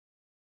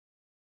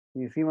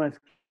You see my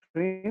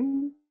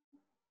screen?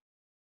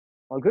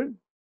 All good?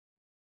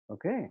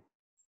 Okay.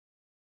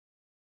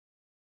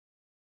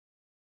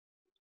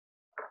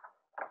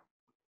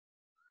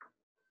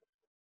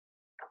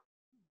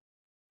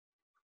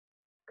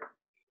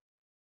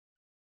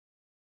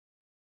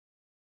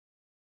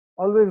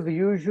 Always the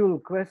usual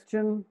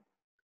question.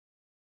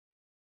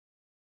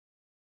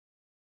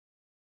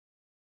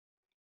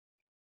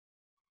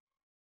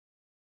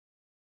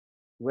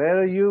 Where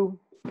are you?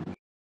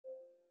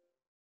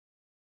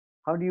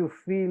 How do you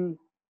feel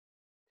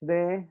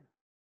today?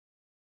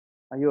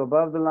 Are you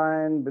above the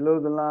line,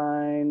 below the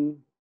line?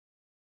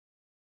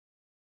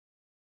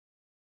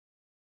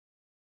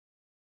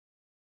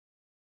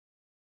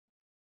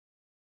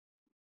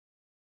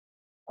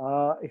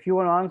 If you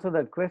want to answer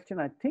that question,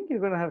 I think you're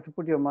going to have to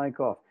put your mic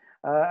off.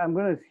 I'm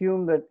going to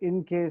assume that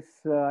in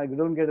case I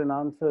don't get an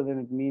answer, then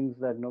it means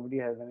that nobody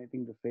has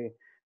anything to say,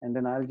 and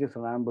then I'll just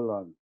ramble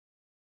on.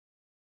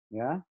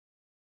 Yeah?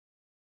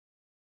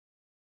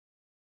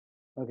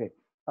 Okay.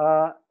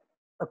 A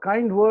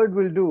kind word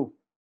will do.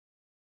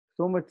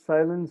 So much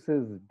silence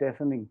is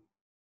deafening.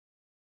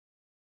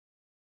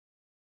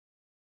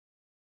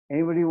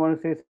 Anybody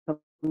want to say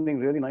something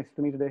really nice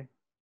to me today?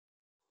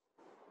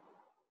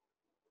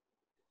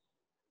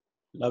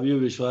 Love you,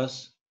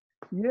 Vishwas.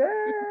 Yay!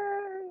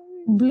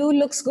 Blue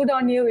looks good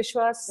on you,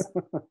 Vishwas.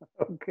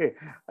 Okay,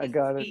 I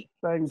got it.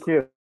 Thank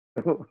you.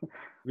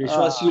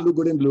 Vishwas, you look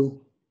good in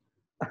blue.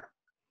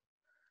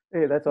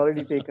 Hey, that's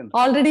already taken.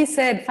 Already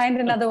said,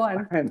 find another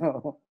one. I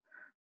know.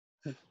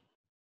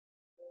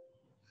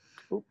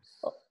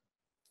 Oops.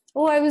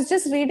 Oh, I was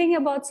just reading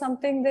about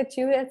something that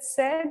you had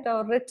said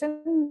or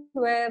written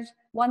where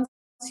once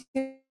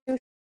you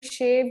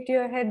shaved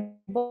your head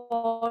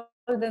bald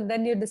and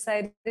then you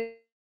decided to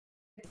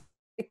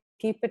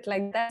keep it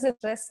like that. That's an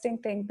interesting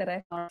thing that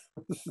I found.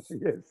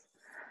 Yes.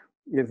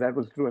 Yes, that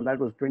was true. And that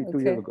was 22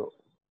 years ago.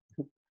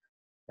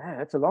 Yeah,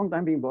 that's a long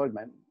time being bald,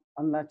 man.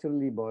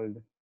 Unnaturally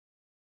bald.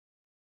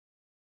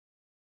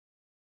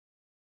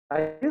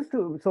 I used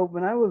to. So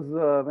when I was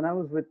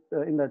with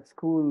in that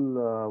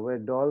school where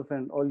Dolph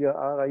and Olya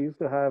are, I used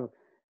to have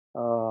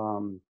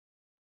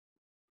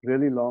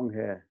really long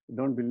hair.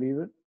 Don't believe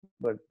it,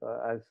 but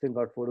I've still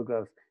got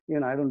photographs.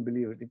 Even I don't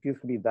believe it. It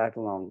used to be that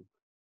long.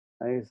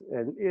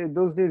 And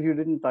those days you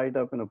didn't tie it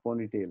up in a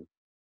ponytail.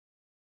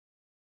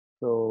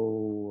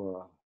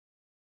 So,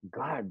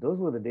 God, those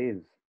were the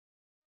days.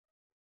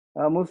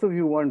 Most of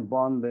you weren't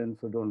born then,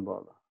 so don't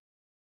bother.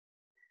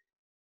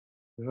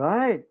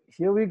 Right,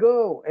 here we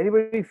go.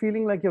 Anybody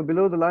feeling like you're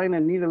below the line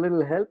and need a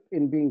little help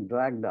in being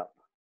dragged up?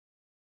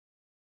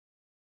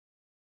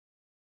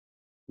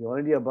 You're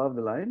already above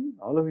the line,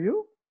 all of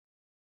you?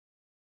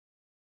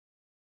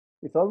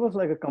 It's almost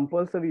like a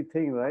compulsory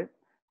thing, right?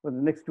 For the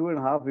next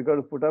 2.5, we got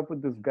to put up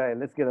with this guy.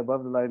 Let's get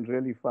above the line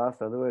really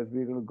fast. Otherwise,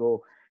 we're going to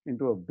go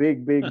into a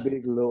big,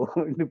 big low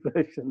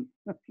depression.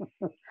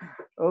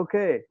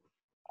 Okay.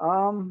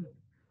 I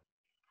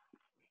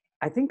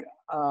think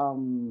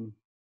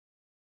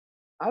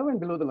I went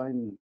below the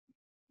line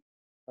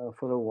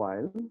for a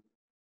while,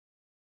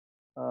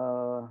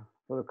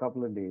 for a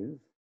couple of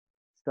days,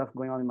 stuff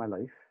going on in my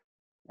life.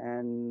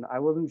 And I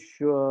wasn't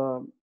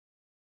sure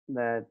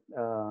that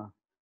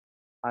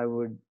I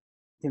would,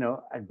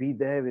 I'd be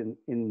there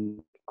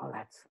in all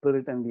that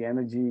spirit and the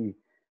energy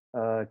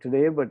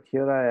today. But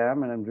here I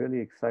am, and I'm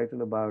really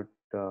excited about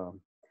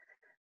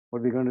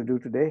what we're going to do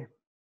today.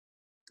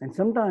 And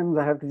sometimes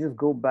I have to just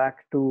go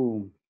back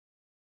to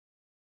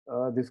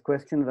this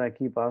question that I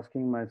keep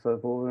asking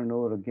myself over and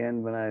over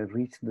again when I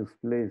reach this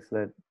place,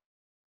 that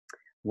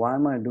why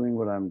am I doing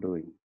what I'm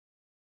doing?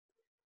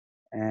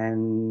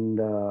 And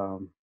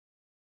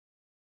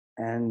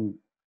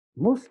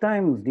most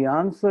times the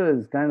answer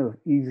is kind of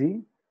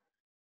easy.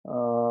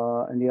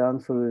 And the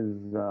answer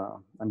is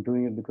I'm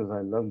doing it because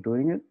I love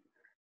doing it.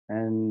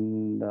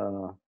 And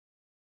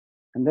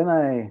then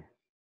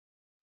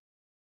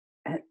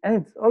and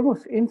it's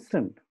almost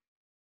instant.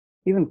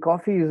 Even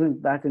coffee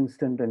isn't that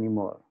instant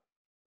anymore.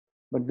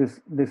 But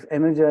this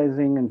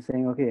energizing and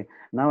saying, okay,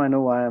 now I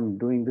know why I'm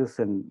doing this,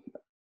 and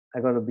I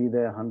got to be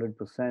there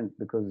 100%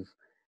 because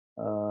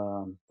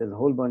there's a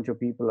whole bunch of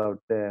people out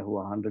there who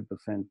are 100%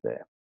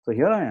 there. So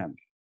here I am,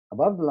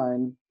 above the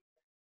line,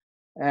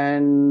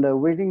 and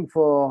waiting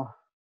for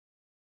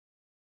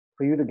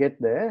you to get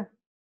there.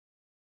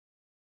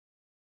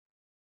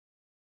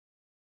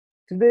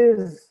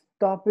 Today's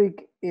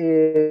topic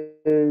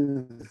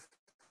is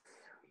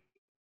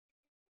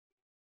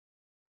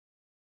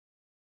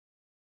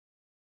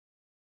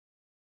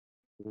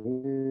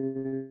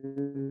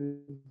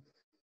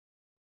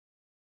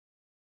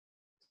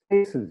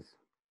spaces.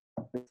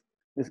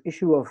 This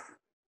issue of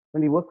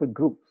when we work with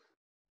groups,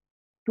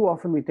 too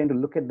often we tend to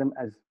look at them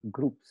as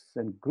groups,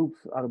 and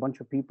groups are a bunch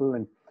of people,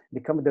 and they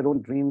come with their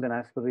own dreams and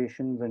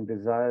aspirations and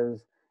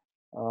desires.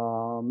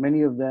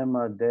 Many of them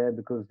are there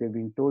because they've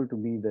been told to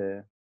be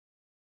there,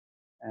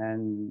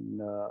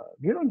 and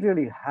we don't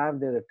really have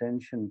their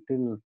attention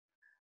till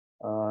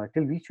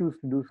we choose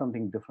to do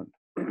something different.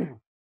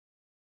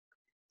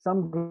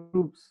 Some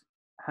groups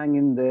hang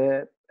in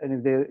there.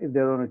 And if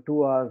they're on a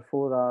 2 hour,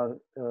 4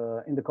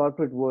 hour, in the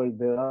corporate world,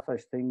 there are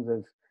such things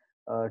as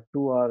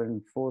 2 hour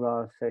and 4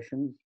 hour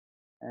sessions,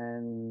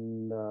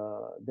 and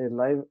they're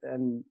live,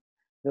 and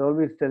they're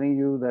always telling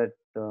you that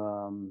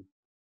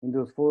in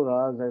those 4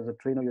 hours, as a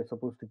trainer, you're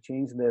supposed to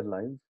change their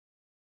lives.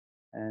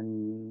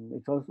 And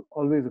it's also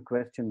always a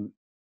question: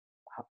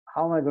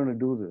 how am I going to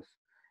do this?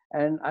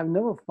 And I've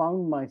never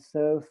found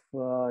myself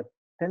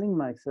telling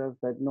myself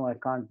that no, I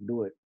can't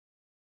do it.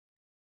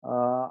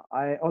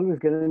 I always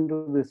get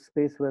into this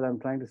space where I'm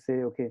trying to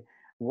say, okay,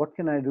 what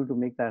can I do to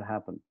make that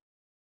happen?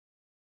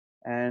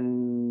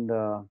 And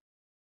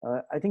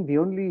I think the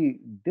only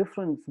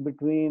difference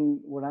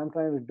between what I'm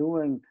trying to do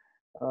and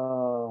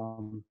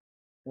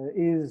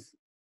is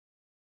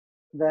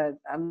that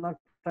I'm not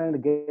trying to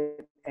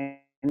get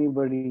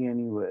anybody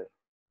anywhere.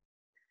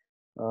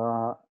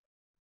 Uh,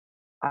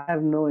 I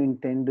have no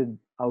intended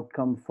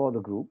outcome for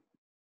the group.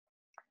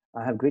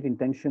 I have great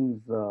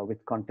intentions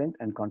with content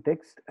and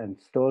context and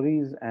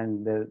stories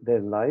and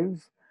their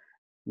lives,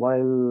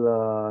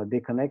 while they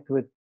connect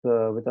with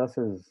us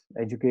as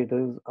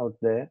educators out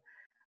there.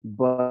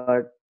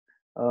 But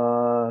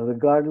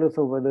regardless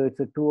of whether it's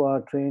a 2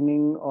 hour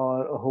training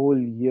or a whole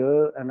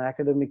year, an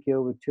academic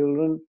year with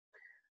children,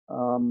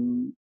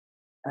 um,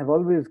 I've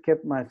always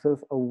kept myself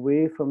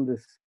away from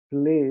this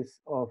place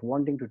of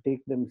wanting to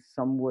take them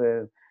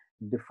somewhere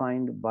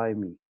defined by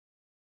me.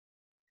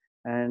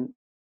 And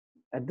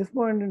at this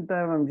point in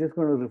time, I'm just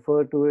going to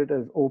refer to it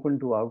as open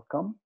to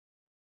outcome,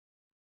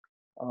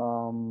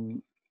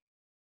 um,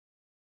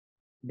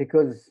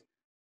 because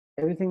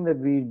everything that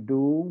we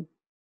do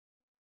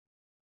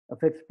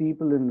affects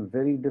people in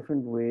very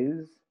different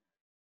ways,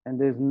 and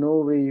there's no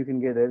way you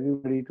can get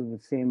everybody to the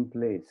same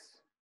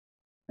place.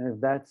 And if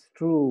that's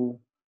true,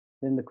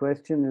 then the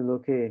question is,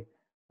 okay,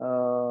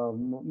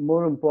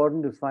 more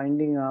important is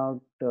finding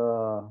out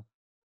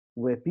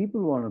where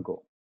people want to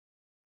go.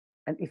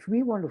 And if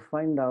we want to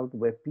find out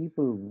where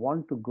people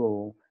want to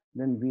go,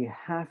 then we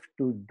have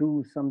to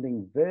do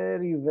something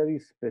very, very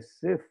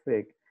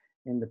specific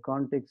in the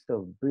context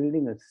of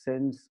building a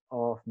sense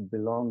of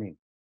belonging.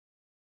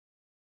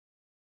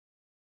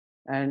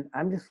 And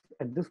I'm just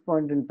at this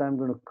point in time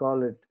going to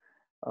call it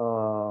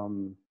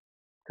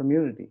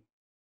community.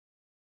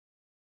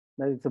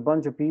 That it's a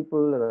bunch of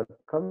people that are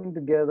coming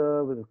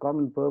together with a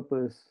common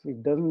purpose.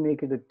 It doesn't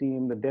make it a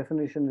team. The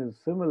definition is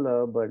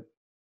similar, but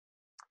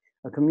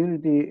a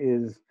community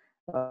is,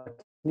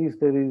 at least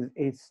there is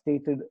a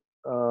stated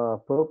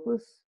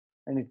purpose,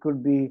 and it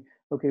could be,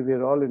 okay,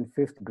 we're all in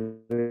fifth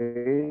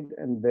grade,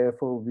 and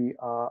therefore we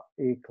are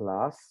a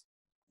class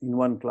in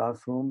one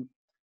classroom.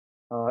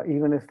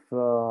 Even if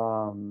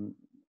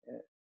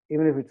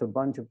it's a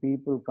bunch of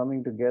people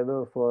coming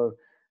together for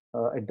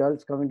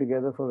adults coming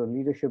together for a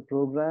leadership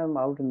program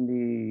out in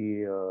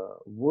the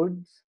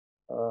woods,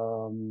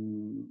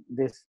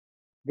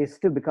 they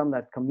still become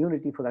that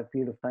community for that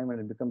period of time, and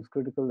it becomes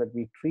critical that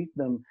we treat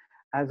them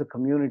as a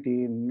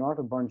community, not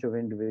a bunch of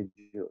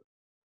individuals.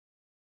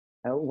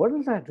 What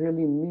does that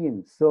really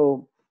mean?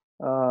 So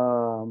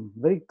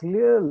very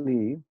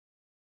clearly,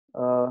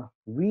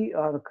 we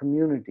are a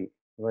community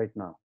right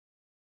now.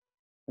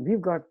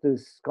 We've got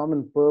this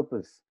common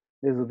purpose.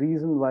 There's a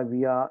reason why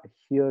we are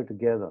here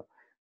together.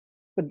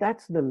 But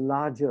that's the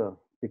larger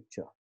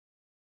picture.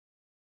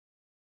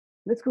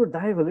 Let's go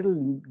dive a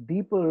little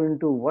deeper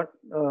into what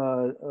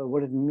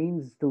it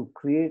means to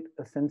create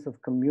a sense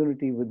of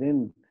community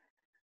within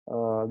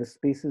the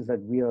spaces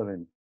that we are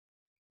in.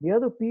 The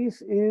other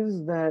piece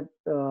is that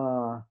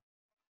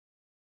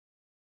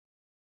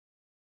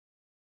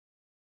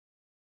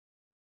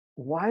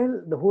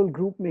while the whole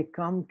group may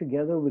come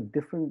together with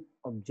different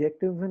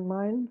objectives in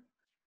mind,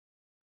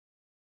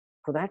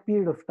 for that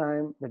period of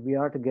time that we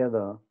are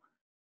together,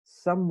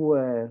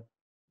 somewhere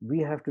we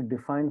have to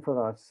define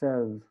for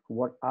ourselves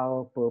what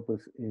our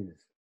purpose is.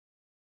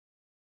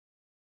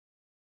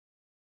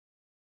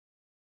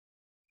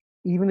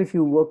 Even if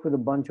you work with a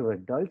bunch of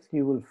adults,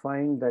 you will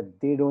find that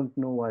they don't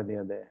know why they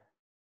are there.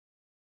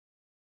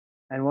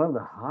 And one of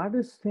the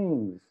hardest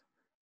things,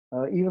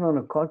 even on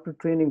a corporate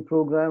training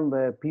program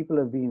where people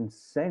have been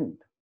sent,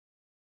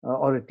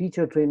 or a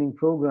teacher training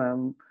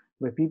program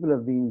where people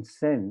have been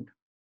sent,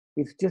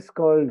 it's just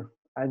called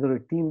either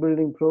a team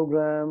building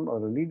program or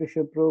a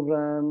leadership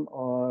program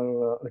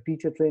or a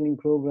teacher training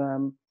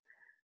program.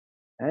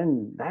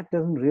 And that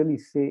doesn't really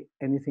say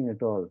anything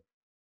at all.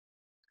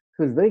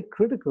 So it's very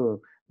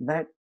critical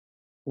that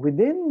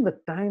within the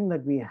time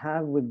that we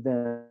have with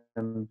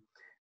them,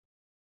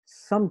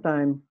 some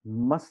time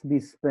must be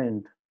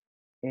spent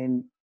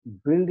in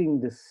building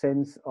this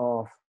sense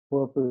of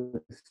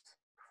purpose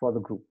for the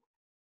group.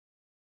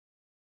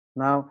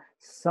 Now,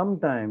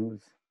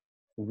 sometimes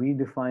we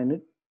define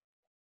it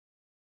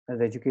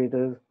as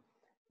educators,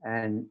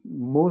 and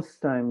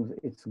most times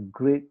it's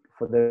great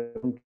for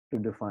them to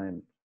define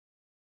it.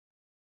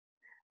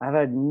 I've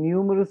had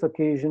numerous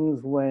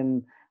occasions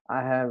when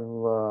I've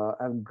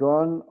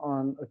gone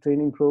on a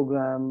training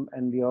program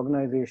and the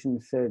organization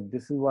said,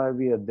 this is why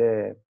we are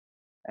there.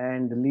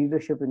 and the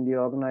leadership in the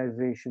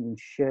organization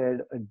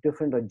shared a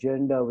different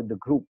agenda with the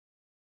group.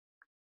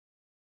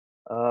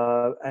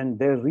 And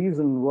their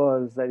reason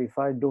was that if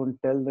I don't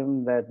tell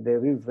them that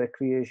there is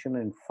recreation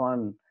and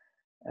fun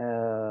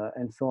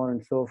and so on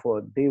and so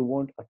forth, they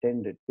won't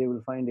attend it. They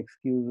will find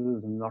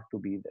excuses not to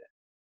be there.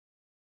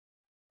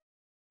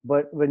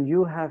 But when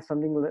you have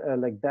something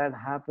like that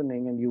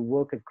happening and you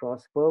work at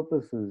cross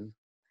purposes,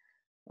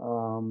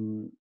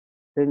 um,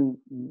 then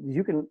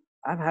you can.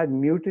 I've had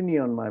mutiny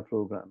on my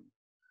program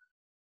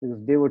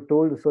because they were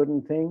told a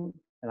certain thing,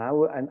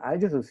 and I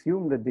just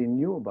assumed that they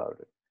knew about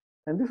it.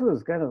 And this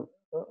was kind of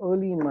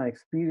early in my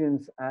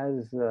experience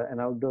as an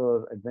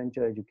outdoor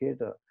adventure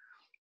educator.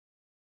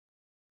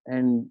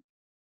 And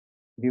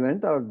we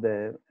went out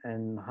there,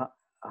 and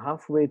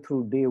halfway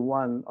through day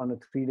one on a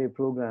 3-day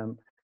program,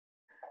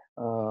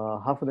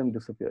 half of them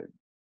disappeared.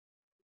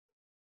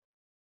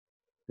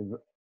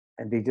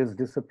 And they just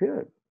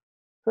disappeared.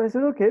 So I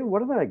said, okay,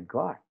 what have I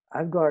got?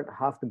 I've got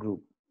half the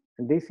group,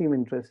 and they seem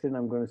interested.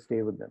 I'm going to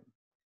stay with them.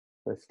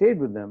 So I stayed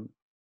with them,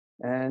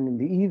 and in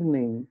the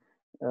evening,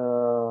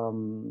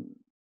 um,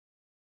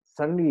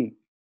 suddenly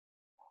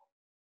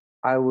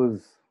I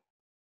was,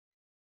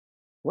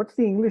 what's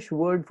the English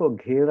word for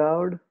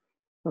gherowed?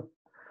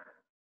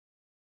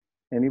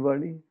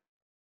 Anybody?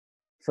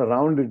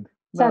 Surrounded.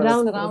 No, that's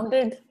not.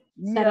 Surrounded.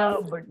 Yeah,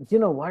 but you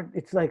know what?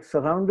 It's like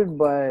surrounded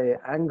by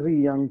angry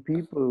young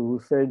people who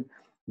said,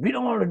 we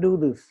don't want to do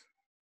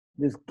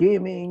this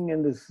gaming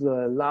and this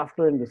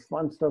laughter and this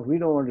fun stuff. We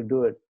don't want to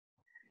do it.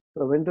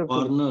 So I went up to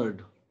the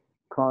Cornered.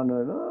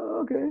 corner.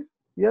 Oh, okay.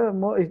 Yeah,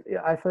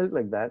 I felt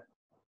like that.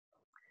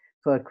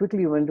 So I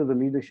quickly went to the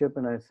leadership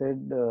and I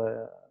said,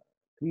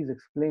 please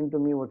explain to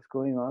me what's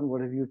going on.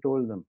 What have you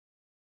told them?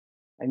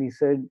 And he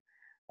said,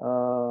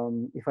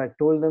 if I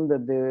told them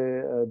that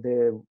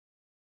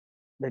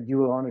that you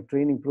were on a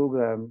training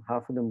program,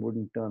 half of them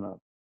wouldn't turn up.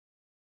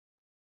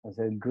 I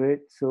said, great.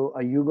 So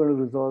are you going to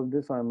resolve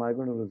this or am I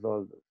going to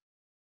resolve this?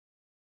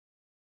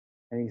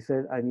 And he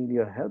said, I need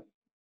your help.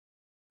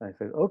 I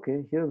said,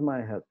 okay, here's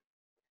my help.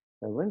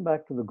 I went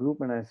back to the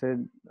group and I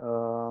said,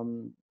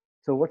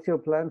 so what's your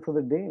plan for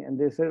the day? And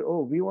they said,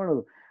 oh, we want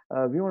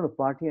to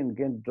party and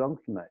get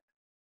drunk tonight.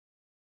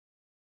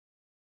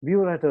 We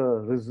were at a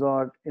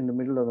resort in the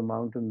middle of the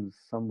mountains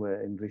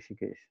somewhere in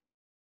Rishikesh.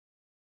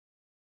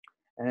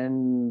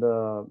 And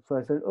so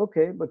I said,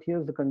 okay, but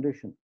here's the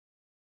condition.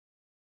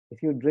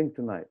 If you drink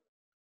tonight,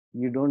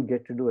 you don't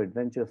get to do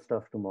adventure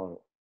stuff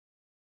tomorrow.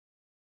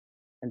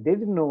 And they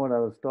didn't know what I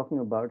was talking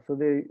about. So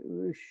they,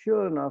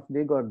 sure enough,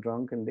 they got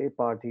drunk and they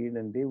partied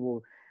and they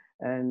were,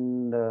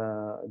 and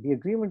the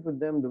agreement with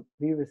them the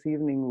previous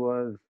evening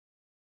was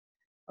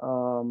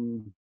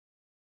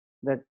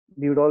that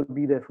we would all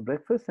be there for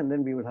breakfast and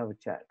then we would have a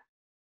chat.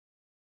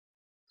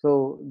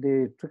 So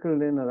they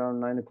trickled in around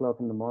 9 o'clock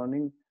in the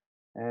morning,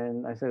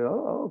 and I said,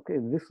 "Oh, okay,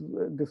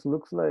 this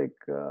looks like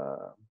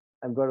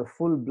I've got a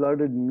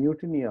full-blooded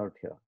mutiny out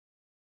here."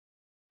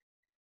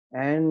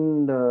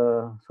 And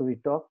so we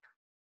talked.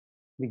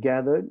 We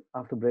gathered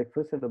after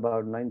breakfast at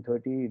about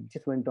 9:30. It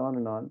just went on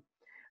and on.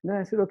 And then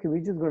I said, "Okay,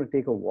 we're just going to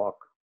take a walk."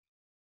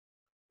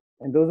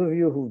 And those of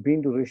you who've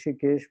been to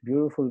Rishikesh,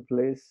 beautiful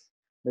place.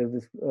 There's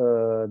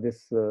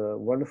this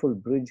wonderful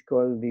bridge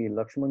called the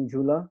Lakshman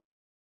Jhula.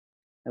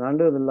 And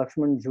under the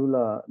Lakshman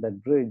Jhula,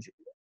 that bridge,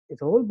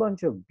 it's a whole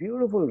bunch of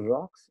beautiful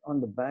rocks on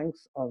the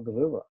banks of the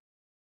river.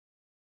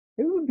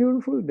 It was a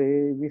beautiful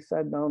day. We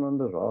sat down on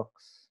the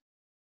rocks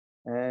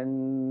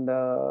and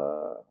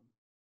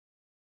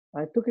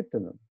I took it to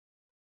them.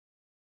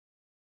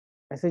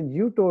 I said,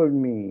 you told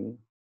me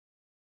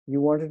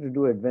you wanted to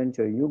do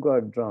adventure. You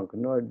got drunk.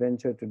 No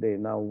adventure today.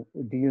 Now,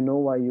 do you know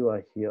why you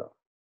are here?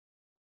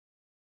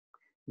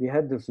 We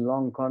had this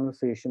long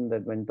conversation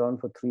that went on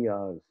for 3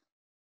 hours.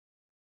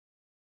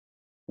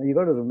 Now, you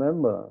got to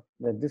remember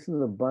that this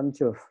is a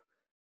bunch of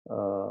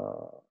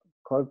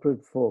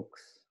corporate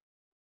folks,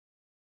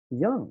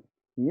 young,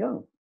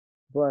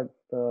 but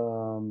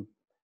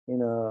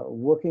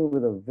working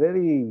with a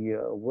very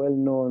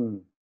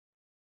well-known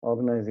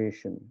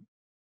organization.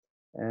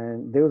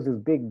 And there was this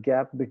big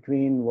gap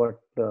between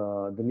what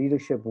the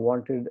leadership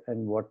wanted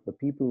and what the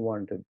people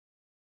wanted.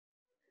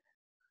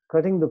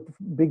 Cutting the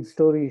big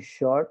story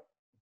short,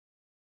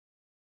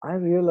 I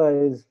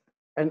realized,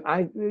 and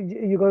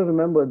you got to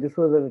remember, this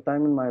was at a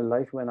time in my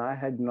life when I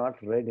had not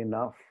read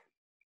enough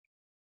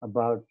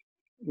about,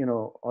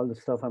 all the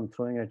stuff I'm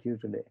throwing at you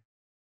today.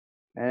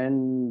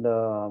 And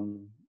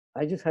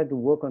I just had to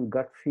work on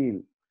gut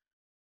feel.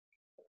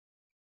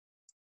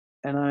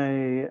 And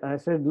I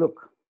said,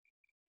 look,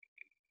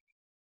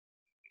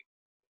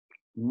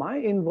 my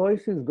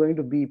invoice is going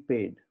to be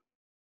paid.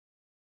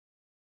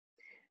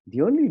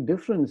 The only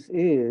difference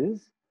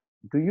is,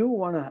 do you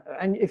want to,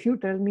 and if you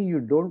tell me you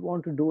don't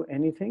want to do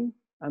anything,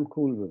 I'm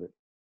cool with it.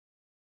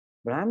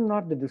 But I'm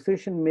not the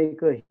decision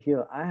maker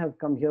here. I have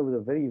come here with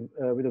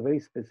a very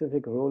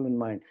specific role in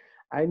mind.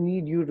 I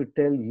need you to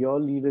tell your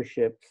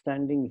leadership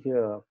standing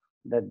here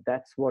that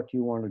that's what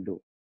you want to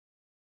do.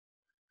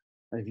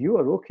 And if you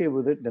are okay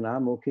with it, then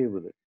I'm okay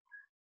with it.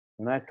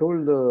 And I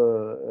told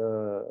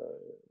the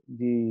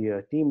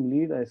team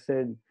lead, I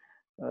said,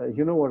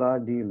 you know what our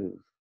deal is.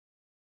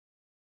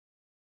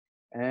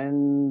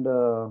 And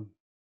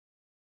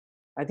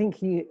I think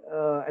he,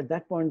 at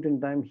that point in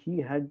time, he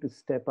had to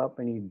step up,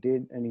 and he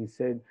did. And he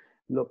said,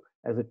 look,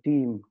 as a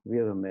team,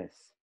 we're a mess.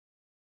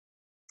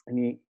 And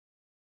he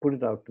put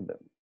it out to them.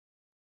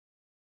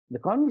 The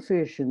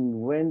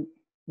conversation went,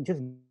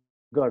 just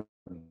got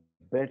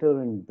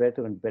better and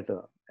better and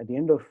better. At the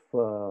end of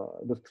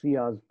those 3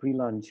 hours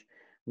pre-lunch,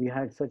 we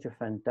had such a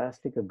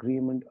fantastic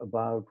agreement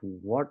about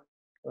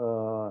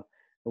uh,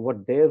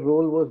 what their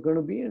role was going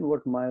to be and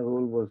what my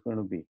role was going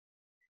to be.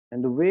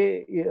 And the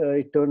way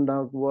it turned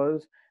out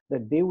was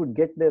that they would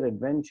get their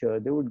adventure,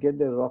 they would get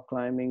their rock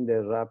climbing,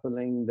 their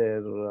rappelling,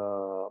 their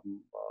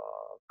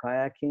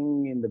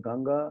kayaking in the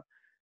Ganga,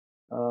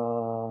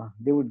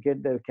 they would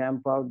get their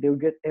camp out, they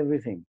would get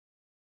everything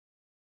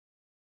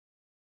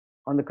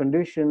on the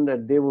condition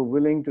that they were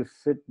willing to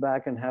sit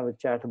back and have a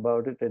chat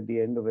about it at the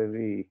end of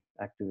every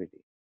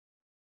activity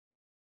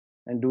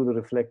and do the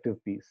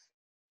reflective piece.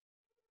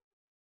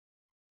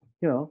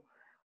 You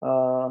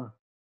know,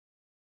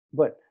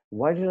 but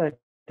why did I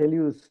tell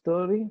you the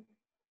story?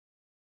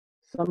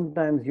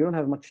 Sometimes you don't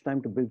have much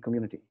time to build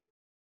community.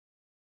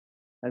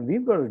 And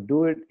we've got to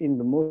do it in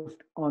the most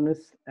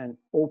honest and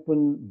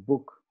open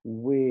book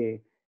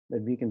way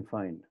that we can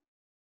find.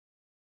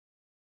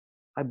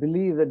 I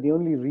believe that the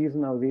only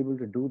reason I was able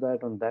to do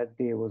that on that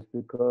day was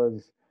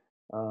because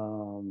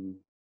um,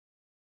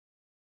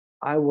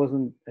 I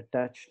wasn't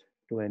attached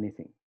to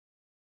anything.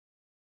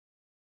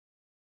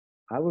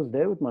 I was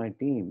there with my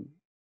team,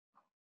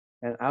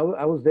 and I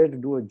was there to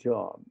do a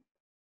job.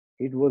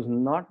 It was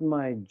not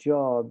my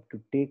job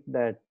to take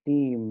that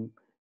team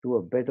to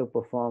a better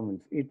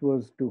performance. It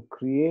was to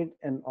create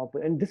and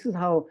this is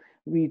how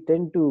we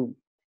tend to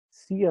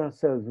see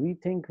ourselves. We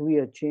think we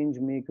are change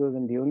makers,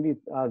 and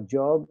our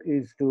job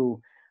is to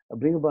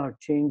bring about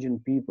change in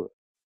people.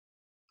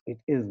 It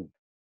isn't.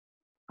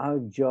 Our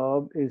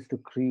job is to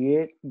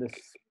create the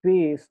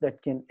space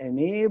that can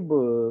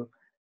enable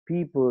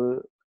people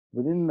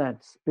within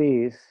that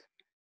space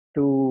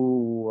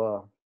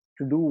to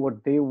do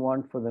what they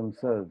want for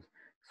themselves.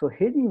 So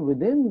hidden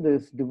within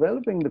this,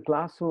 developing the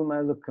classroom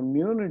as a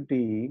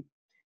community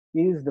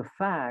is the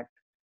fact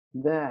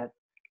that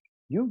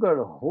you've got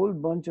a whole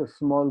bunch of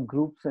small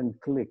groups and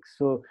cliques.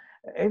 So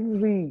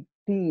every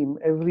team,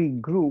 every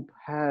group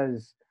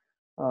has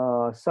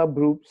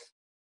subgroups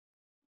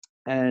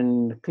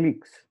and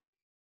cliques.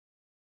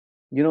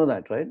 You know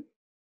that, right?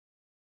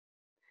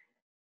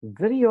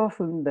 Very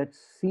often that's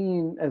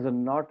seen as a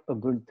not a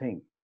good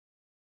thing.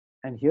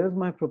 And here's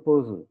my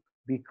proposal.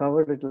 We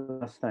covered it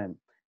last time.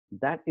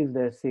 That is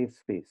their safe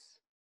space.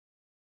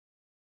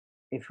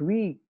 If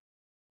we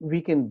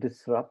can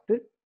disrupt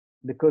it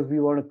because we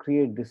want to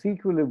create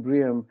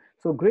disequilibrium,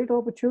 so great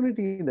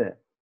opportunity there.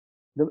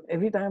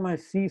 Every time I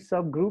see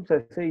subgroups,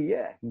 I say,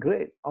 yeah,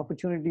 great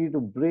opportunity to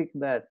break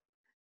that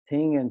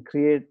thing and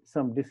create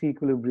some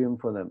disequilibrium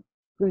for them.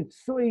 So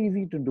it's so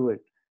easy to do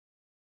it.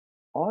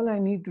 All I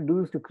need to do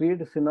is to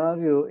create a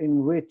scenario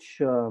in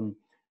which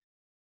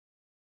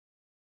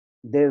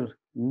their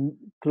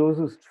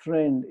closest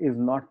friend is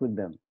not with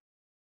them.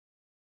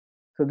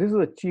 So this is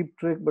a cheap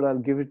trick, but I'll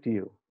give it to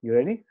you. You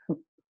ready?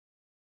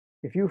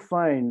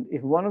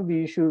 If one of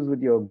the issues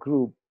with your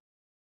group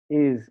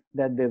is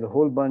that there's a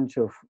whole bunch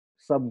of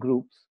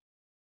subgroups,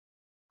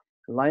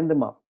 line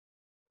them up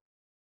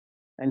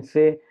and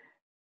say,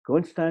 go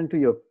and stand to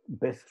your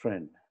best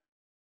friend.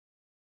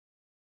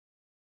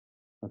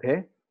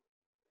 Okay?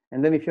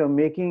 And then if you're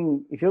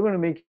going to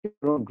make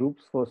your own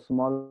groups for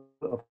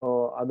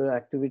for other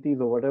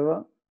activities or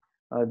whatever,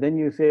 then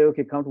you say,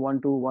 okay, count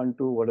 1, 2, 1,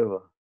 2, whatever.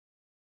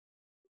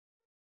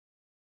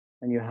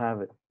 And you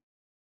have it.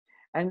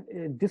 And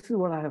this is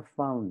what I have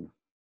found,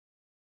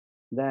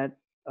 that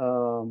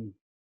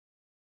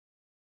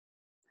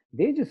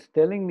they're just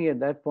telling me at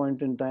that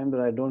point in time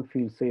that I don't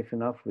feel safe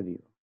enough with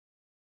you.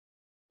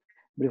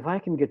 But if I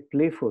can get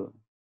playful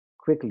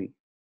quickly,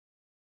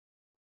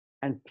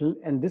 and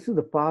this is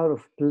the power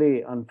of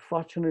play.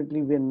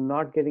 Unfortunately, we're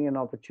not getting an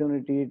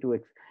opportunity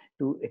to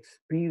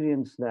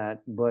experience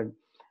that. But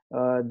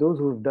those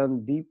who have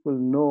done deep will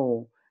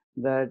know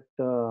that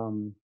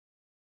the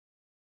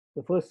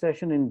first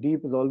session in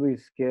deep is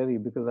always scary,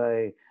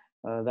 because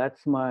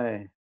that's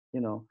my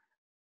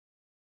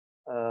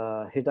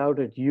hit out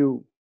at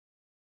you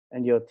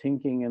and your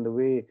thinking and the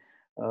way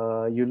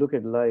you look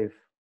at life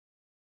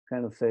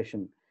kind of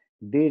session.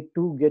 Day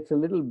 2 gets a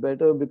little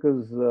better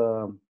because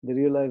they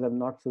realize I'm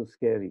not so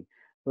scary.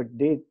 But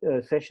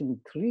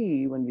session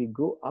 3, when we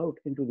go out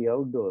into the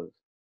outdoors,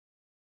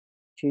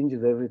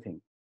 changes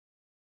everything.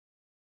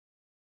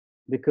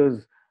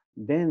 Because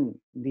then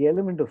the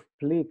element of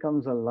play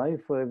comes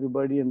alive for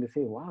everybody, and they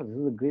say, wow, this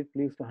is a great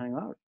place to hang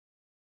out.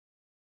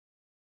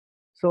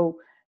 So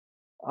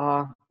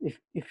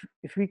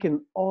if we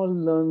can all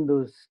learn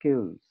those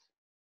skills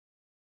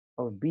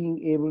of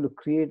being able to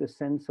create a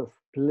sense of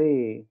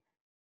play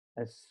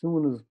as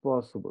soon as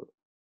possible,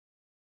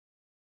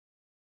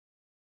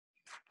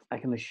 I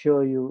can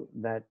assure you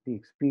that the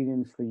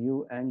experience for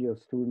you and your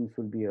students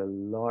will be a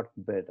lot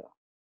better.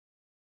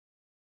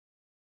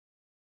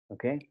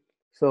 Okay,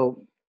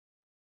 so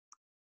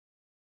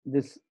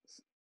this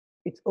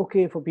it's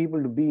okay for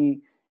people to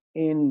be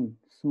in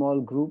small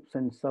groups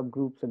and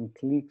subgroups and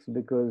cliques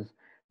because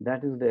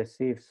that is their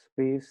safe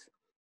space.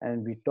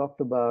 And we've talked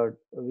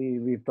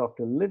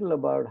a little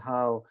about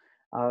how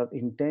our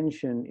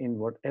intention in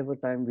whatever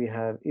time we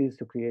have is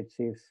to create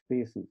safe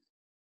spaces,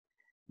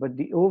 but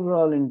the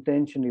overall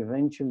intention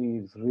eventually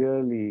is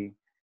really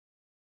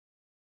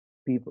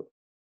people,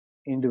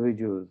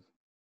 individuals,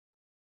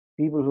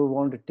 people who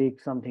want to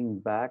take something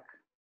back.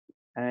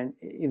 And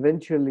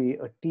eventually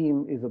a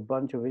team is a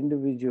bunch of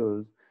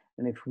individuals.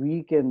 And if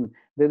we can,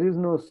 there is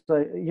no,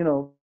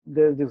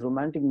 there's this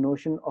romantic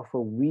notion of a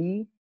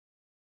we.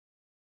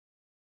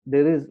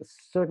 There is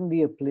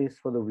certainly a place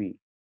for the we,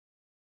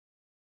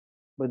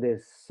 but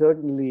there's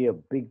certainly a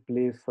big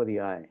place for the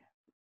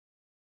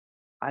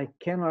I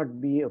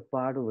cannot be a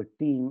part of a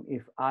team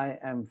if I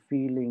am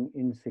feeling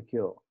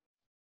insecure.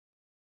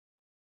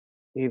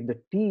 If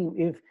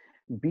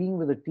being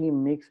with a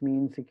team makes me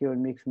insecure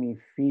and makes me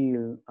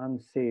feel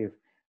unsafe,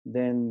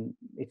 then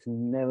it's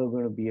never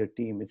going to be a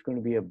team. It's going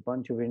to be a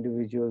bunch of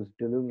individuals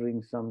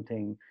delivering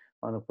something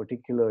on a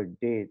particular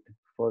date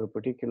for a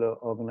particular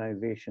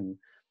organization.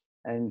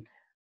 And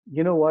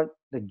you know what?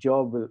 The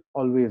job will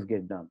always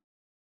get done.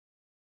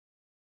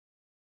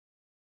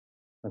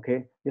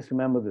 Okay? Just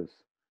remember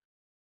this.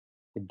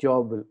 The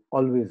job will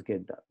always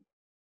get done.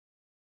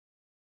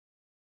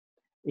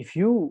 If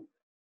you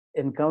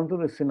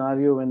encounter a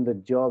scenario when the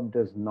job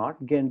does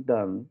not get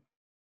done,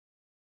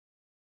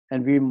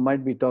 and we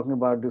might be talking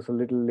about this a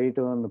little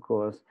later on the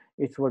course,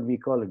 it's what we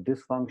call a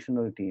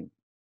dysfunctional team.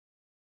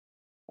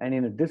 And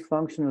in a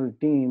dysfunctional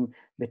team,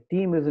 the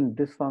team isn't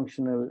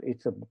dysfunctional,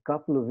 it's a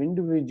couple of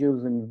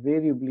individuals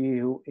invariably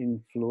who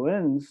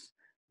influence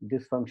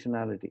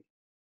dysfunctionality.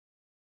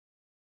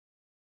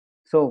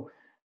 So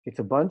it's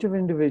a bunch of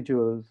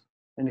individuals,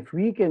 and if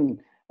we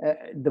can,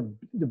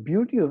 the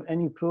beauty of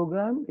any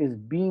program is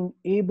being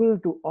able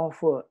to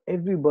offer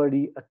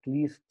everybody at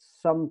least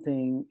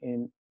something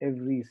in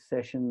every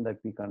session that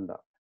we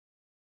conduct.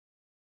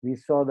 We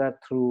saw that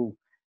through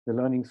the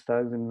learning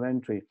styles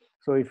inventory.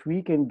 So if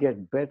we can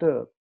get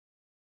better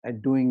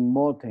at doing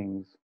more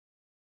things,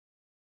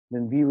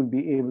 then we will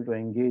be able to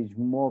engage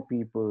more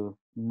people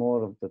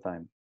more of the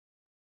time.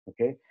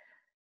 Okay,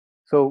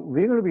 so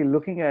we're going to be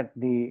looking at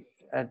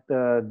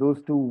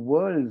those two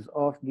worlds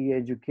of the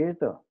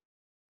educator.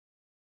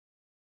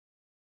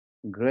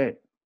 Great.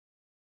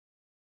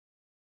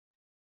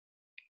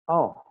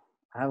 Oh,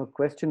 I have a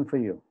question for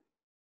you.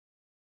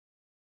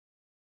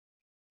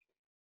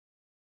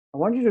 I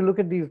want you to look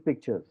at these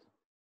pictures.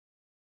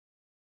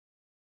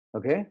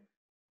 Okay.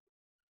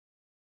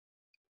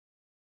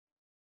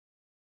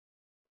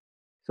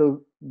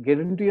 So get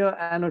into your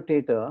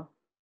annotator,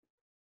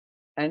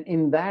 and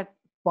in that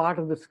part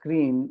of the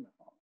screen,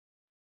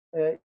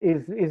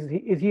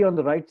 is he on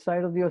the right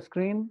side of your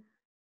screen?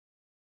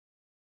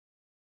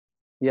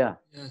 Yeah.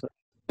 Yes.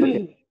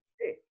 Okay.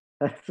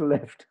 That's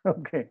left.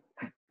 Okay.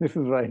 This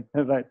is right.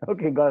 Right.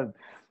 Okay, got it.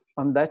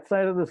 On that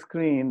side of the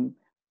screen,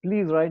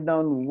 please write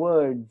down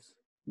words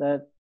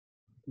that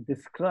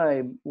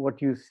describe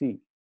what you see.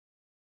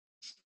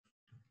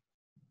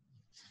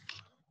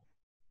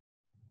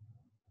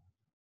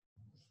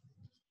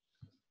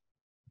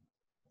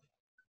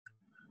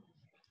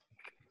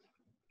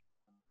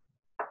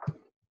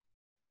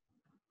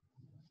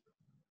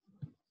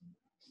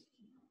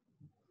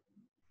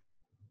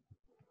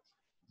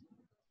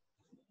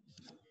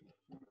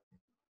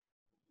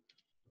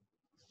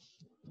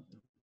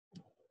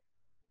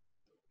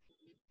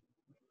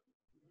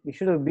 You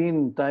should have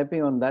been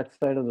typing on that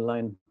side of the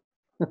line.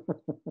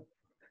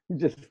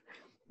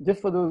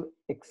 just for those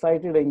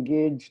excited,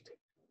 engaged,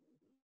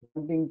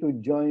 wanting to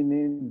join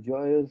in,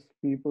 joyous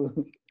people.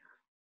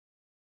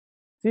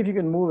 See if you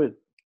can move it.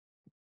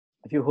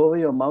 If you hover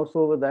your mouse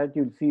over that,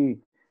 you'll see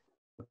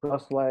a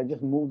cross wire.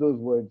 Just move those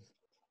words.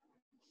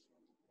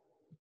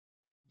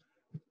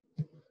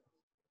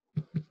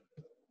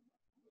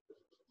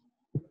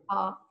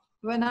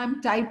 When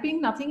I'm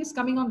typing, nothing is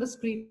coming on the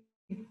screen.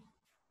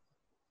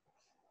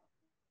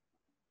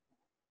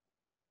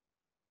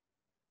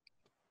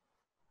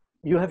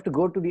 You have to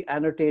go to the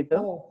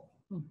annotator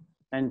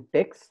and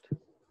text.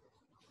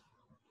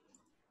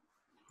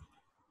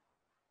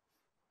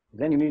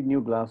 Then you need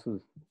new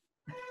glasses.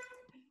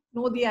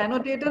 No, the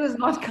annotator is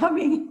not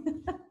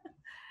coming.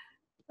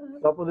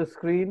 Top of the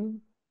screen.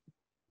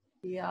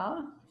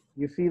 Yeah.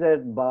 You see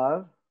that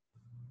bar?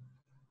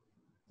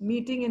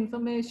 Meeting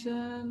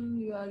information,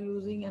 you are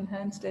using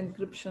enhanced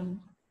encryption.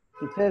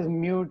 It says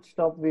mute,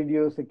 stop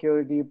video,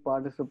 security,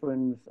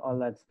 participants, all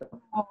that stuff.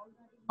 Oh,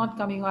 not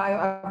coming.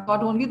 I've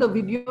got only the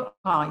video.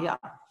 Yeah.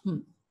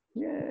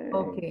 Yay.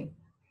 Okay.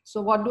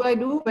 So what do I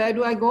do? Where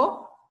do I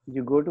go?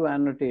 You go to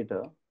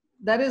annotator.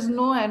 There is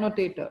no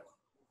annotator.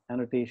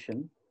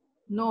 Annotation.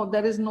 No,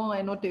 there is no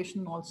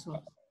annotation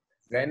also.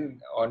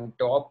 Then on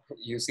top,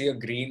 you see a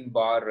green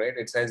bar, right?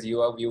 It says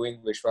you are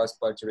viewing Vishwas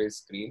Parchure's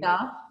screen.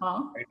 Yeah.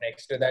 Right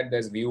next to that,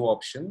 there's view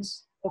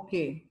options.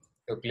 Okay.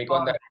 So click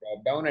on that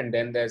drop down and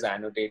then there's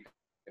annotate.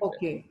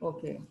 Okay.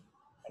 Okay.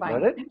 Got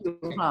Fine. it? Thank you.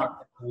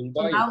 Toolbar,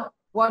 So now,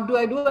 what do?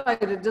 I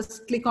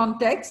just click on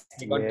text.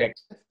 click on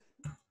text.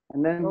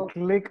 And then Oh.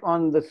 click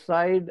on the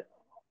side.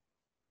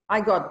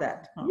 I got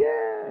that.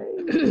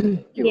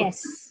 Yay!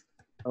 Yes.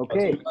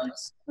 Okay.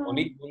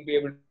 Only you won't be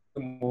able to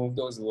move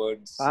those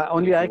words.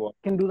 Only if I you want.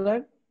 can do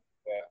that?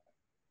 Yeah.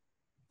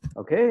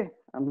 Okay.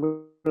 I'm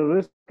going to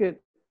risk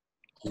it.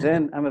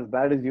 Then I'm as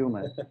bad as you,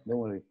 man. Don't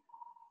worry.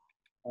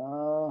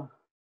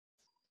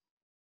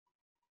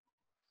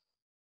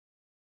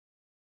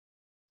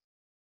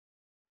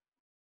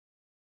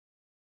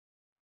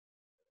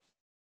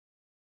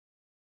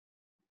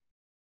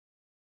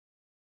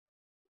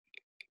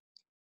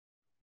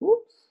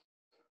 Oops.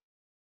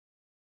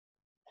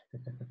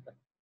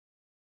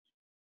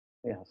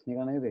 Yeah, हंसने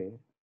का नहीं रे.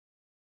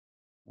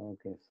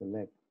 Okay,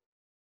 select.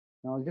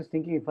 Now I was just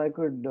thinking if I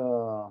could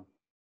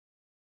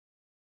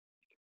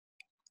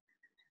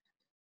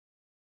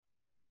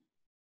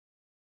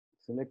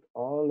select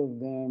all of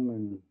them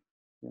and,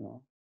 you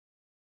know.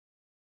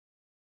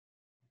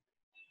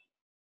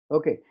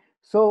 Okay,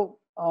 so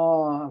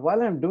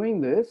while I'm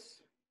doing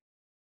this,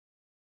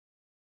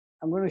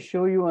 I'm going to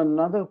show you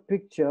another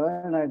picture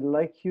and I'd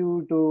like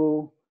you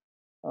to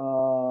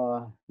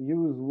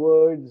use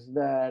words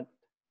that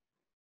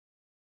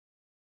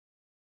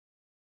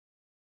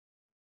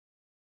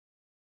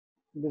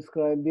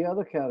describe the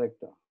other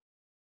character.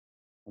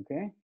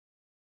 Okay.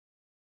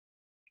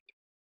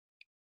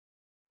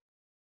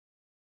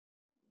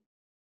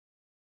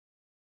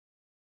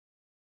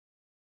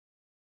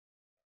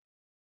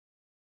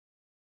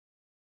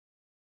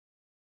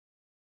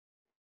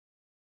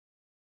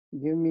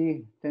 Give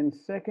me 10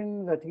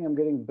 seconds. I think I'm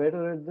getting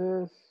better at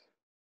this.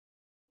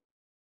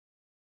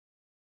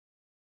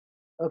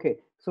 Okay,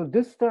 so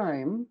this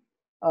time,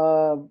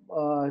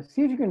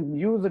 see if you can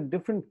use a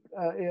different,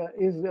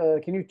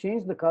 can you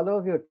change the color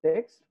of your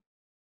text?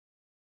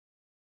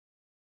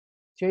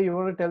 Che, you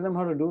want to tell them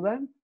how to do that?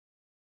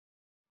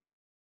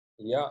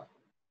 Yeah.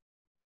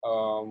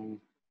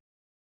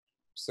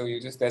 So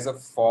you just, there's a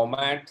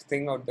format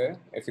thing out there.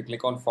 If you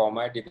click on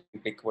format, you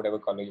can pick whatever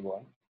color you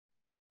want.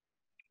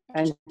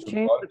 And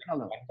change the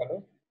color. One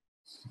color?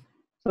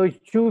 So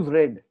choose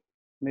red.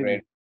 Maybe.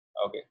 Red.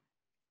 Okay.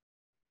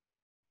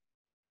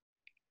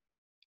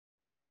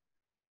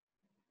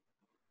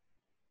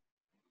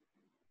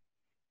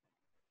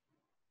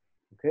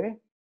 Okay.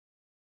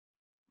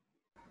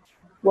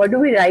 What do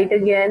we write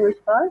again,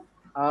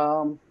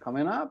 Vishwas?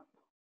 Coming up.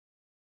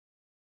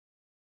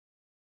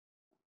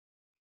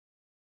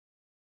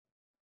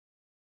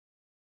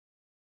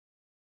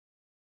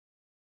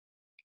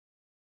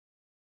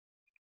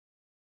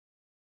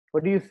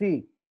 What do you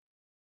see?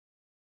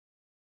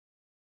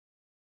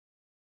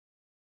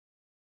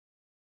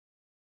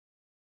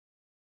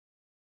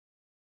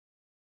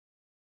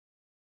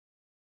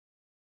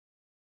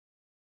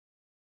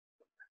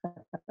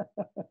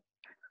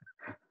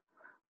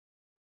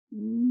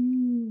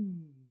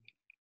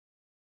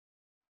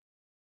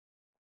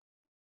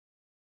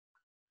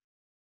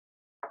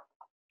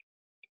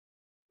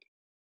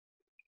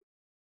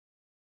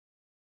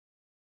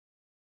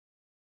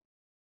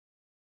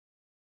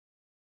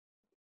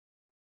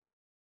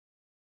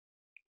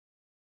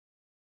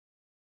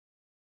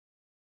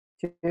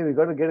 Hey, we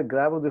got to get a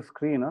grab of the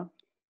screen, huh?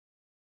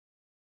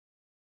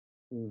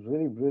 It's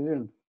really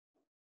brilliant.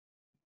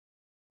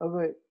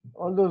 Okay,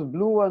 all those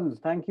blue ones,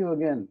 thank you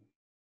again.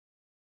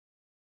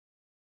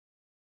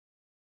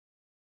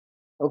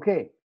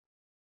 Okay,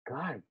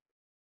 God,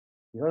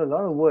 you got a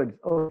lot of words.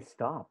 Oh,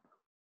 stop.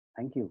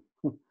 Thank you.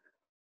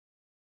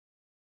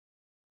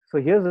 So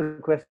here's a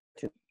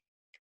question.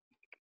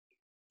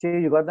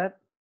 Che, you got that?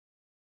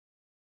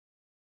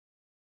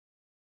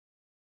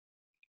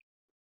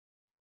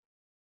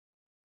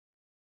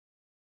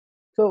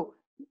 So,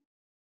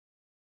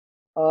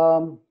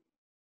 kya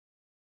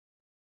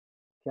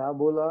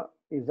bola?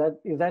 Is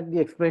that the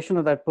expression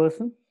of that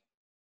person?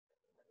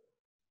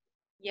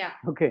 Yeah.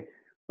 Okay.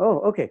 Oh,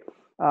 okay.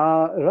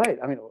 Right.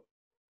 I mean,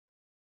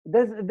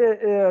 does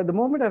the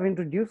moment I've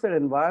introduced that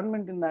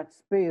environment in that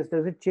space,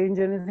 does it change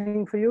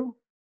anything for you?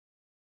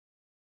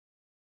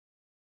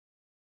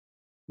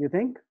 You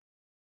think?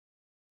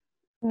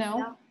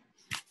 No.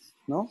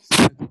 No.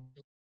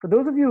 For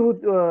those of you who,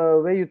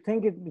 where you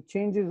think it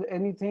changes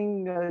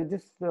anything,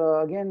 just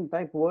again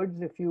type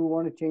words if you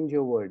want to change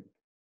your word,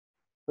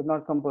 but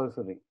not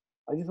compulsory.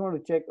 I just want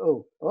to check.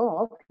 Oh,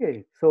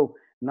 okay. So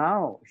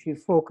now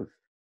she's focused.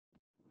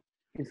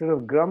 Instead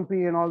of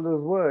grumpy and all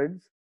those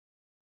words,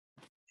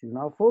 she's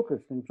now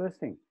focused.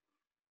 Interesting.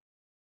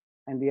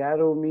 And the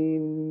arrow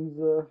means.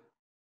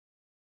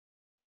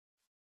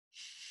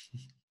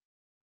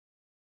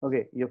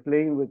 Okay, you're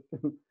playing with.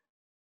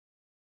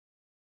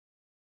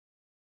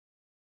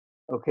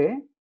 Okay.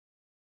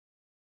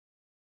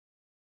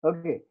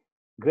 Okay,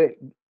 great.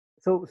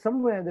 So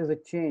somewhere there's a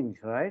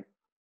change, right?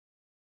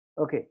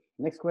 Okay,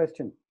 Next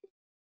question.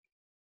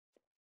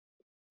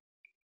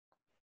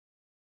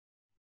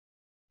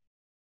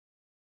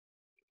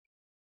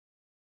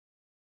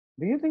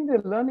 Do you think they're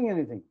learning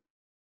anything?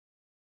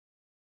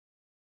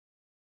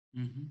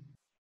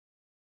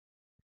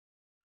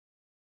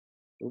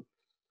 Oops,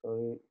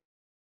 sorry.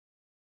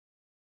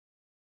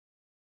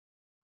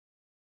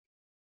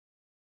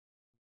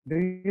 Do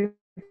you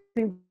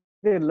think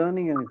they're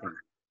learning anything?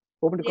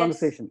 Open to Yes.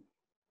 conversation.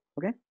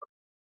 Okay.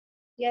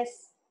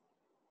 Yes.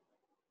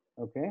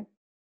 Okay.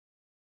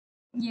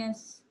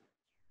 Yes.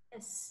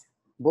 Yes.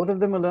 Both of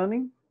them are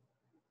learning.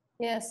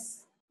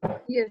 Yes.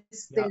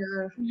 Yes, they Yeah.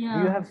 are. Do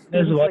you Yeah. have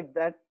students one- like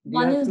that? Do you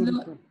One have is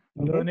students?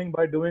 Okay. Learning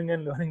by doing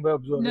and learning by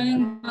observing.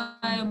 learning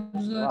by Wow,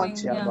 observing.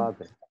 kya Yeah. baat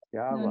hai,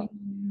 kya Learning.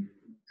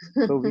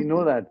 baat. So we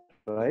know that,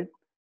 right?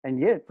 And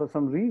yet, for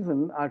some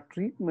reason, our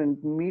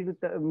treatment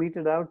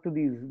meted out to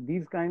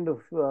these kind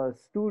of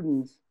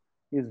students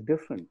is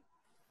different.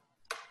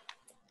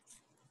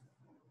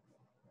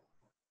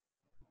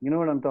 You know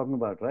what I'm talking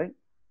about, right?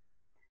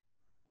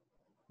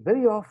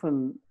 Very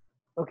often,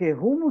 okay,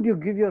 whom would you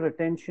give your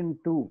attention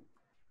to?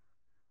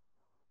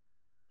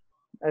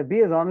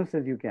 Be as honest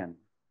as you can.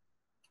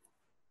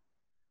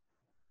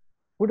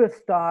 Put a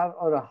star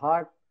or a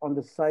heart on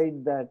the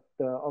side that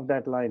of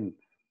that line.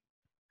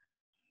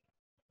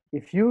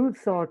 If you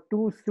saw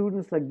two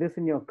students like this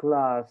in your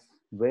class,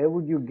 where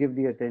would you give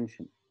the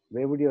attention?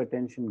 Where would your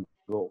attention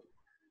go?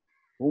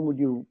 Whom would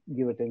you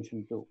give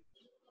attention to?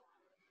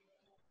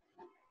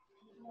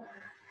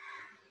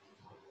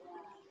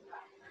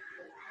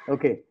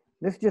 Okay,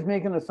 let's just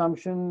make an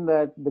assumption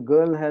that the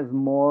girl has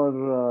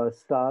more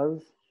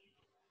stars.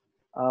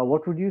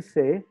 What would you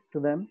say to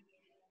them?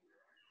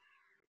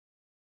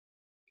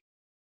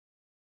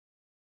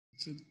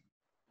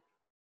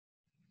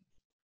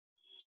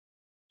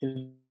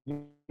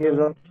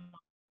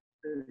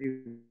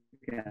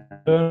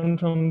 Learn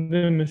from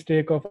the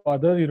mistake of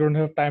others. You don't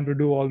have time to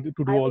do all the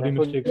That's what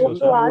mistakes you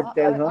yourself. ask.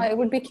 Tell her. I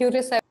would be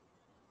curious.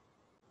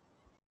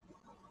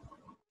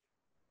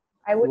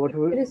 I would What be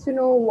would- curious to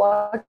know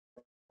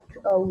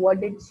what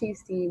did she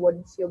see? What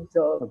did she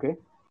observe? Okay.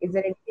 Is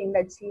there anything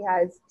that she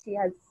has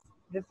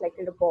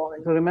reflected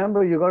upon? So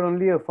remember, you got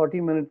only a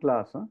 40-minute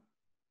class, huh?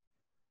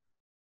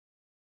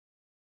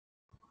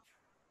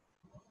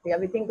 Yeah,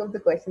 we think of the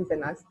questions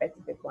and ask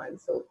specific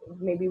ones. So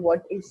maybe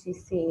what is she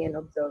seeing and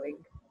observing?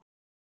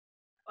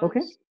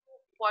 Okay. Also,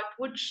 what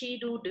would she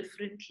do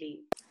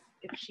differently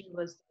if she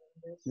was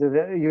doing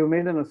this? You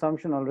made an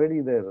assumption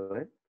already there,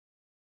 right?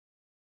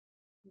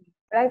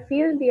 But I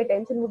feel the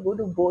attention would go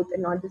to both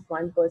and not just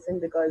one person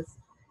because,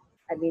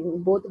 I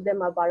mean, both of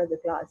them are part of the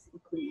class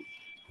equally.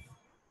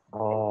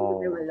 And both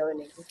of them are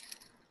learning.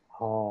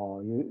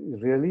 Oh, you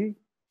really?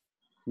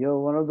 You're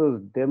one of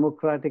those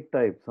democratic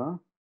types, huh?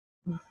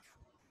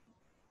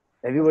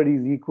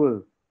 Everybody's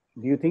equal.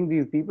 Do you think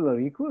these people are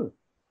equal?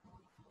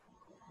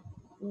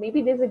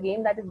 Maybe there's a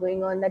game that is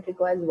going on that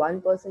requires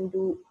one person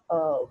to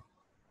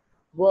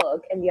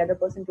work and the other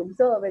person to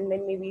observe, and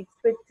then maybe it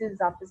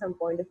switches after some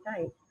point of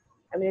time.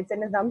 I mean, it's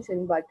an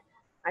assumption, but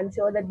I'm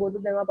sure that both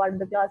of them are part of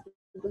the class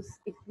because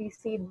if we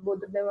see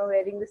both of them are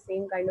wearing the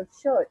same kind of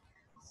shirt,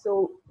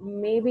 so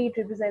maybe it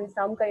represents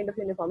some kind of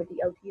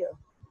uniformity out here.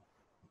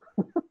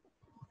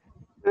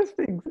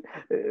 Interesting.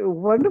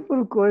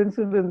 Wonderful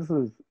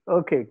coincidences.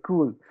 Okay,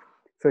 cool.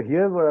 So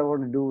here's what I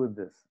want to do with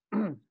this.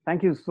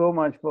 Thank you so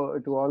much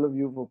to all of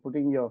you for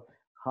putting your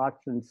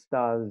hearts and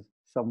stars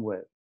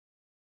somewhere.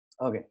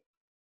 Okay.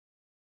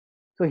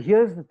 So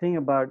here's the thing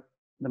about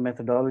the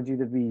methodology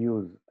that we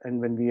use, and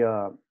when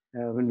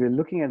we're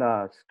looking at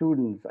our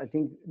students, I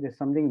think there's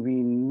something we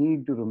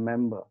need to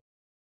remember,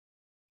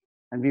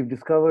 and we've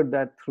discovered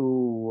that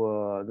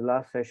through the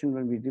last session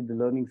when we did the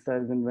learning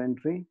styles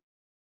inventory,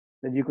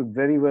 that you could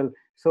very well.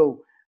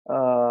 So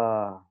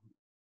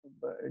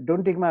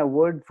don't take my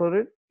word for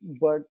it,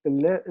 but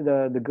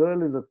the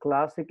girl is a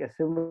classic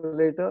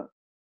assimilator,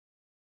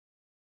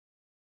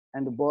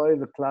 and the boy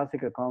is a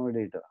classic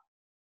accommodator.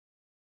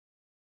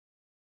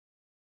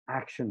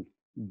 Action,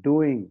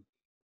 doing,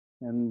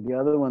 and the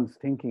other one's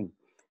thinking.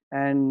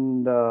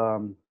 And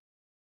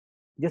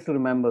just to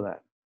remember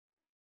that.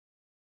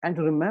 And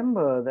to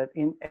remember that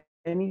in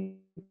anything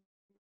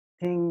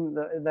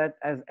that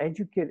as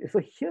educators, so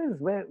here's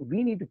where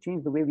we need to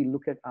change the way we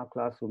look at our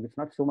classroom. It's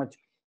not so much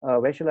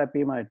where shall I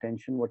pay my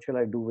attention, what shall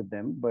I do with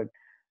them, but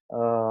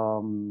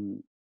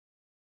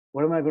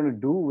what am I going to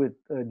do with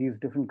these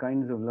different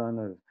kinds of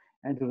learners?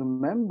 And to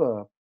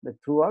remember that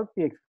throughout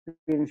the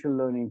experiential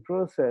learning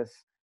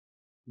process,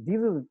 these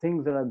are the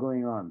things that are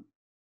going on.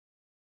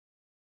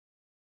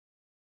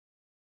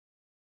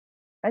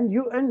 And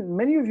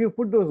many of you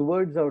put those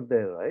words out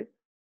there, right?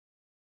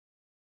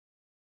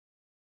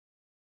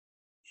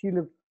 She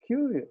looked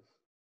curious.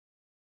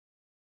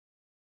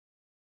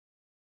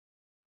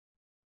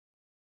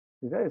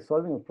 This guy is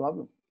solving a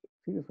problem.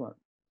 Serious one.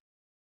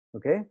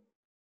 Okay?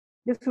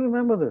 Just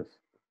remember this.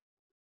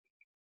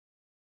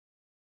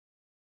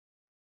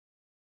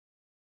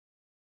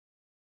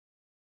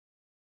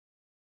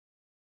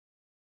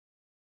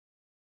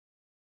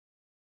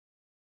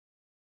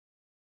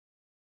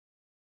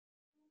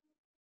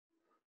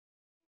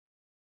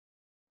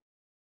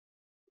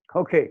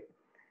 Okay,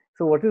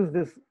 so what is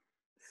this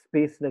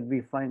space that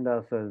we find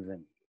ourselves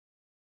in?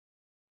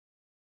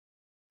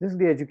 This is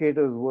the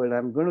educator's world.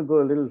 I'm going to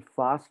go a little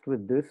fast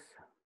with this.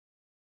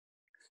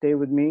 Stay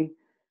with me.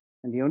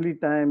 And the only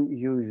time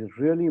you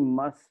really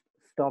must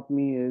stop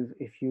me is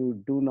if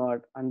you do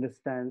not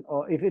understand,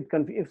 or if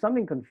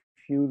something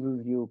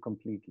confuses you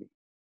completely.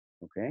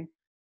 Okay,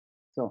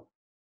 so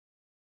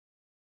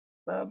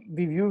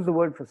we've used the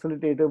word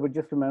facilitator, but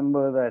just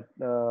remember that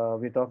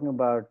we're talking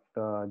about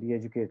the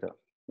educator.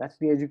 That's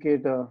the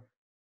educator,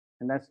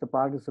 and that's the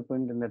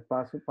participant, and that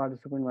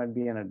participant might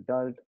be an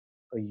adult,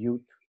 a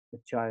youth, a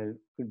child,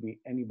 could be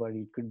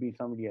anybody, it could be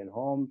somebody at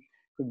home,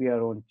 could be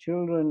our own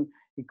children,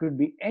 it could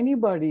be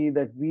anybody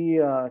that we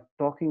are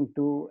talking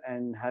to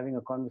and having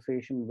a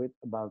conversation with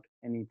about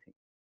anything.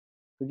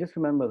 So just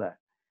remember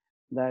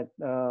that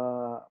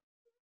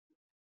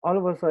all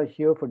of us are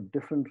here for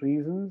different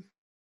reasons.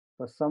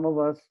 For some of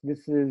us,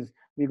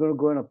 we're going to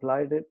go and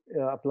apply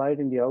it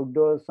in the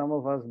outdoors. Some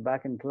of us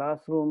back in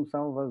classrooms,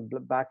 some of us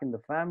back in the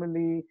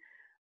family,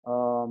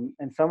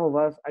 and some of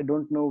us, I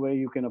don't know where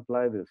you can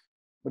apply this.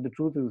 But the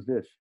truth is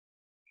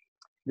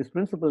this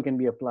principle can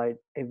be applied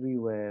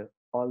everywhere,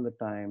 all the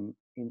time,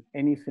 in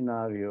any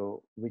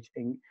scenario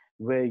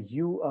where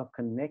you are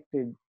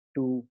connected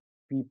to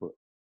people.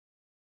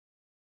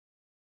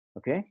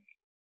 Okay,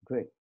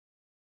 great.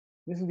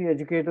 This is the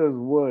educator's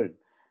world.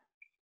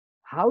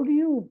 How do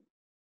you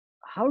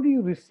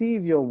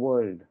receive your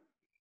world?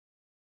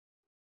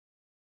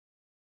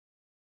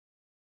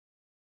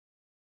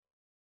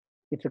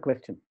 It's a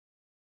question.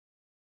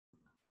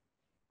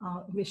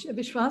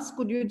 Vishwas,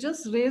 could you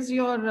just raise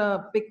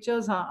your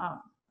pictures?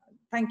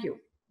 Thank you.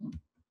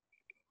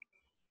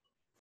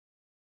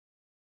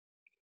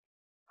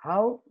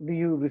 How do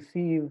you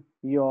receive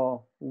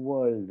your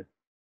world?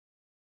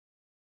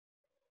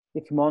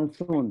 It's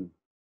monsoon.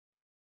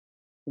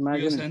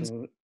 Imagine it's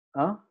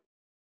huh?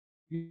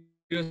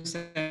 Your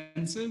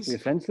senses. Your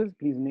senses,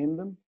 please name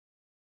them.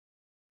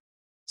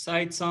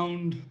 Sight,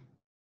 sound,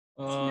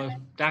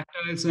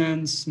 tactile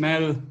sense,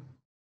 smell,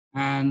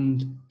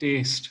 and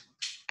taste.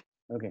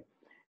 Okay.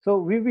 So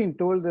we've been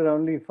told there are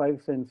only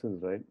 5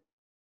 senses, right?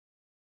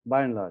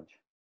 By and large.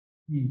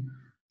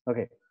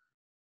 Okay.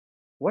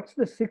 What's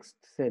the 6th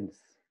sense?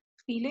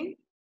 Feeling?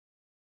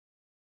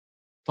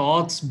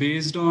 Thoughts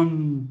based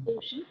on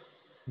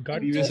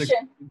gut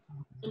Intuition.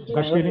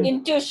 gut feeling.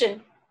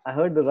 Intuition. I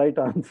heard the right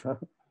answer.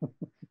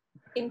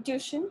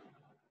 Intuition.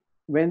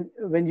 When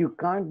you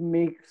can't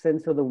make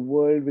sense of the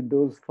world with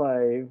those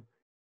 5,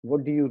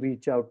 what do you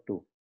reach out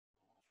to?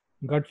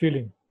 Gut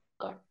feeling.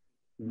 Gut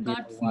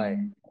Why?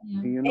 feeling.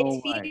 Yeah. Do you know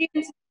why?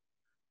 Experience.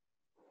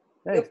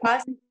 Yeah, Your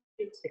past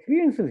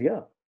experiences,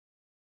 yeah.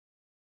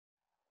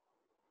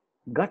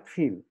 Gut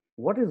feel.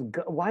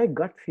 Why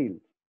gut feel?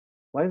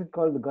 Why is it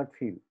called the gut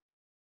feel?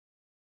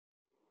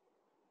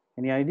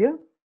 Any idea?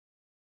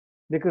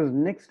 Because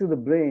next to the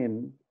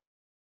brain,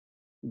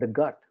 the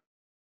gut,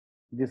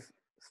 this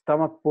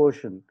stomach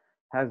portion,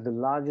 has the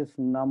largest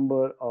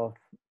number of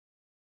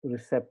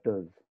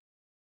receptors.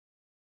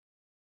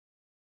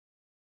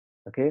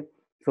 Okay,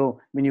 so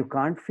when you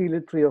can't feel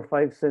it through your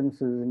 5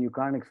 senses and you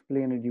can't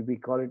explain it, we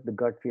call it the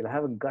gut feel. I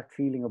have a gut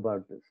feeling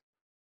about this.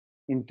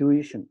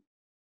 Intuition,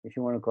 if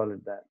you want to call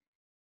it that.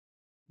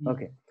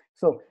 Okay,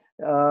 so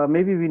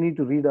maybe we need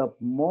to read up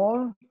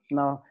more.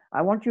 Now,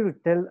 I want you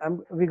to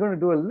we're going to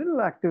do a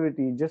little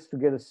activity just to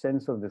get a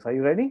sense of this. Are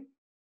you ready?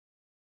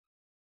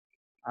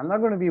 I'm not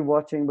going to be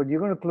watching, but you're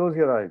going to close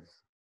your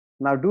eyes.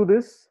 Now do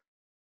this.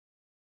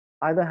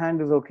 Either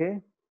hand is okay.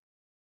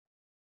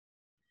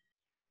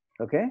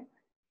 Okay.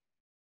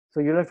 So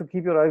you'll have to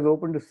keep your eyes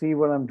open to see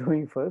what I'm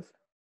doing first.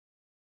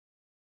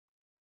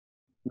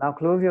 Now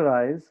close your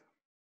eyes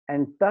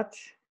and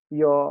touch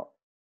your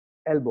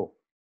elbow.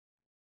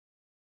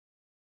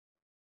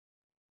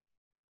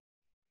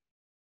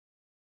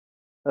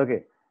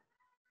 Okay.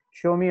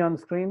 Show me on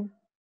screen.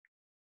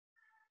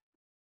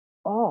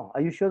 Oh,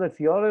 are you sure that's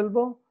your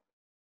elbow?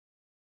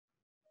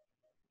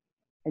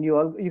 And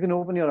you can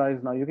open your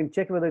eyes now. You can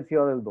check whether it's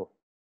your elbow.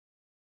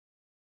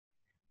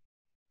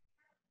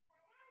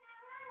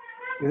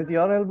 Is it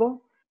your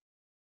elbow?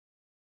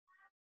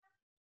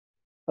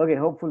 Okay,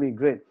 hopefully,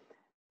 great.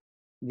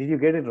 Did you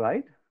get it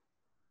right?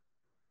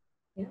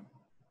 Yeah.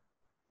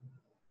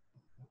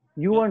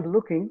 You weren't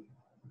looking.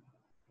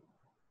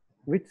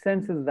 Which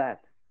sense is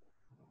that?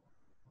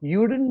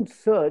 You didn't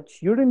search.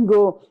 You didn't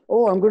go,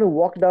 oh, I'm going to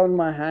walk down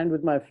my hand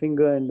with my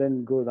finger and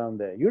then go down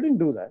there. You didn't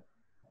do that.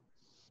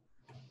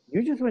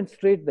 You just went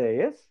straight there,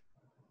 yes?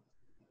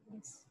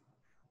 Yes.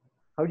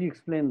 How do you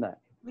explain that?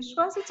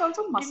 Vishwas, it's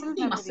also muscle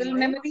memory. Muscle right?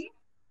 memory.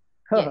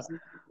 Yes.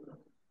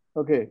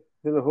 Okay,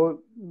 there's a whole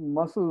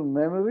muscle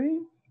memory.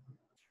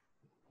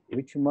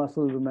 Which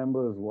muscle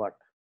remembers what?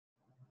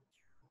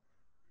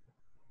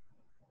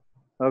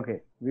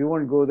 Okay, we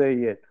won't go there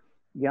yet.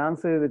 The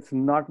answer is it's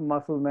not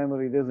muscle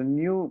memory. There's a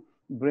new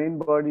brain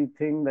body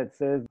thing that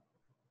says.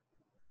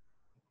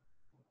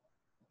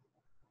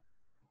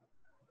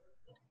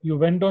 You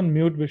went on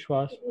mute,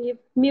 Vishwas. You've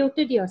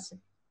muted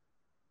yourself.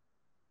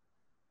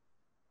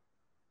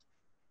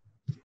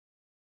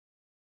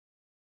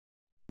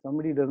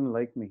 Somebody doesn't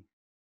like me.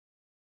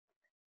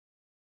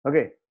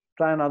 Okay,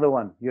 try another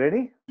one. You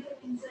ready?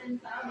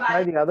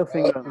 Try the other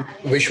finger.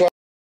 Which one?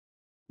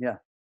 Yeah.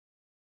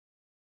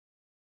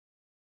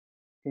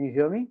 Can you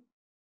hear me?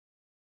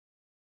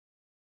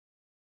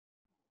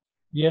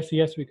 Yes,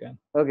 yes, we can.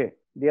 Okay,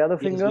 the other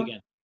Yes, finger. we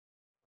can.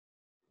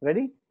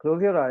 Ready?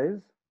 Close your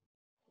eyes.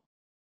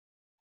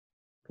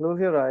 Close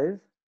your eyes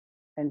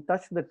and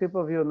touch the tip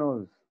of your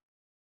nose.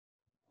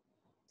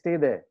 Stay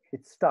there.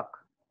 It's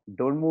stuck.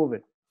 Don't move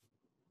it.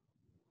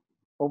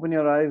 Open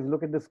your eyes.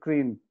 Look at the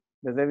screen.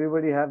 Does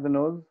everybody have the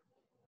nose?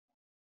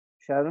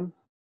 Sharon,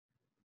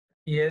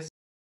 Yes.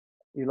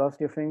 you lost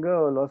your finger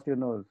or lost your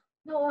nose?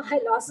 No, I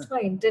lost my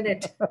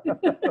internet.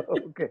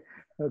 Okay,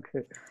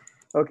 okay,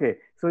 okay.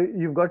 So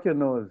you've got your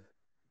nose.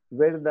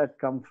 Where did that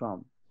come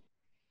from?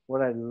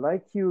 What I'd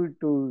like you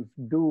to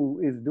do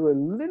is do a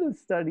little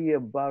study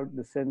about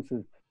the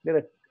senses.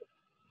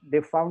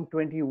 They found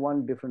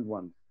 21 different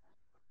ones.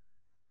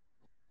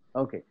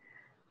 Okay,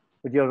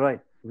 but you're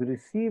right. We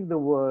receive the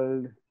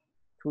world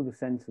through the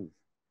senses.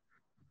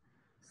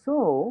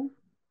 So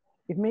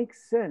it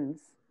makes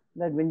sense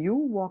that when you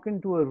walk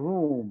into a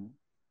room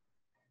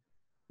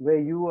where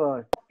you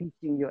are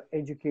teaching, you're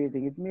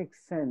educating, it makes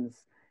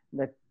sense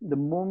that the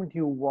moment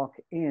you walk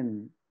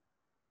in,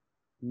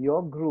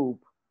 your group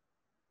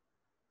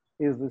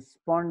is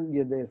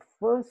their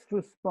first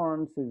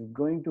response is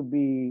going to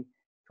be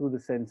through the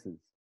senses.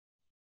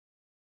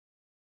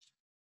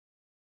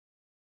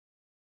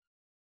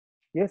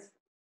 Yes?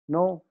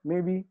 No?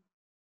 Maybe?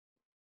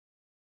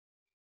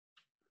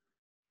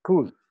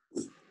 Cool.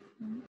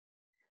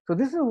 So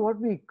this is what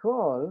we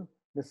call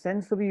the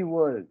sensory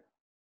world.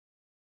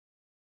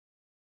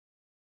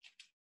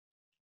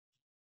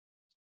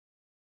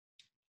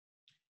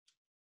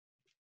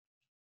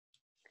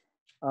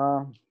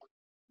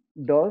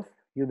 Dolph,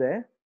 you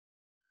there?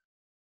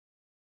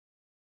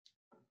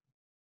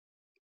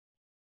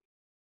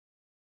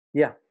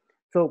 Yeah.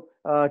 So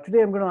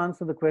today I'm going to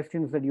answer the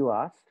questions that you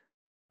asked.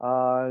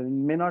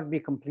 May not be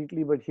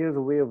completely, but here's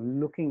a way of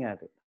looking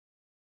at it.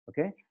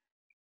 Okay.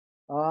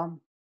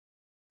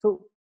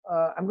 So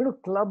I'm going to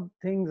club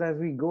things as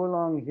we go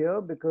along here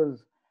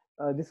because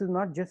this is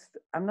not just,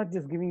 I'm not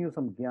just giving you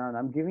some gyan,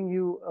 I'm giving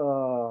you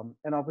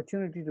an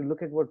opportunity to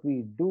look at what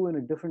we do in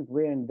a different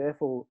way and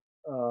therefore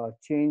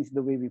change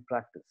the way we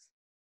practice.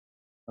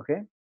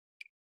 Okay.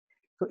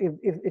 So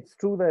if it's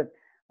true that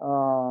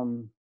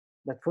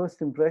that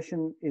first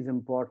impression is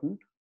important,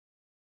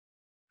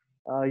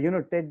 you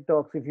know, TED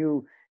Talks, if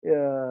you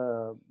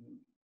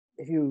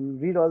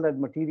read all that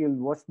material,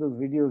 watch those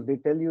videos, they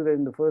tell you that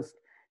in the first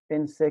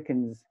 10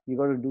 seconds, you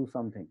got to do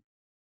something.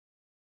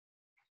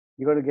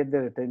 You got to get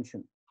their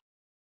attention.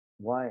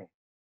 Why?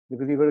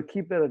 Because you got to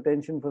keep their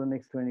attention for the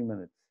next 20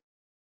 minutes.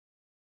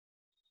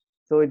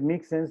 So it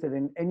makes sense that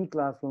in any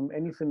classroom,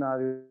 any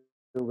scenario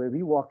where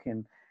we walk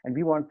in and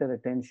we want their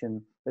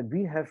attention, that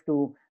we have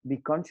to be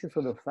conscious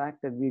of the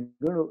fact that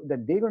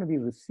they're going to be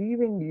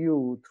receiving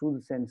you through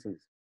the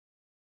senses.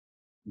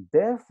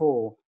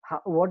 Therefore,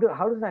 how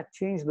does that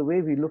change the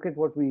way we look at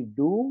what we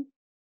do?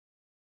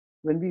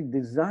 When we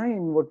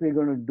design what we're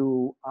going to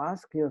do,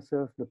 ask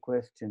yourself the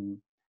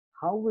question,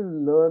 how will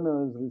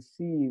learners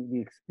receive the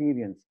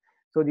experience?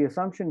 So the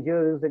assumption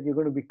here is that you're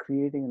going to be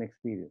creating an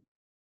experience.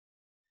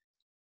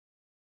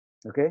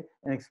 Okay,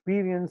 an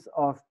experience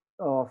of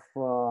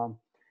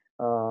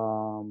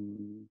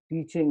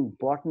teaching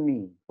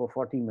botany for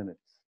 40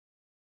 minutes.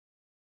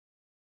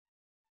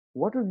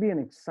 What would be an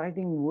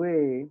exciting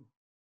way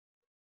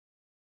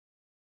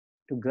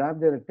to grab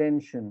their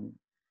attention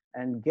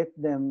and get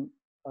them,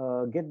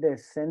 get their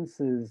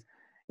senses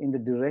in the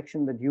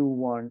direction that you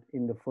want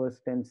in the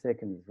first 10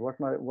 seconds? What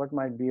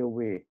might be a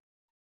way?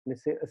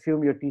 Let's say,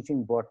 assume you're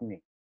teaching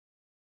botany.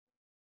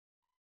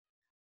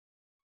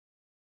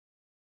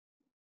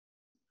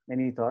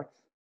 Any thoughts?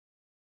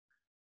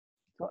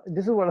 So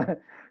this is what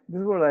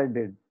I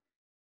did.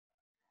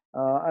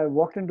 I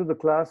walked into the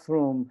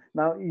classroom.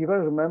 Now you got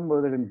to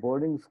remember that in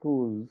boarding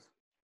schools,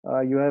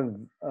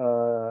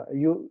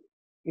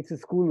 it's a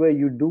school where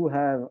you do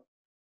have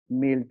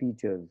male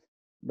teachers,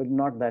 but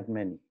not that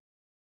many.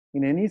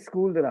 In any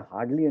school, there are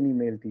hardly any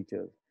male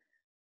teachers.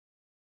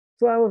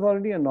 So I was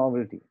already a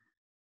novelty.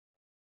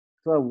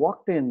 So I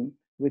walked in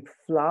with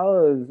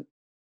flowers,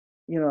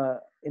 you know,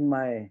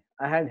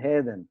 I had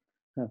hair then.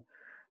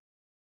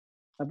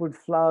 I put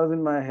flowers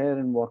in my hair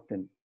and walked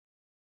in.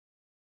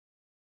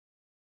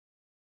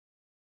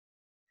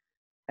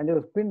 And there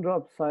was pin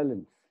drop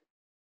silence.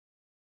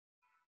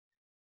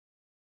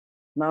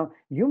 Now,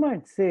 you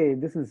might say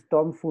this is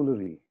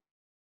tomfoolery.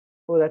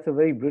 Oh, that's a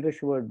very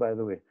British word, by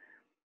the way.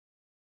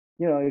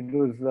 You know, it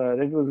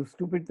was a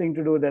stupid thing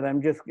to do, that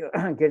I'm just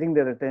getting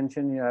their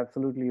attention. You're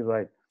absolutely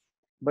right.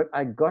 But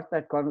I got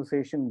that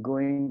conversation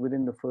going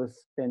within the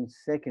first 10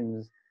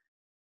 seconds,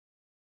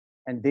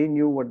 and they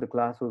knew what the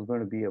class was going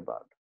to be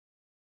about.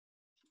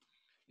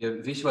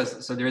 Yeah,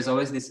 so there is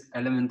always this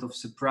element of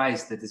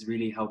surprise that is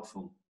really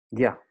helpful.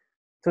 Yeah.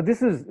 So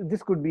this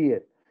could be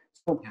it.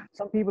 So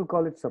some people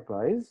call it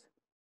surprise.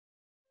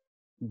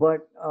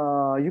 but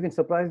you can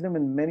surprise them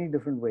in many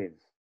different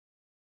ways.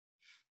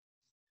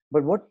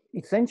 But what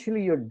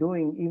essentially you're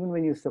doing, even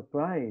when you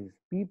surprise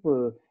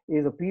people,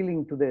 is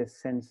appealing to their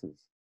senses.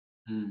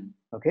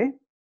 Okay,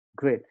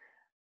 great.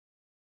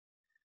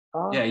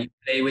 Yeah, you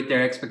play with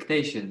their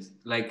expectations.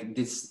 Like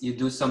this, you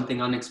do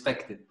something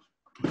unexpected.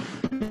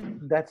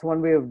 That's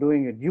one way of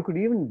doing it. You could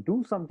even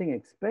do something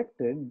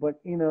expected, but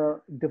in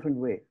a different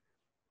way,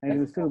 and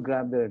you still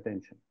grab their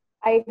attention.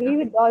 I agree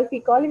with Dolph.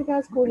 We call it in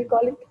our school, we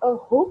call it a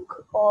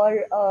hook,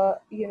 or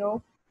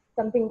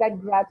something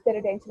that grabs their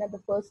attention at the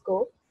first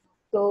go.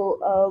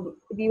 So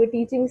we were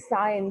teaching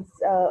science.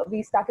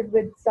 We started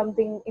with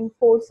something in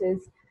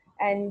forces,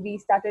 and we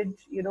started,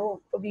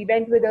 we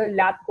went with a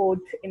lab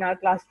coat in our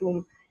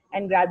classroom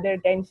and grabbed their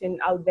attention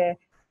out there.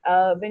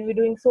 When we're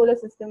doing solar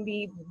system,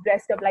 we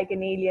dressed up like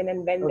an alien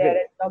and went there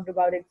and talked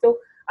about it. So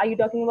are you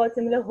talking about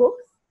similar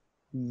hooks?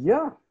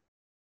 Yeah.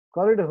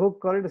 Call it a hook,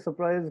 call it a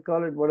surprise,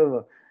 call it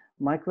whatever.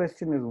 My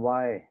question is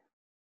why?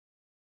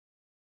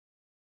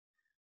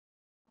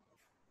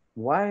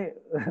 Why?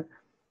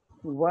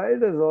 Why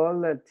does all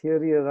that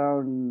theory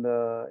around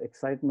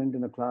excitement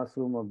in a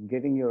classroom of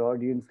getting your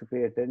audience to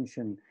pay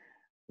attention,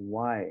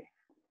 why?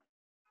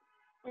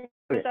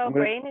 Because our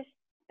brain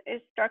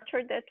is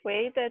structured that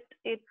way that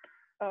it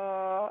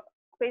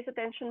pays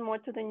attention more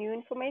to the new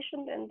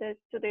information than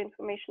to the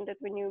information that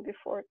we knew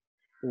before.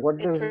 What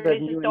does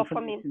that new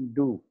information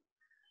do?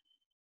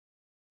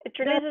 It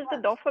releases the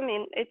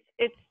dopamine.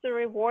 It's the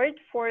reward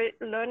for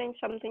learning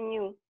something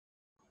new.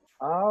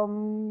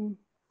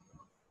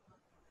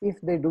 If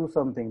they do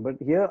something, but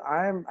here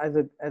I am as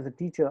a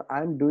teacher,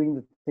 I'm doing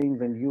the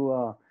things and you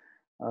are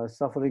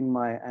suffering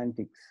my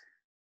antics.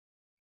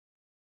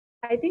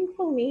 I think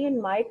for me in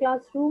my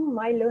classroom,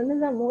 my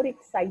learners are more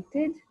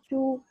excited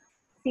to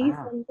see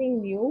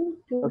something new.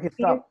 Okay,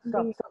 stop.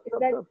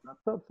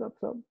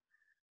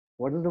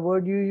 What is the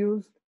word you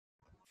used?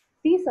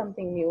 See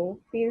something new,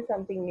 feel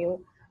something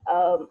new.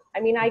 I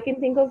mean, I can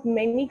think of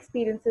many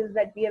experiences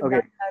that we have done in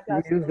our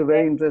classroom. You used a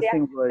very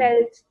interesting word.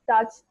 Felt,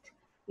 touched.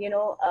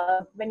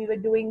 When we were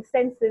doing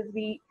senses,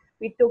 we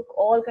took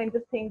all kinds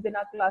of things in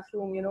our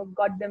classroom.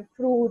 Got them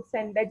fruits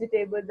and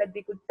vegetables that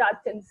they could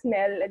touch and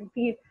smell and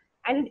feel,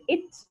 and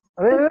it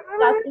took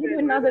classroom to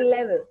another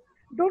level.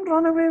 Don't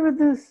run away with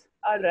this.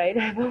 All right.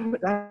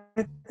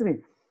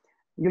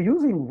 You're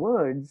using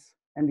words,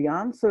 and the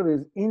answer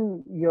is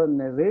in your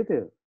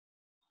narrative.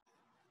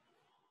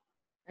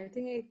 I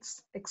think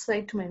it's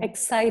excitement.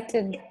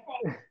 Excited.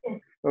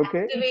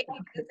 Okay.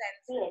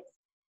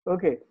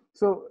 Okay.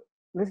 So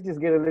let's just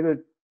get a little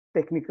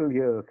technical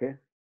here. Okay.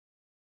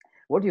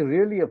 What you're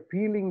really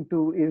appealing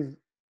to is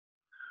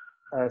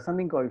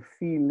something called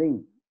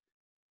feeling.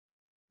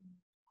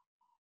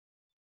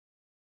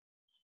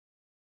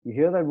 You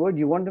hear that word?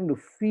 You want them to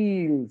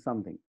feel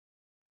something.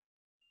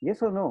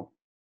 Yes or no?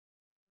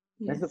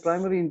 Yes. That's the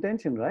primary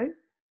intention, right?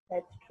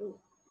 That's true.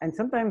 And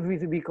sometimes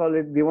we call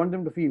it, we want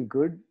them to feel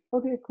good.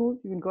 Okay, cool,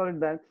 you can call it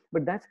that.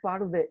 But that's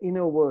part of their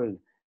inner world.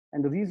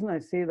 And the reason I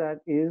say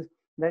that is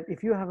that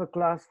if you have a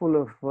class full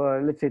of,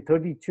 let's say,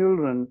 30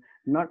 children,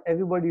 not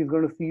everybody is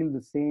going to feel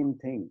the same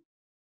thing.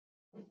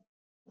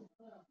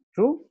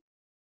 True?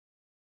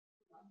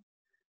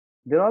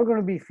 They're all going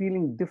to be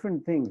feeling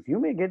different things. You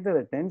may get their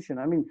attention.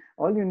 I mean,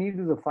 all you need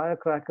is a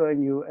firecracker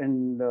and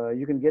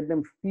you can get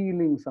them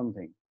feeling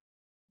something.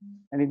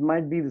 And it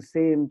might be the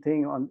same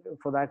thing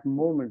for that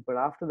moment, but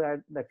after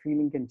that, that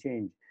feeling can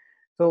change.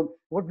 So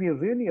what we are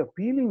really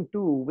appealing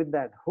to with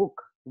that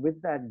hook, with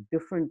that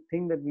different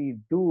thing that we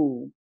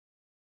do,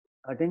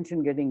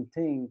 attention-getting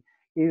thing,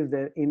 is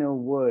their inner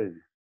world.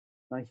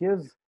 Now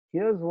here's the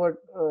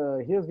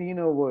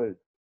inner world.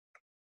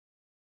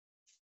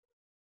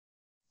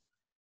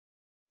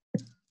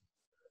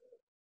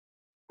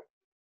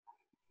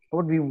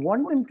 What we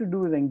want them to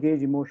do is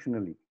engage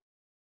emotionally.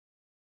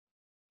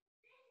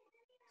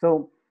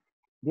 So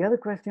the other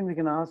question we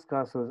can ask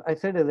ourselves, I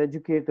said as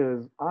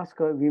educators,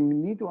 we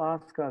need to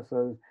ask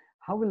ourselves,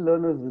 how will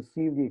learners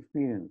receive the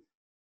experience?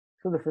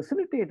 So the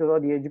facilitator or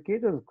the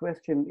educator's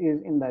question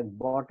is in that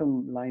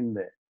bottom line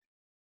there.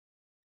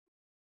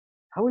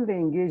 How will they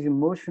engage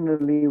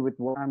emotionally with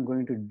what I'm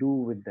going to do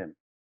with them?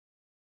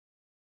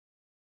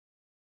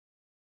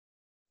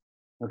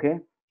 Okay,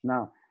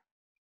 now,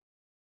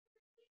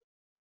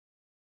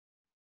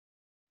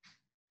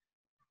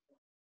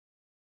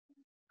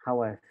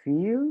 how I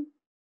feel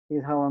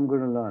is how I'm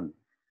going to learn.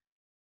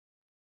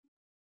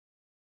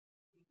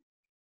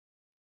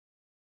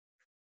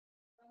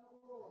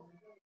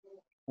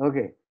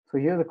 Okay, so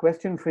here's a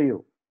question for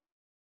you.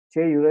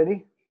 Che, you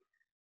ready?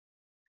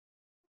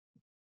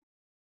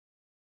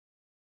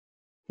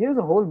 Here's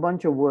a whole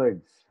bunch of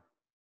words.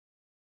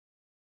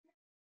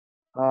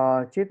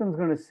 Chetan's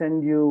going to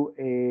send you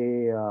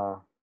a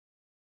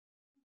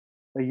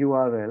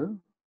URL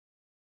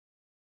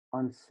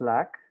on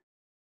Slack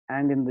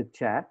and in the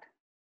chat.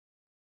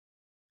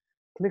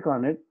 Click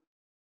on it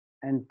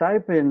and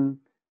type in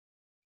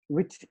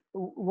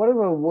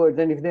whatever words,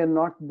 and if they're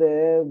not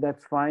there,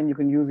 that's fine. You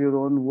can use your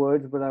own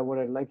words, but what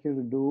I'd like you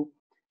to do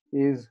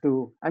is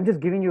to, I'm just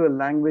giving you a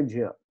language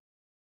here.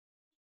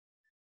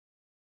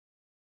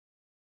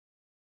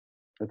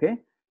 Okay?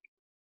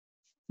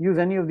 Use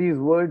any of these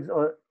words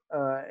or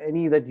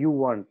any that you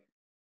want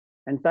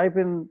and type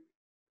in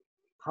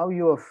how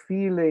you are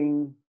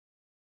feeling.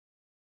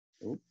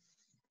 Oops.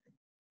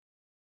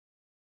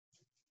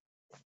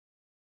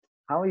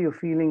 How are you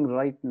feeling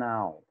right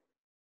now?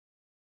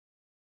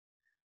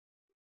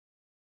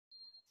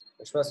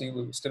 Vishwas,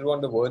 you still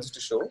want the words to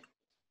show?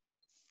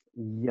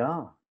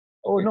 Yeah. Okay.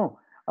 Oh,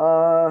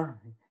 no.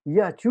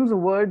 Yeah, choose a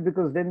word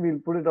because then we'll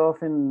put it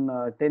off in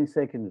 10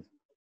 seconds.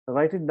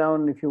 Write it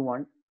down if you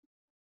want.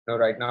 No,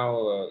 right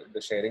now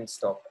the sharing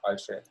stopped. I'll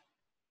share.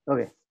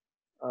 Okay.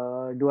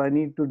 Do I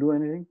need to do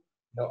anything?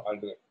 No, I'll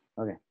do it.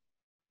 Okay.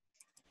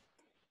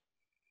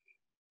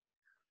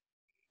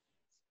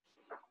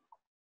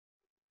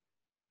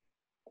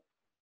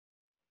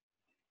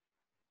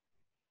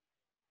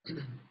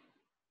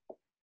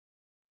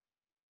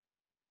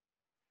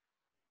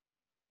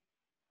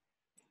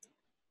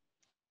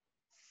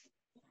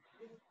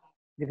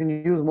 You can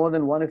use more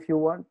than one if you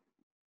want.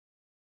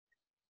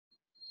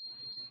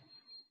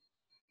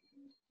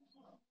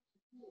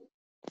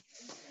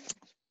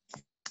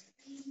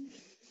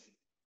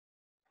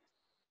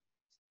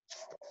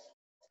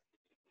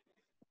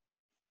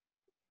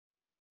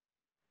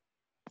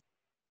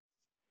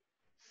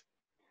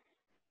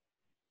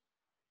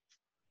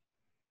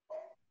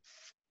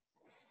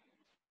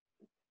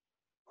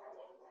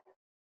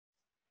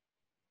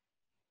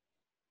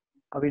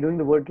 Are we doing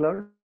the word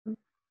cloud?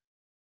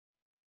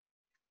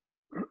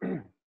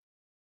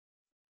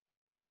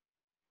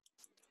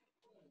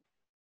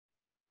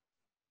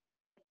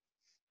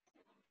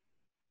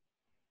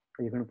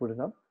 Are you going to put it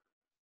up?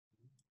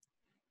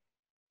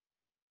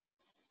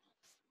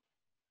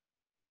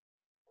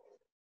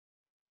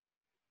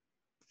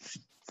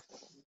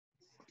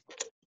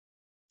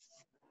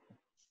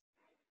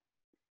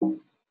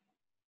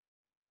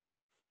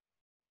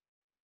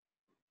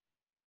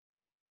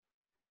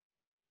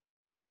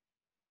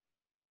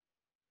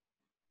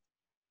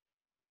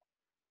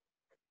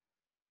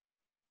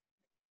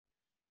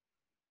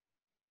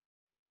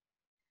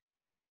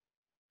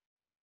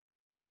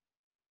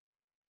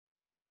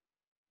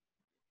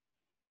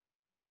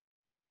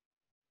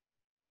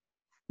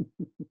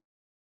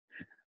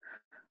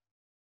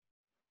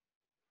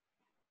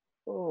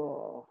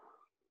 Oh.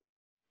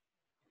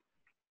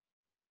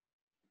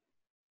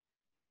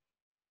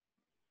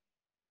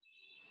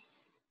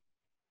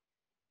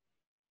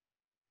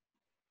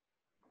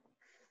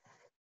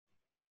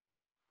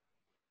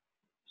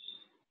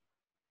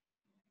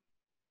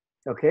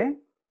 Okay.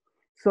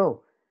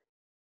 So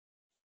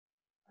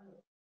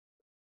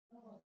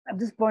at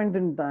this point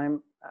in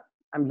time,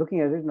 I'm looking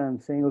at it and I'm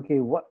saying, okay,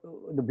 what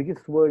the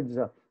biggest words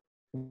are?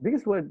 The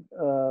biggest word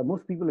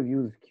most people have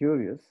used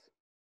curious,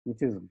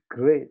 which is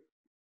great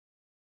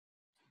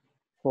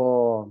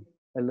for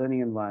a learning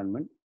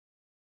environment,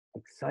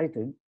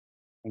 excited,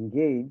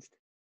 engaged,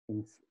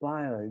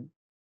 inspired,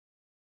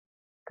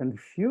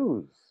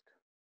 confused,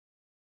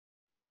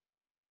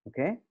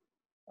 okay?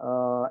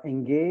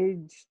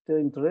 Engaged,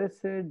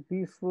 interested,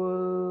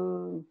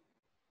 peaceful,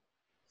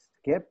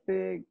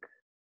 skeptic.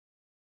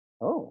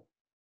 Oh,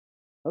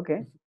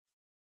 okay.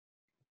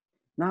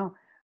 Now,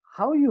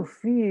 how you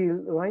feel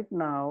right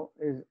now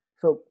is,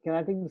 so can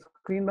I take the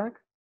screen back?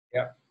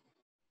 Yeah.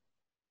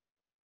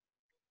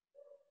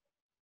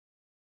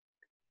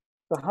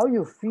 So how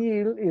you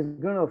feel is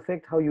going to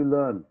affect how you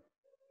learn.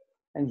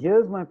 And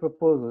here's my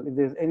proposal. If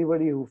there's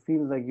anybody who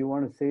feels like you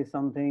want to say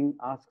something,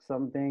 ask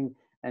something,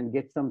 and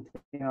get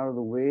something out of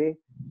the way,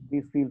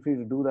 please feel free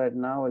to do that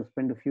now. I'll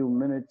spend a few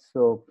minutes.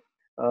 So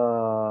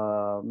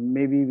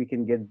maybe we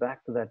can get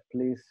back to that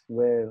place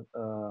where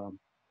the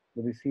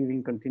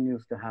receiving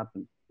continues to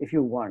happen, if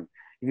you want.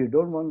 If you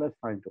don't want, that's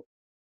fine too.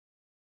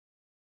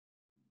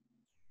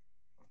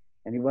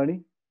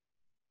 Anybody?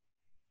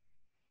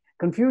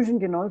 Confusion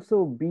can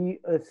also be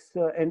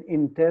an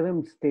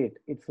interim state.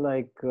 It's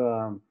like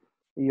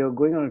you're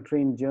going on a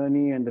train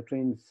journey and the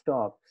train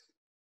stops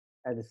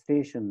at a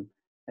station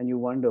and you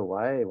wonder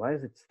why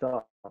is it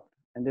stopped?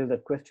 And there's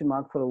that question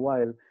mark for a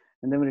while.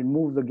 And then when it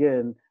moves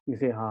again, you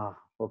say,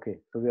 okay,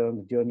 so we're on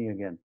the journey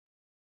again.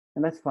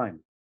 And that's fine.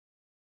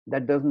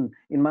 That doesn't,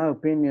 in my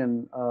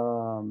opinion,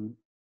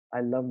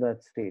 I love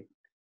that state.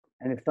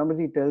 And if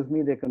somebody tells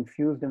me they're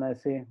confused and I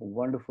say,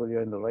 wonderful,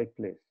 you're in the right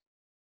place.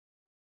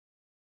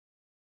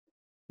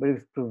 But if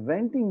it's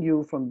preventing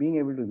you from being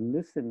able to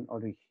listen or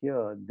to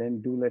hear,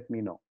 then do let me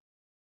know.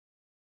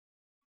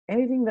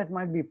 Anything that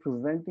might be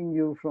preventing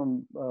you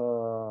from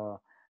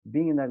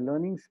being in that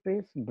learning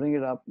space, bring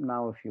it up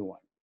now if you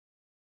want.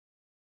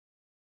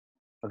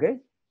 Okay?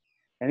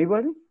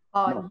 Anybody?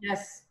 No.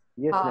 Yes.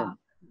 Yes, Lynn.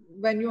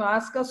 When you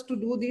ask us to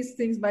do these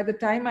things, by the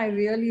time I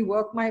really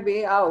work my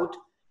way out,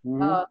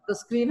 the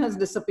screen has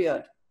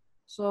disappeared.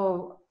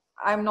 So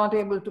I'm not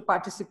able to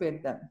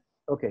participate then.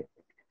 Okay.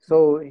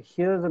 So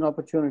here's an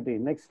opportunity.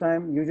 Next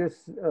time, you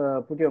just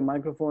put your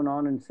microphone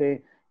on and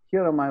say,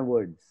 here are my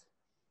words.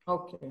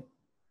 Okay.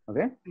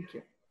 Okay? Thank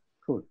you.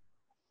 Cool.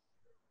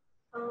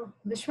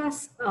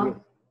 Vishwas, Yes.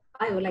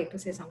 I would like to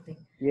say something.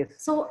 Yes.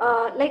 So,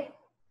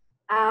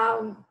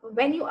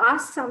 when you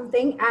ask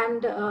something,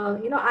 and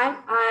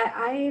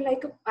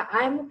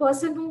I'm a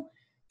person who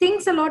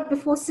thinks a lot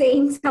before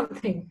saying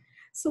something.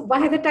 So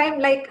by the time,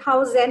 like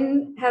how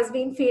Zen has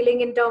been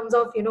feeling in terms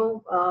of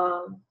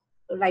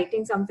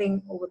writing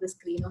something over the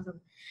screen or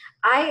something,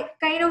 I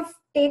kind of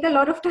take a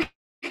lot of time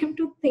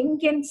to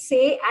think and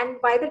say, and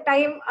by the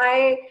time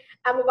I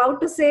am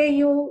about to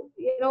say,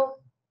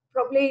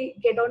 probably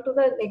get on to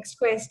the next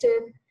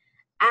question.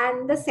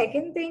 And the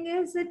second thing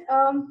is that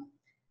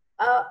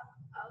uh,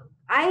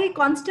 I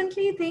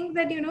constantly think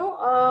that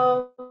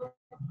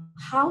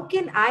how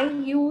can I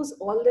use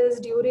all this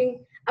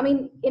during, I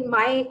mean, in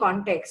my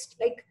context,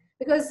 like,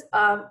 because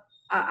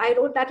I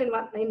wrote that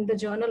in the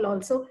journal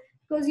also,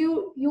 because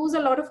you use a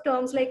lot of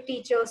terms like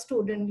teacher,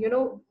 student.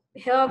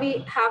 Here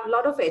we have a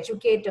lot of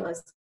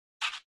educators,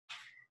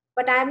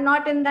 but I'm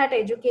not in that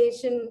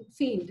education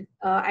field.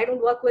 I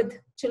don't work with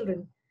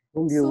children.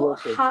 Whom do you So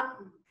work with?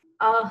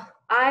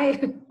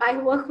 I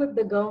work with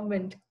the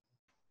government.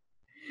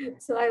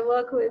 So I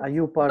work with Are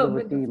you part of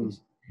a government team?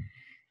 officials.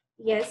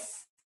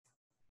 Yes.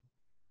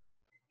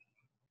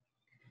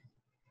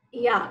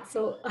 Yeah.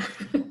 So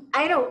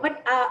I know,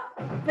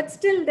 but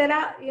still there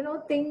are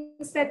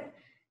things that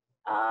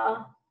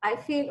I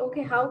feel,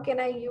 okay, how can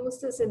I use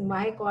this in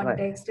my Right.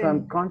 context? So I'm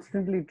And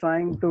constantly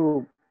trying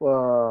to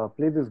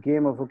play this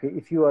game of, okay,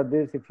 if you are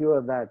this, if you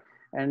are that,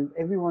 and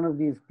every one of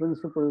these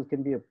principles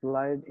can be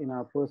applied in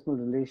our personal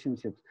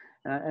relationships.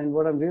 And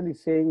what I'm really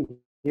saying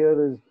here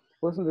is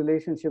personal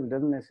relationships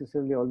doesn't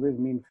necessarily always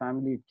mean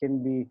family. It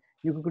can be,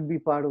 you could be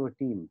part of a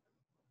team.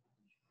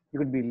 You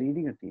could be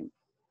leading a team,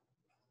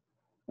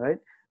 right?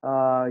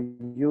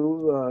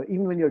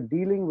 Even when you're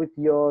dealing with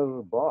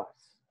your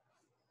boss,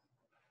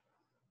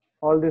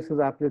 all this is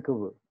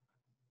applicable.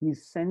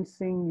 He's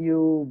sensing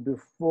you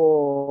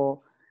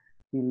before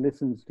he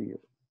listens to you.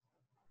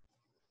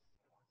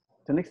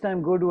 So next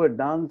time, go to a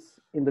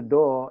dance at the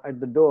door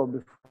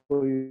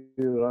before you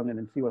run in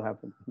and see what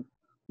happens.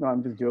 No,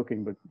 I'm just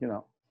joking, but you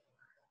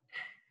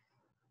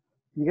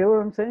get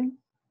what I'm saying?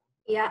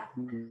 yeah.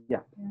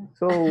 Yeah.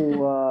 So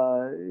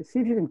see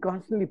if you can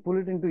constantly pull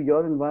it into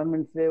your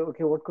environment. Say,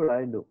 okay, what could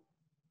I do?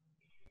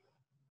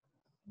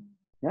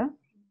 Yeah.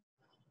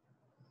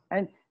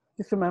 And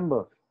just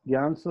remember, the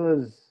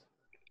answers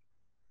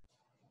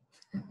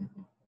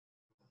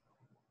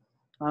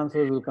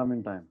will come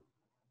in time.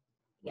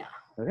 Yeah.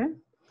 Okay.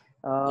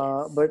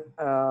 But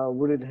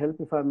would it help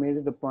if I made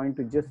it a point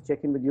to just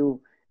check in with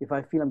you? If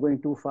I feel I'm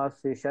going too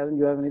fast, say, Sharon,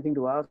 you have anything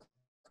to ask?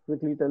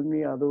 Quickly tell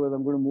me, otherwise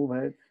I'm going to move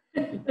ahead.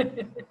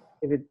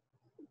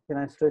 Can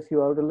I stress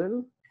you out a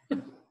little?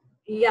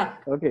 Yeah.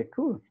 Okay,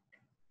 cool.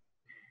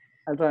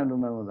 I'll try and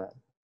remember that.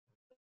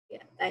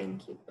 Yeah,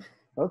 thank you.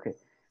 Okay.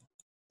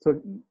 So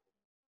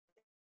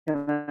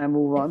can I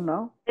move on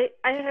now?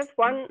 I have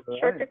one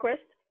short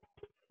request.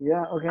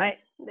 Yeah, okay. Hi,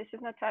 this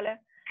is Natalia.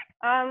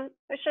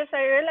 It's just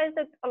I realized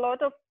that a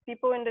lot of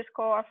people in this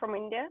call are from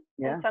India,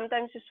 and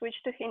sometimes you switch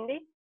to Hindi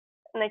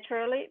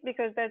naturally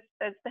because that's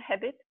the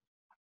habit.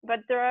 But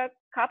there are a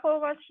couple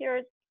of us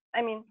here,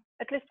 I mean,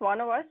 at least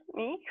one of us,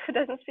 me, who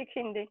doesn't speak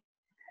Hindi.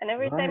 And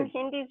every time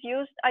Hindi is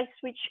used, I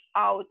switch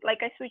out, like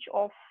I switch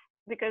off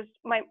because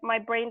my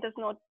brain does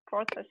not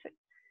process it.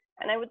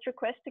 And I would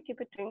request to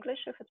keep it to English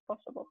if it's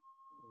possible.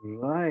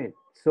 Right.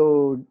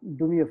 So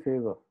do me a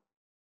favor.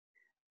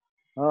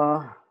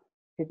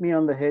 Hit me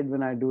on the head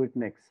when I do it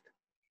next.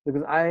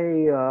 Because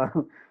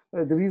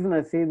the reason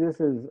I say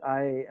this is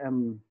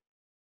I'm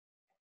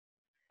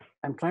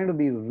trying to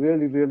be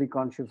really, really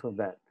conscious of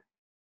that.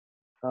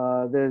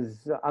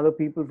 There's other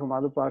people from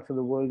other parts of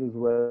the world as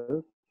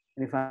well.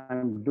 And if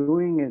I'm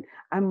doing it,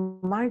 I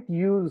might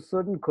use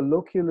certain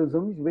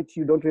colloquialisms, which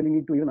you don't really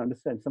need to even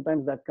understand.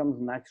 Sometimes that comes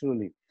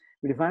naturally.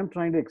 But if I'm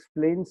trying to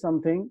explain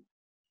something,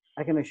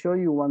 I can assure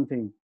you one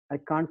thing. I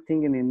can't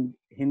think in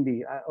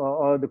Hindi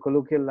or the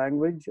colloquial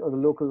language or the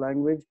local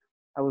language.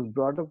 I was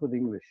brought up with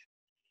English.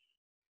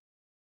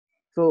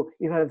 So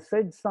if I've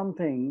said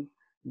something,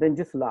 then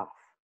just laugh.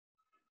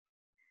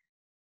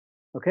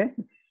 Okay?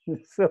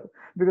 So,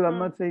 because I'm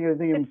not saying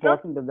anything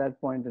important at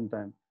that point in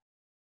time.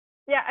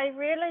 Yeah, I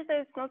realize that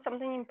it's not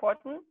something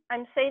important.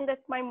 I'm saying that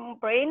my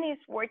brain is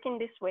working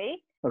this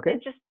way. Okay.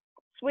 It just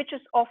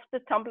switches off the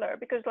tumbler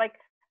because, like,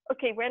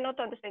 okay, we're not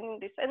understanding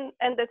this,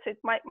 and that's it.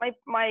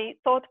 My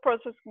thought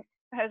process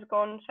has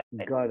gone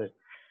sideways. Got it.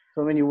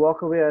 So when you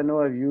walk away, I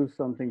know I've used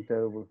something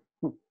terrible.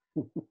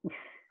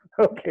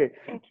 Okay.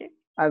 Thank you.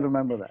 I'll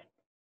remember that.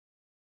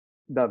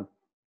 Done.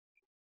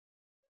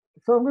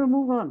 So I'm going to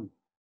move on.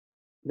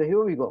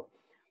 Here we go.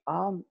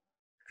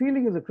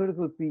 Feeling is a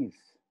critical piece.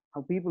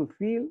 How people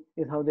feel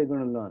is how they're going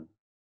to learn,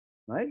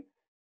 right?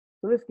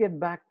 So let's get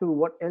back to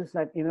what else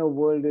that inner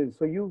world is.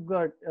 So you've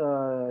got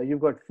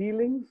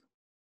feelings,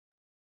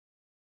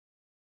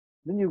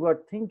 then you've got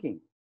thinking.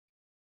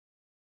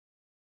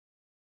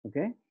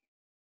 Okay.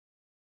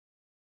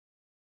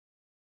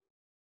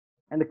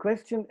 And the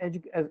question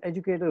as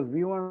educators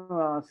we want to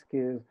ask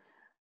is,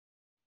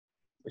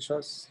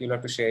 Vishwas, you'll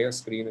have to share your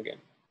screen again.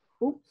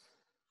 Oops.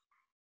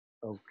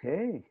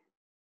 Okay.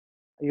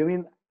 You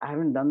mean I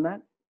haven't done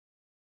that?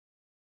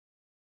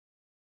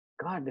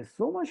 God, there's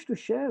so much to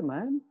share,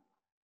 man.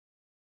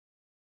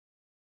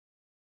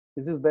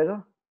 Is this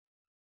better?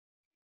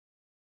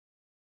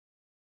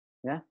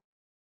 Yeah?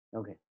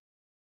 Okay.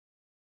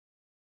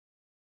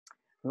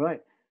 All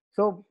right.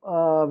 So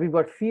we've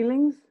got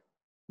feelings,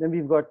 then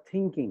we've got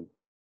thinking.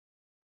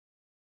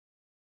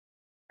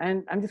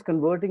 And I'm just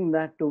converting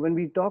that to when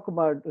we talk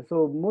about,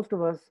 so most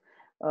of us,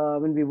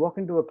 when we walk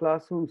into a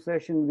classroom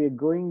session, we're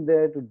going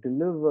there to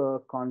deliver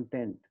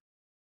content.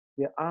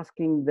 We're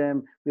asking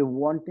them, we're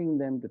wanting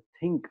them to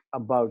think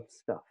about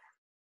stuff,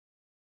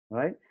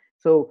 right?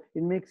 So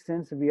it makes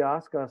sense if we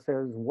ask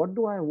ourselves, what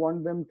do I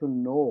want them to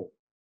know?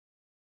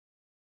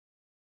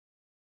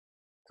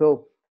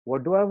 So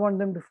what do I want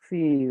them to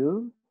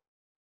feel?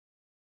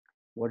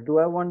 What do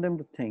I want them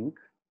to think?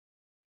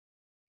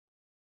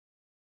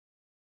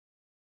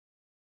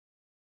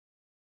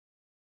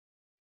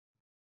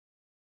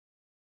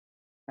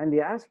 And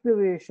the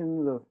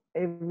aspirations of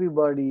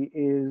everybody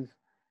is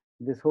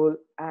this whole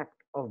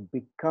act of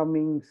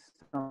becoming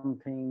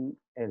something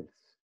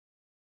else.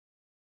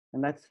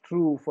 And that's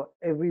true for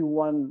every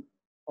one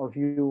of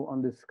you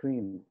on the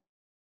screen.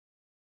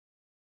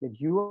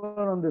 That you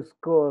are on this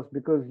course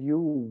because you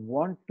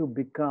want to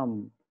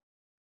become,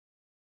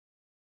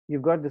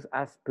 you've got this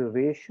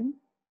aspiration.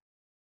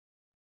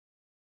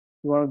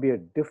 You want to be a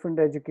different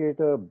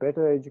educator, a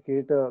better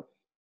educator,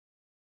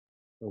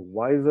 a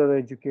wiser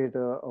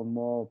educator, a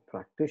more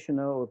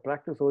practitioner or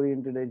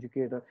practice-oriented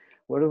educator,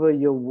 whatever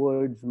your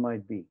words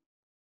might be.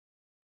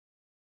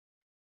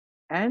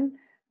 And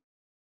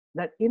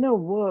that inner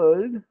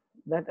world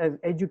that as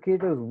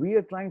educators we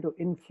are trying to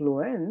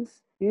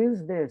influence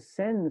is their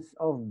sense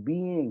of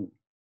being.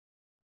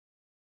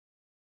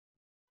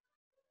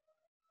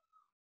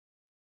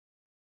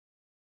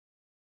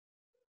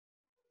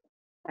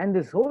 And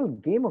this whole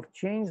game of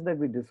change that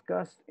we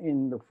discussed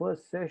in the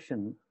first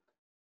session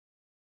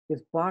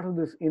is part of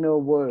this inner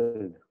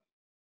world.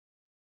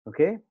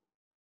 Okay?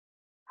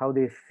 How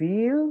they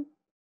feel,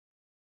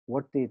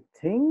 what they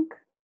think,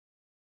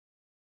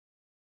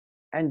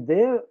 and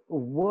their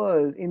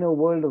world, inner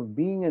world of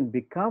being and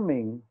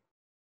becoming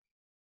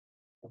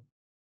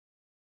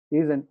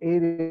is an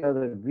area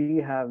that we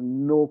have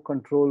no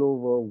control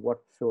over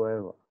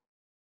whatsoever.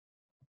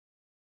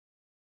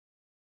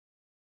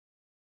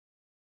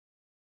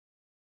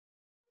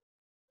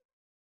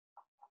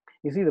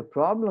 You see, the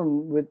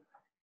problem with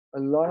a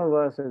lot of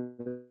us as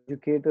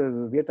educators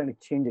is we are trying to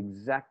change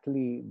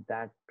exactly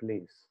that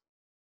place.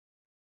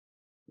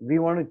 We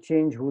want to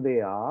change who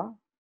they are.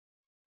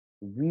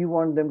 We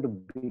want them to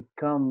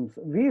become,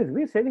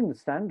 we're setting the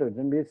standards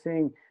and we're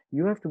saying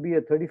you have to be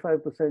a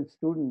 35%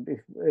 student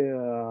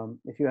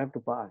if you have to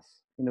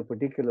pass in a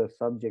particular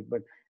subject,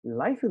 but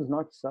life is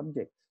not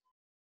subjects.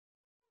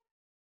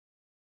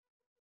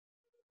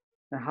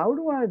 Now, how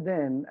do I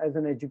then, as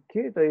an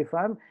educator,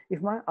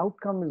 if my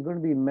outcome is going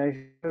to be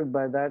measured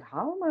by that,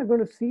 how am I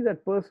going to see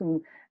that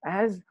person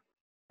as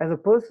a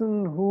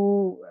person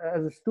who,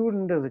 as a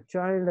student, as a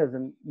child, as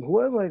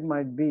whoever it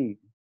might be,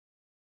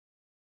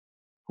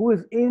 who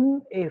is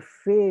in a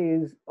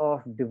phase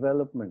of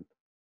development?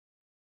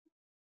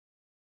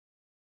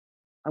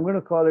 I'm going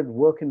to call it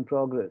work in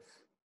progress.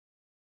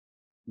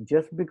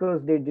 Just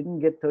because they didn't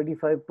get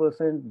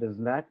 35%, does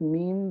that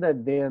mean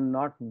that they're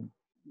not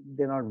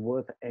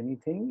worth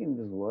anything in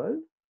this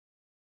world?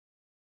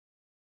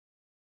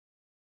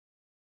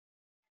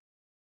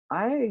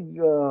 I'm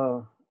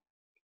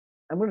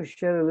going to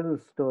share a little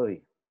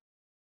story.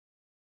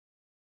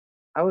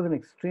 I was an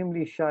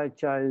extremely shy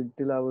child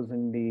till I was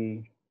in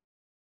the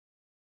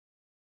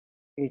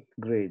 8th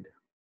grade,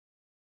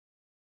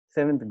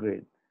 7th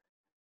grade.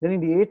 Then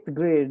in the 8th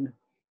grade,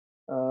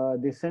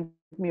 they sent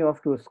me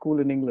off to a school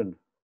in England.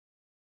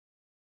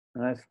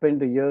 And I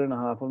spent a year and a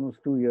half,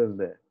 almost 2 years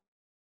there.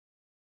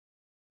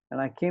 And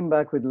I came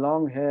back with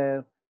long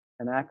hair,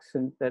 an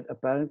accent that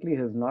apparently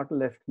has not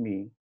left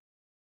me.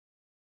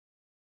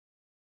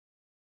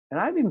 And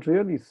I didn't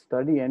really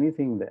study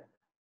anything there.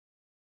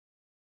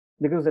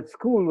 Because that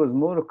school was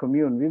more a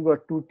commune. We've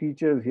got 2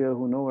 teachers here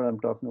who know what I'm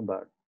talking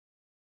about.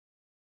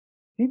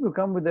 People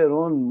come with their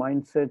own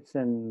mindsets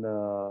and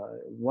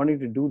wanting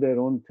to do their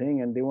own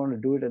thing, and they want to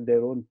do it at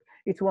their own.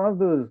 It's one of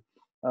those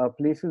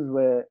places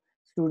where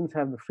students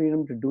have the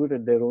freedom to do it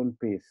at their own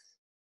pace.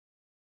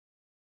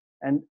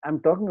 And I'm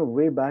talking of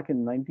way back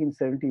in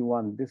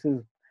 1971. This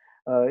is,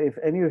 if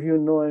any of you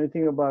know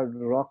anything about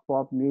rock,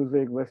 pop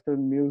music,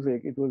 Western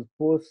music, it was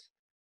post,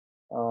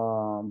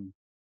 what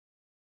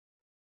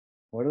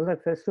was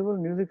that festival,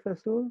 music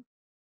festival?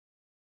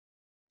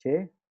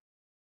 Che?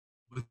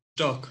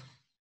 Woodstock.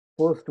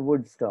 Post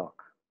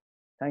Woodstock.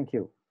 Thank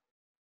you.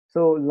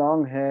 So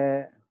long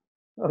hair.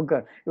 Oh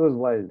God, it was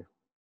wild.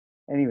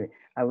 Anyway,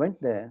 I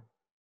went there.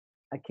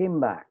 I came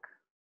back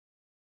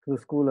to the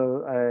school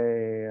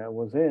I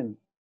was in.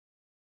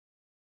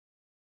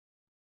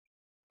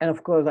 And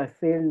of course, I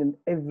failed in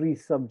every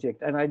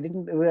subject. And I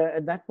didn't,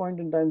 at that point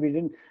in time,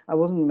 I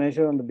wasn't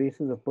measured on the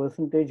basis of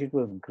percentage, it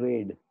was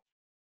grade.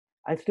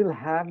 I still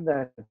have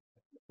that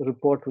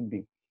report with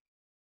me.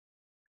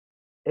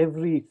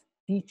 Every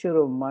teacher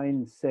of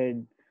mine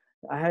said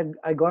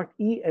I got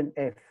E and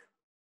F.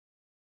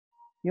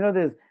 You know,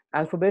 there's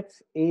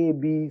alphabets A,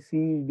 B,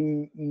 C,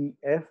 D, E,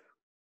 F.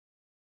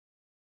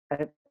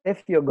 At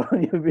F, you're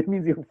gone. It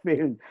means you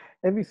failed.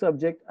 Every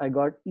subject, I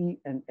got E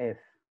and F.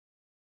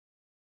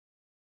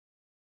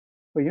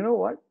 But you know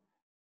what?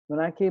 When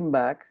I came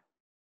back,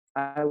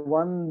 I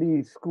won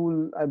the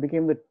school. I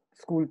became the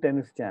school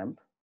tennis champ.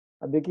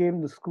 I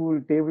became the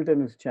school table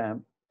tennis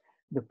champ.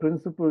 The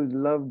principal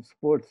loved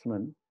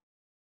sportsmen.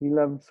 He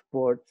loved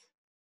sports.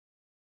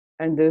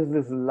 And there's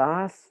this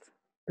last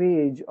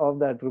page of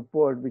that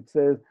report which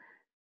says,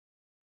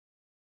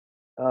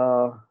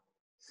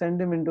 send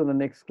him into the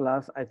next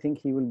class. I think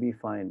he will be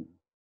fine.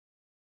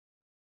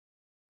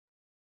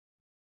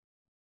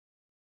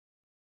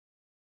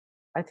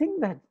 I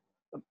think that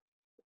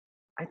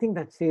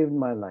saved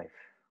my life.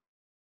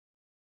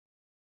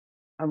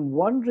 I'm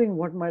wondering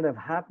what might have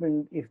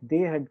happened if they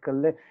had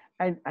collected.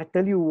 And I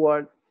tell you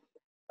what,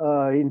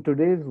 in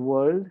today's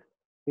world,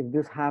 if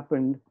this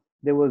happened,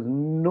 there was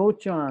no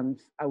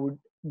chance I would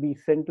be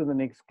sent to the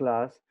next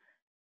class.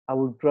 I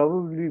would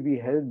probably be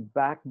held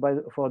back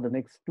for the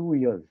next 2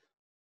 years.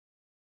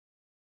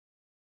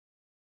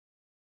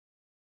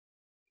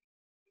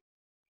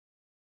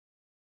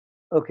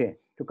 Okay,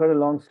 to cut a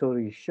long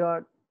story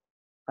short,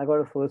 I got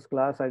a first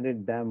class. I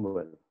did damn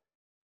well.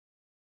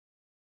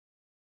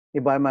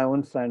 By my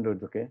own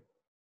standards, okay?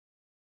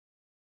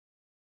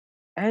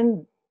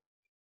 And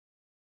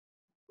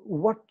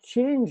what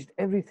changed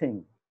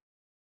everything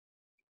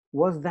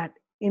was that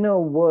inner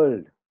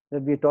world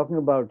that we're talking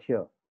about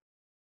here.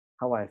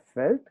 How I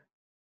felt,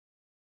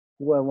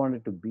 who I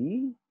wanted to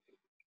be,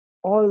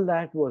 all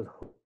that was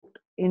hooked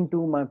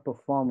into my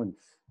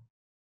performance.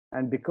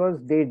 And because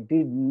they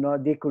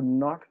could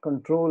not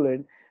control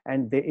it,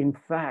 and they, in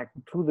fact,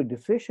 through the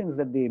decisions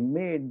that they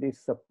made, they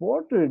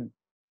supported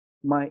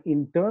my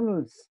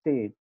internal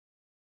state.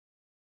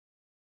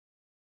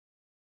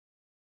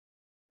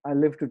 I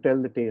live to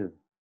tell the tale.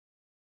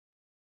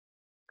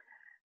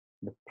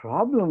 The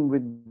problem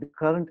with the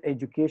current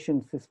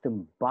education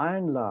system, by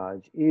and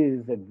large,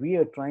 is that we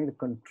are trying to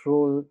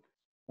control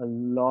a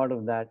lot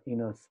of that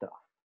inner stuff.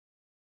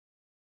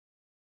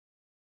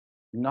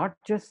 Not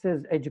just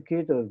as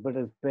educators, but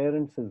as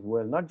parents as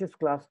well. Not just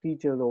class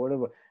teachers or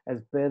whatever,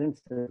 as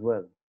parents as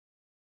well.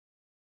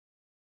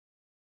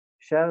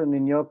 Sharon,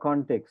 in your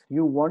context,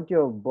 you want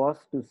your boss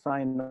to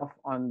sign off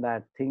on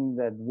that thing,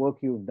 that work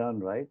you've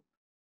done, right?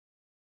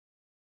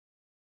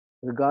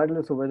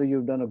 Regardless of whether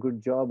you've done a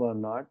good job or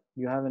not,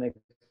 you have an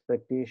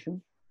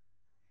expectation.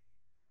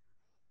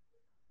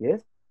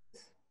 Yes?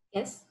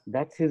 Yes.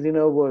 That's his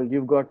inner world.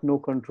 You've got no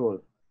control.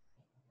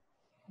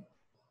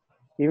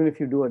 Even if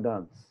you do a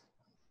dance.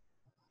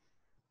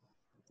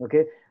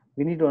 Okay?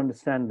 We need to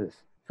understand this.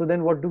 So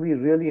then what do we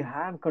really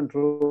have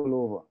control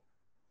over?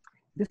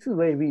 This is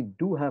where we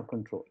do have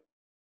control.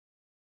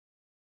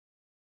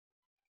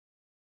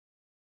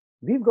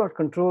 We've got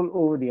control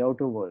over the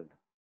outer world.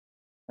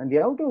 And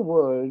the outer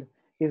world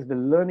is the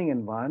learning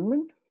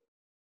environment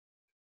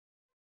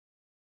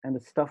and the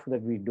stuff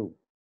that we do.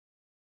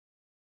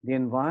 The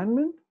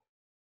environment,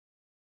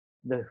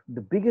 the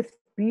biggest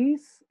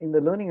piece in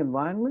the learning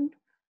environment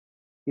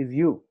is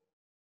you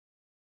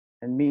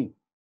and me.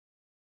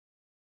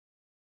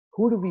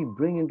 Who do we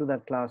bring into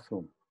that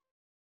classroom?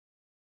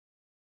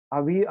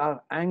 Are we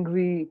our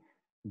angry,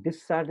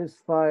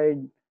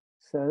 dissatisfied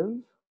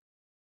selves?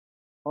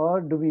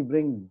 Or do we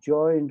bring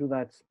joy into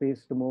that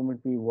space the moment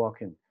we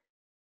walk in?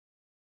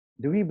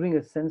 Do we bring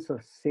a sense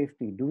of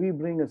safety? Do we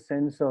bring a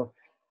sense of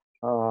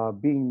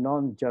being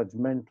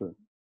non-judgmental?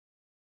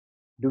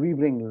 Do we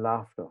bring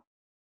laughter?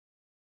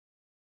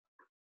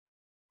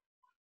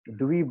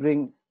 Do we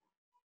bring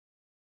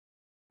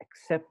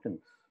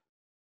acceptance?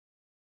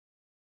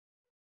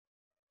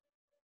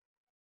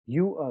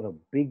 You are a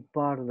big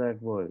part of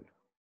that world.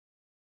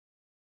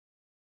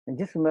 And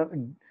just remember,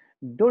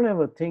 don't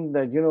ever think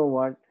that, you know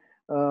what,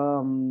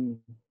 a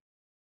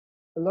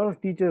lot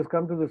of teachers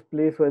come to this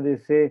place where they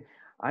say,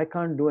 I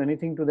can't do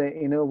anything to their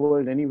inner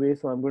world anyway,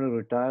 so I'm going to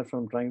retire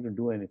from trying to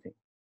do anything.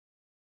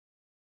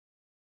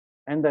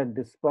 And that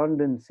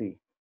despondency,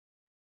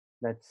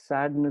 that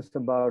sadness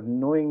about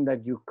knowing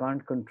that you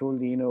can't control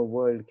the inner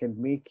world can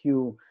make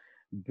you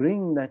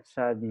bring that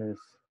sadness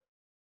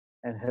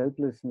and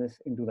helplessness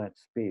into that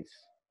space.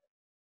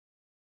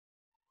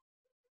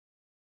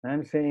 And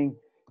I'm saying,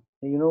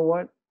 you know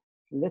what?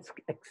 Let's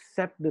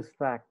accept this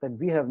fact that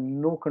we have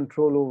no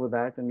control over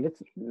that, and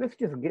let's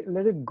just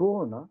let it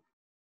go, no?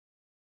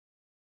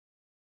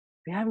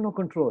 We have no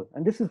control.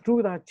 And this is true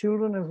with our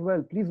children as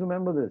well. Please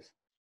remember this.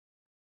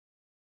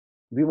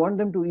 We want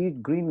them to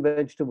eat green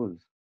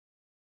vegetables.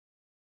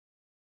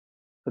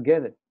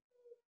 Forget it.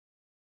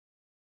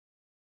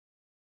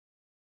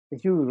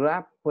 If you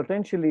wrap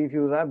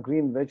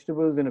green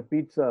vegetables in a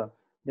pizza,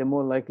 they're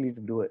more likely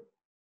to do it.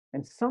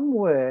 And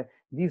somewhere,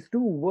 these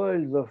two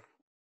worlds of,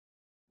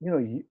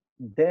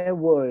 their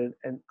world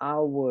and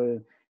our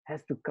world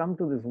has to come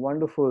to this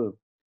wonderful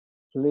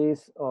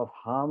place of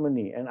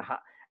harmony. And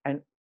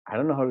I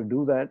don't know how to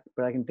do that,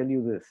 but I can tell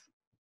you this.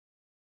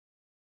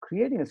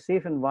 Creating a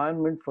safe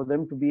environment for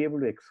them to be able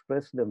to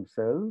express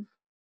themselves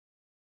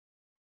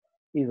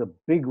is a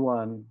big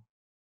one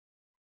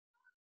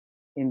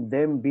in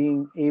them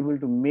being able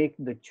to make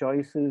the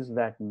choices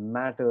that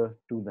matter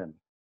to them.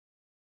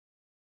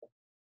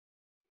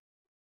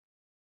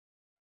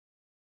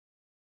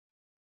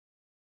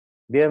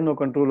 They have no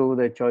control over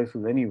their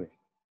choices anyway.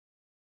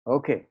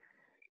 Okay.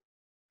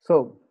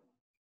 So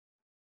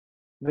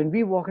when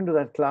we walk into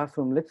that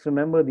classroom, let's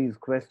remember these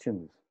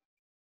questions.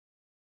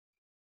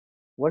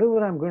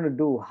 Whatever I'm going to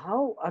do,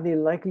 how are they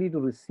likely to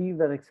receive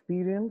that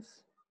experience?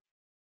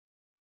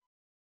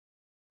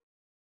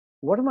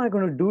 What am I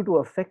going to do to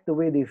affect the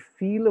way they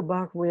feel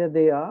about where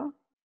they are?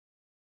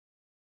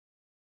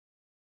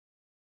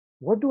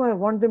 What do I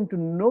want them to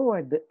know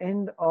at the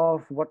end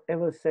of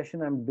whatever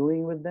session I'm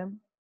doing with them?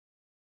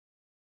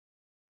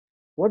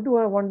 What do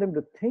I want them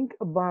to think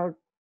about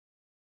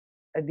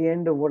at the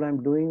end of what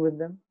I'm doing with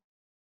them?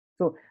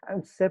 So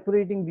I'm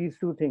separating these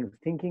two things,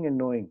 thinking and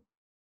knowing.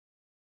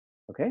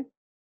 Okay?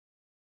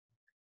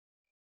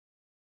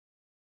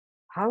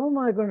 How am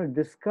I going to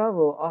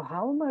discover, or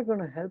how am I going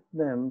to help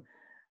them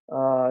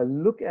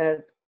look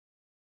at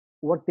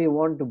what they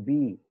want to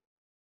be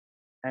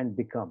and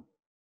become?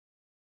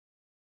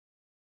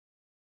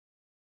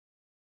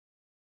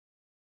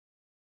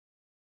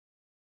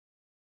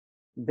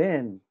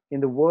 Then, in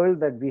the world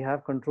that we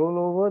have control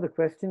over, the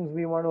questions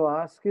we want to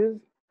ask is,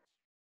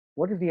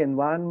 what is the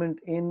environment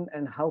in,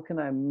 and how can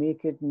I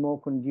make it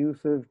more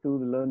conducive to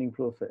the learning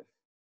process?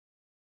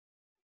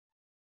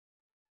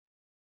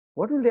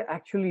 What will they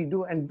actually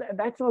do? And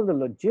that's all the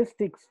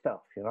logistics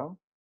stuff, you know.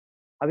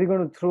 Are we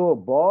going to throw a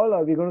ball?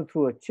 Are we going to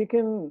throw a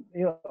chicken?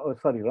 You know, oh,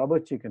 sorry, rubber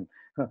chicken.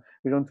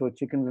 We don't throw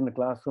chickens in the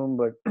classroom,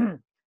 but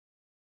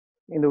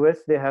in the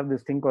West, they have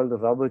this thing called the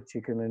rubber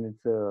chicken, and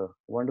it's a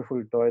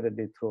wonderful toy that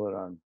they throw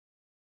around.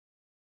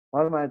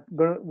 What am I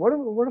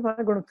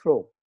going to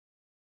throw?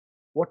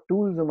 What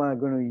tools am I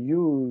going to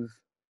use?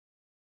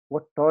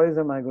 What toys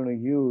am I going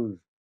to use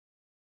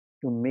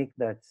to make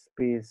that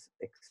space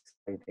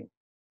exciting?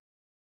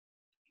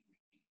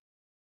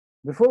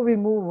 Before we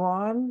move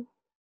on,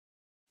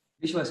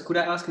 Vishwas, could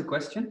I ask a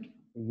question?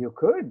 You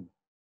could.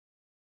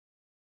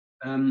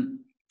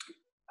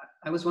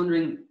 I was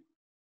wondering,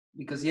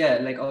 because yeah,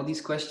 like all these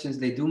questions,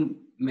 they do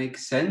make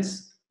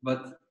sense,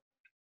 but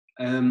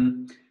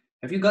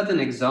have you got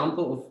an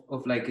example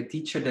of like a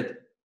teacher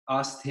that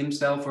asked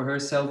himself or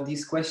herself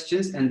these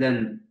questions and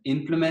then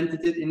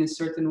implemented it in a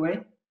certain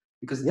way?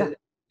 Because the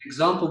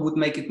example would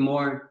make it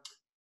more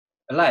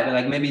alive,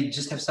 like maybe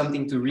just have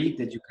something to read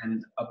that you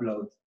can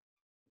upload.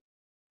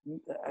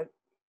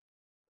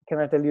 Can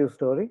I tell you a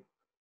story?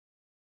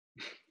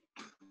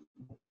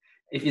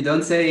 If you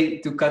don't say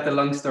to cut a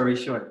long story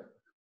short.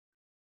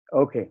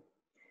 Okay,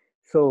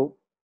 so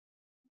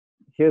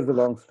here's the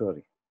long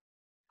story.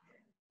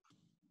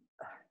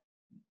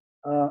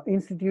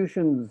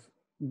 Institutions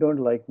don't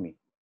like me,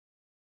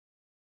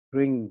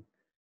 bring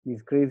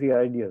these crazy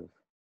ideas.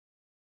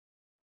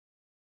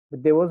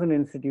 But there was an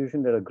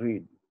institution that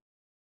agreed.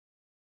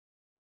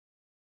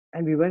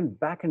 And we went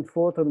back and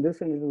forth on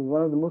this, and it was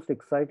one of the most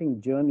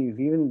exciting journeys,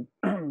 even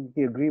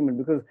the agreement,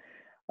 because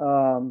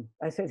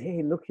I said,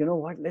 hey, look, you know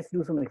what? Let's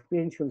do some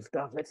experiential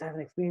stuff. Let's have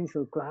an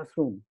experiential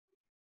classroom.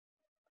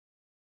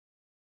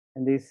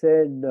 And they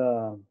said,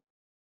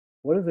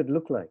 what does it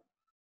look like?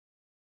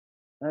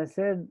 And I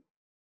said,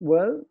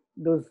 well,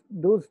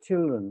 those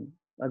children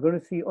are going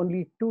to see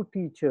only 2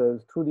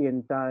 teachers through the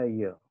entire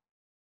year.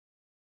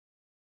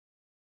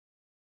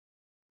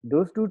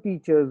 Those 2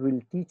 teachers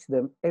will teach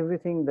them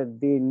everything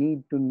that they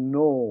need to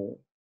know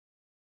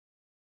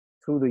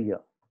through the year.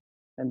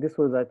 And this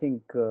was, I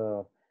think,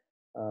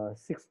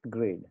 6th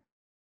grade.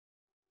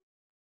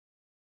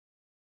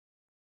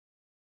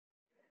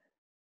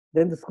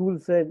 Then the school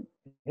said,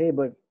 hey,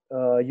 but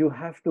you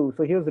have to,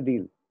 so here's the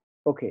deal.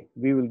 Okay,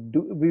 we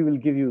will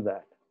give you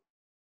that.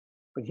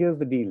 But here's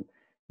the deal.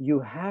 You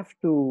have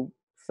to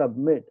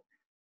submit,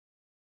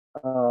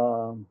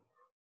 you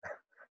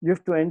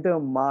have to enter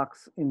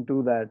marks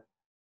into that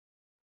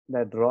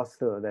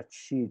roster, that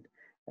sheet,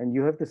 and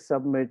you have to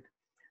submit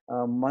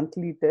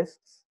monthly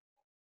tests,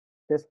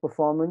 test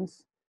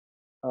performance,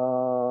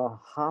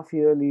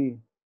 half-yearly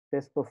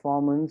test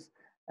performance,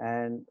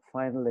 and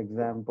final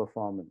exam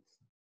performance.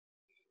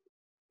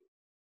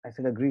 I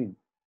said, agreed.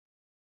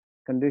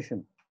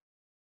 Condition.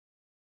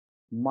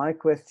 My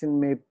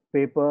question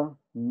paper,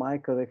 my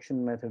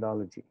correction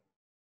methodology.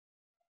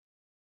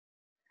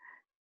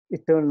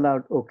 It turned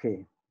out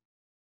okay.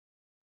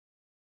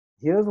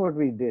 Here's what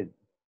we did.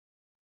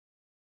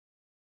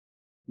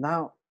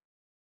 Now,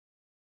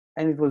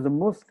 and it was the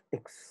most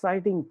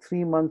exciting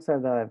 3 months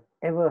that I've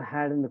ever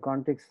had in the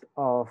context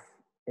of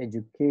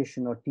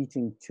education or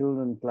teaching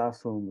children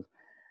classrooms.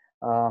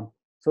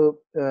 So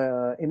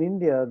in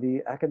India,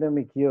 the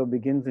academic year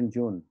begins in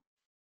June.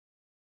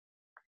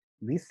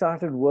 We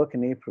started work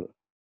in April.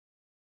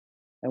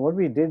 And what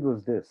we did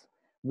was this.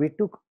 We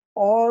took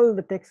all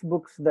the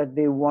textbooks that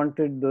they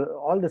wanted,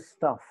 all the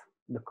stuff,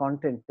 the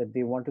content that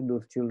they wanted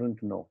those children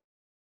to know.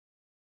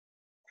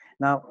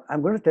 Now,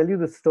 I'm going to tell you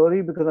the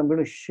story because I'm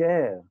going to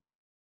share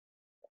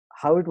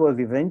how it was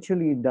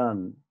eventually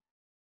done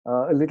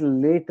a little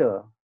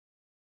later,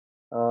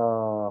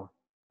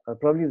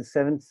 probably the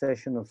 7th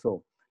session or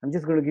so. I'm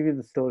just going to give you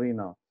the story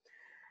now.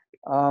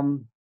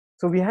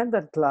 So we had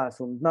that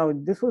classroom. Now,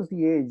 this was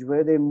the age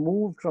where they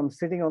moved from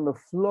sitting on the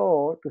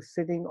floor to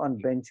sitting on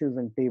benches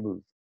and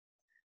tables.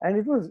 And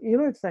it was,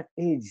 it's that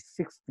age,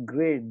 6th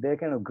grade, they're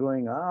kind of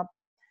growing up.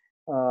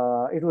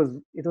 It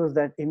was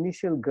that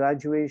initial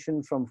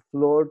graduation from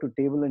floor to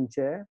table and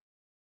chair.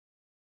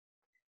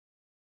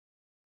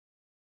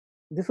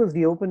 This was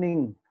the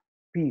opening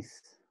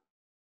piece,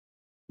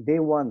 day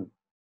 1,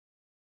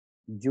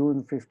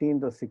 June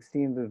 15th or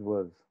 16th it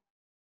was.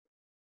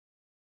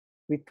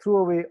 We threw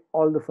away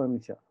all the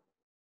furniture.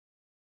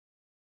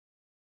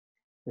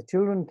 The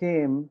children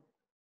came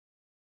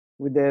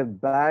with their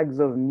bags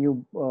of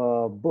new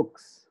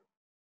books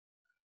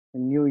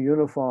and new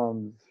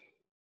uniforms,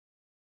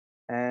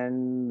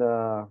 and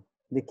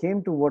they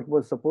came to what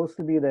was supposed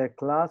to be their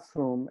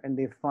classroom, and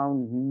they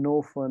found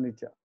no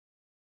furniture.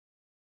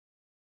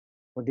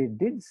 What they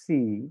did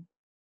see,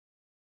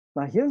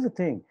 now here's the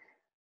thing,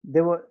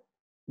 there were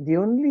the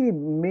only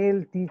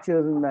male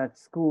teachers in that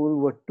school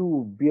were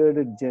 2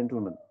 bearded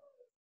gentlemen.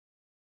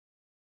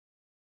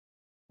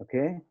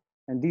 Okay,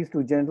 and these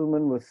 2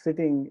 gentlemen were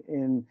sitting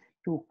in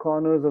 2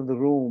 corners of the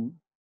room,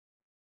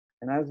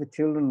 and as the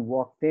children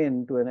walked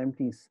into an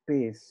empty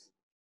space,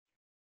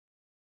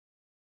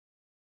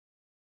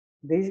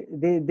 they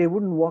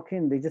wouldn't walk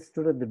in, they just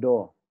stood at the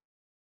door.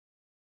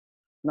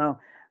 Now,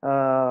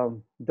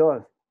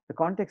 Doris, the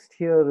context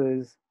here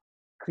is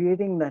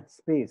creating that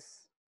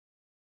space.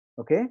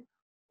 Okay,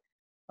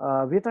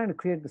 we're trying to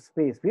create the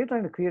space. We're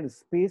trying to create a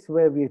space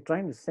where we're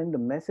trying to send a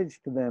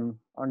message to them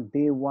on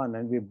day 1,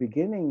 and we're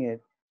beginning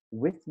it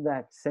with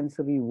that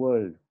sensory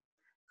world.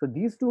 So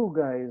these 2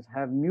 guys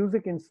have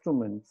music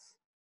instruments,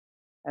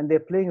 and they're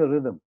playing a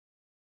rhythm.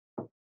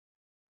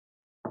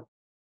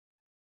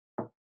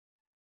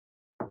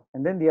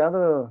 And then the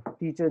other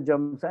teacher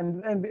jumps,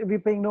 and we're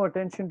paying no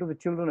attention to the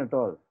children at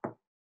all.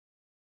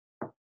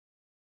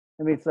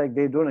 I mean, it's like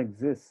they don't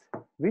exist.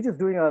 We're just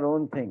doing our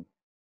own thing.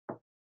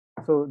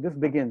 So this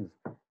begins.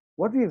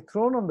 What we've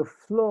thrown on the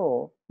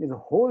floor is a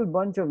whole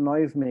bunch of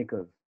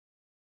noisemakers.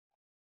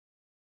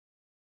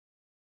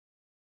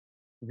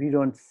 We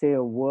don't say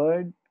a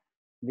word.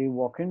 They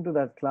walk into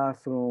that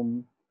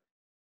classroom,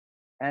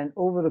 and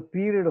over a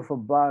period of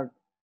about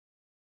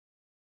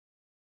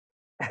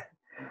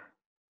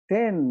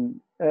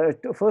 10,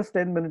 first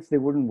 10 minutes, they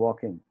wouldn't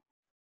walk in.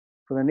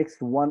 For the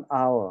next 1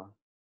 hour,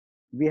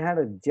 we had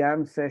a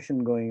jam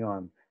session going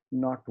on,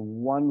 not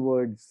one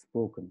word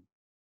spoken.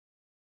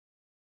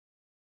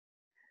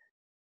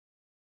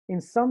 In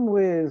some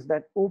ways,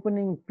 that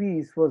opening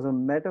piece was a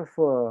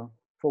metaphor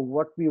for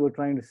what we were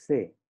trying to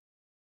say.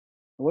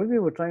 What we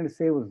were trying to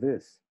say was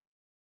this,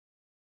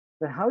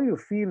 that how you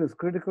feel is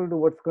critical to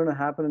what's going to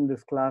happen in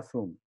this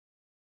classroom.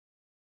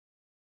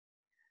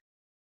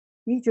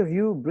 Each of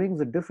you brings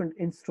a different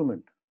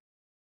instrument.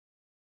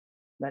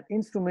 That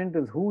instrument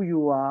is who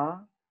you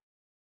are,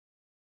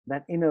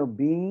 that inner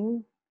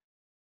being,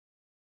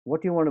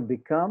 what you want to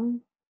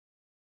become,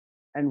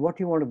 and what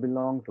you want to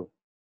belong to.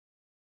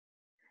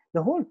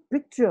 The whole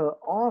picture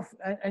of,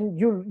 and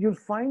you'll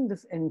find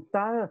this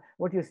entire,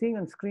 what you're seeing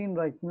on screen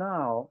right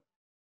now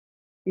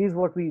is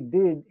what we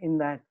did in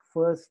that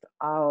first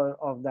hour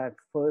of that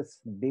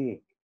first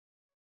day.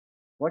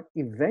 What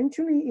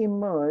eventually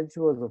emerged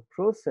was a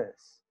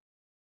process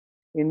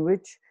in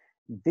which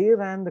they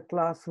ran the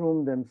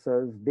classroom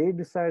themselves. They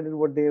decided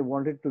what they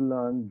wanted to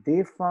learn.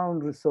 They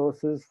found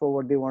resources for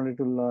what they wanted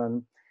to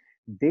learn.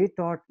 They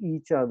taught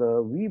each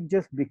other. We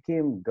just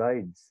became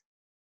guides.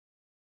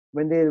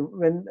 When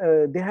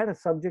they had a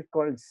subject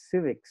called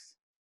civics,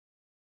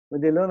 when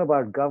they learn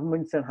about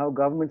governments and how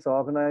governments are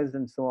organized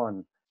and so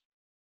on.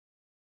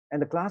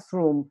 And the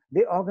classroom,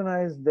 they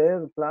organized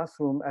their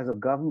classroom as a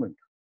government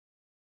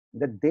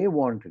that they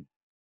wanted.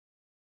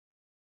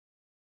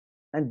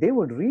 And they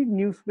would read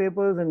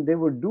newspapers and they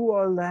would do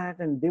all that,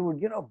 and they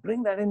would,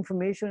 bring that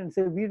information and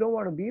say, we don't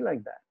want to be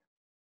like that.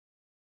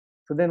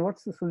 So then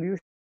what's the solution?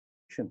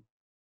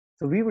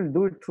 So we will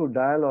do it through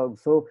dialogue.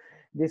 So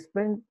they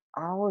spend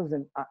hours,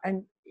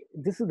 and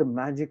this is the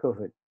magic of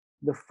it.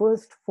 The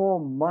first 4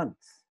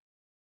 months,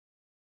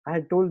 I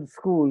had told the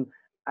school,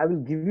 I will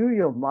give you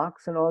your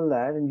marks and all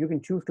that, and you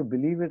can choose to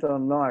believe it or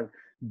not,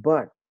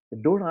 but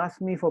don't ask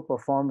me for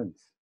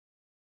performance.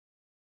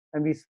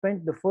 And we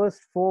spent the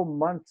first 4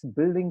 months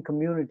building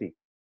community.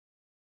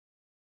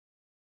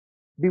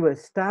 We were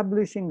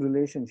establishing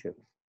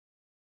relationships.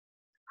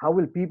 How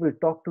will people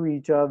talk to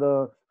each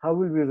other? How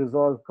will we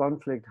resolve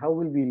conflict? How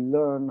will we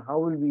learn? How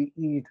will we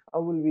eat? How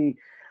will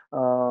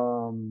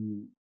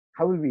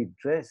we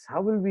dress?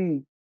 How will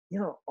we,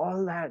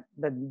 all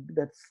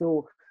that's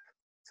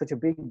such a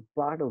big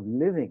part of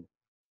living.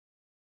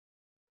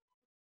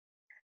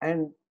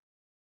 And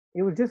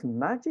it was just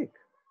magic.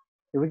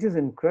 which is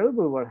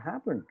incredible what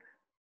happened,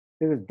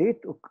 because they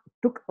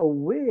took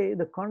away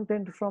the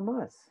content from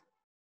us.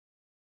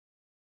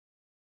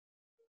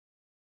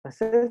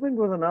 Assessment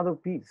was another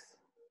piece.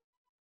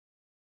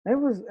 I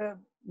was,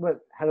 well,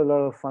 had a lot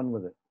of fun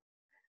with it.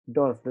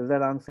 Dolph, does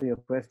that answer your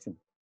question?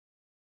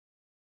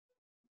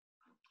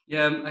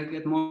 Yeah, I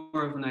get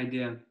more of an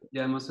idea.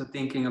 Yeah, I'm also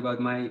thinking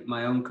about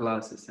my own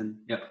classes, and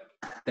yeah,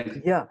 thanks.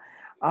 Yeah,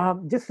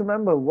 just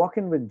remember, walk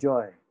in with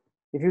joy.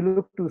 If you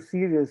look too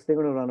serious, they're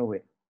going to run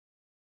away.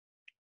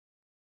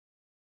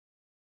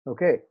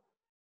 Okay.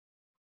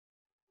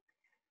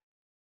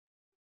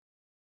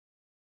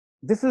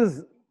 This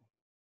is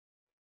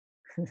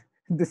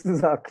this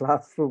is our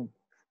classroom.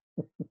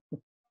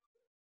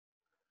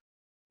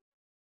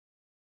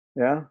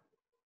 Yeah.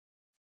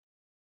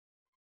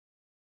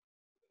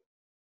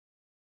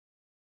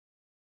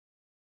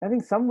 I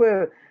think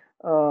somewhere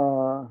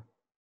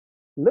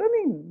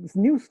learning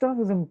new stuff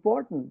is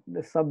important.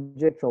 The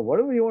subjects or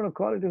whatever you want to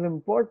call it is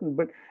important,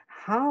 but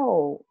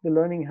how the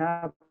learning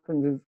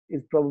happens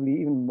is probably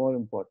even more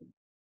important.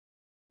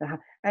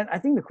 And I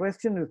think the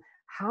question is,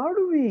 how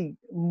do we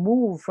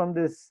move from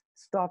this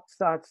stop,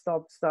 start,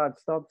 stop, start,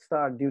 stop,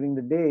 start during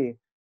the day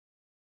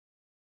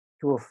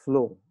to a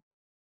flow?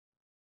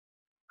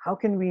 How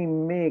can we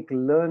make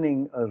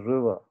learning a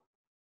river?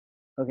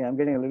 Okay, I'm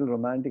getting a little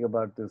romantic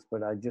about this,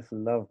 but I just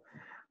love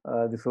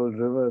this whole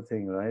river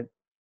thing, right?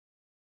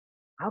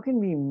 How can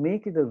we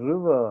make it a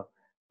river?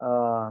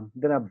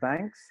 There are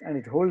banks and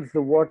it holds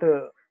the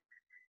water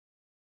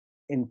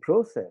in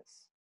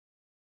process.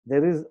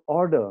 There is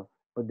order,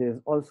 but there's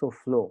also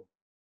flow.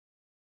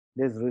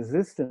 There's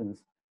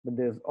resistance, but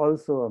there's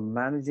also a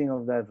managing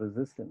of that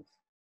resistance.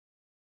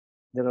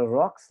 There are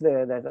rocks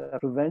there that are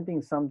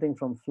preventing something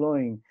from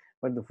flowing,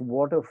 but the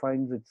water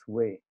finds its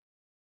way.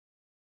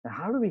 Now,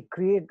 how do we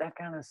create that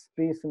kind of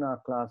space in our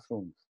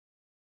classrooms?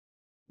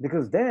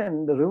 Because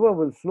then the river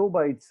will flow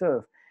by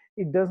itself.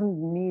 It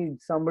doesn't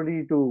need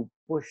somebody to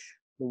push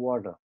the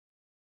water.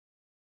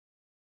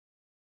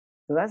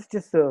 So that's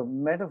just a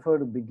metaphor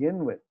to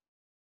begin with.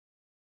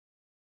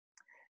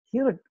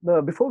 Here,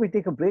 before we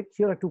take a break,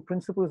 here are two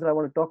principles that I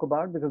want to talk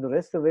about, because the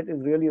rest of it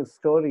is really a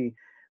story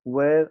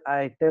where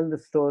I tell the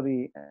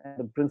story and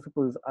the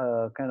principles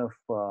kind of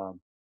are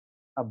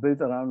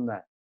built around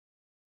that.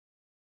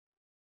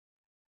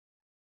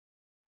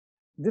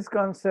 This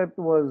concept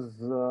was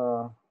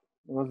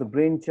the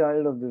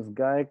brainchild of this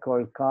guy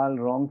called Carl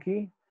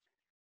Ronke,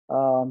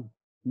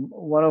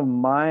 one of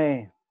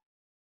my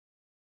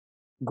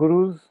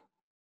gurus,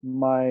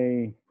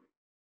 my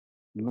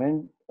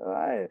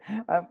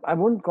I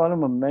wouldn't call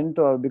him a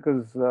mentor,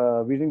 because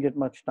we didn't get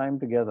much time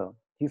together.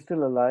 He's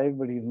still alive,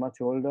 but he's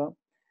much older.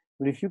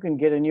 But if you can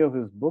get any of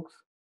his books,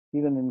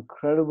 he's an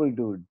incredible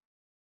dude.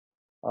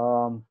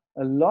 So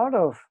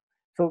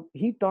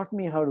he taught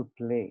me how to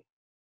play.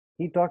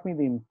 He taught me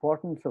the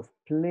importance of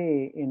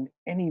play in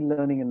any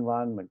learning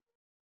environment.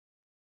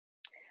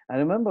 I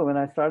remember when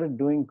I started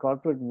doing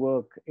corporate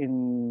work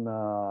in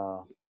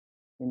the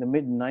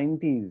mid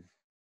 90s,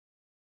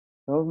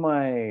 some of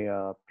my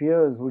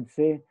peers would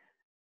say,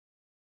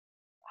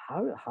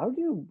 how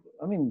do you,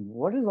 I mean,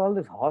 what is all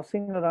this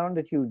horsing around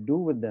that you do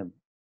with them?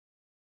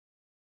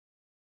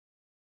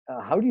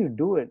 How do you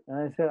do it? And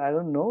I said, I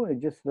don't know. It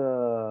just,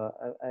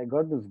 I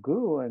got this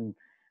guru, and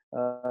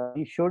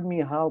he showed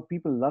me how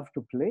people love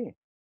to play.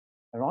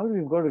 And all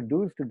we've got to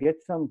do is to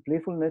get some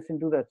playfulness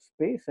into that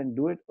space and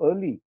do it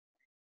early,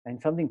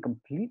 and something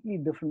completely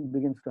different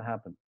begins to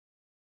happen.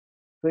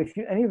 So if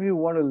any of you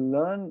want to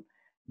learn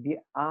the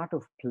art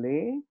of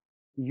play,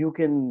 you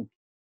can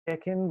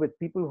check in with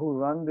people who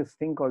run this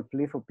thing called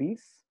Play for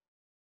Peace.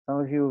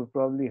 Some of you have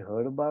probably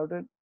heard about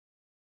it.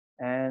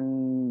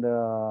 And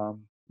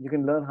you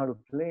can learn how to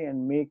play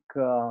and make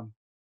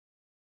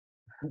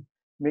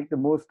make the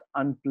most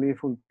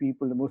unplayful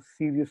people, the most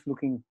serious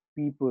looking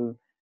people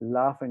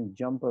laugh and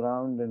jump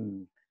around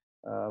and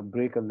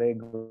break a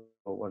leg or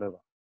whatever.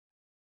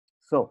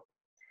 So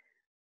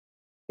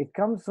it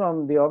comes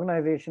from the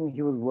organization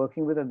he was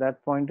working with at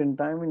that point in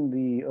time in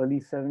the early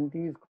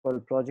 70s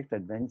called Project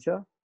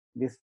Adventure.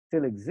 They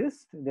still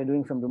exist. They're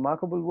doing some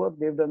remarkable work.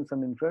 They've done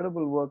some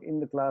incredible work in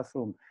the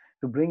classroom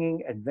to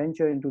bringing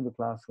adventure into the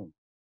classroom.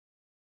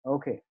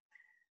 Okay.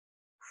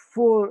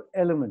 4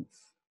 elements.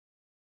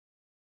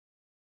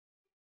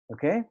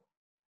 Okay.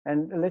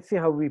 And let's see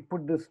how we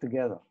put this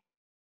together.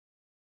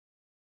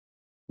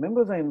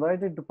 Members are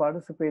invited to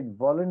participate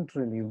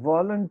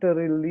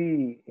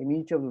voluntarily in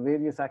each of the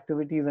various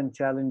activities and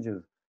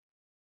challenges.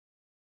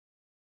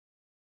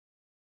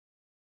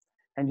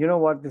 And you know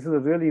what? This is a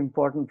really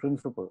important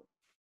principle.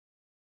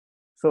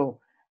 So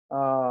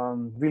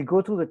we'll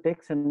go through the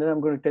text, and then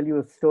I'm going to tell you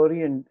a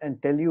story and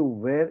tell you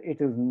where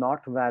it is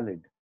not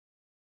valid.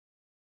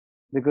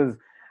 Because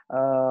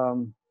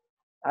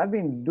I've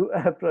been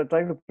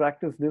trying to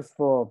practice this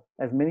for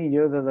as many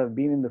years as I've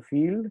been in the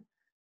field,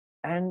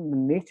 and the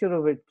nature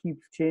of it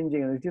keeps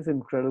changing, and it's just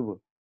incredible.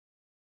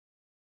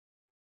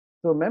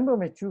 So a member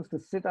may choose to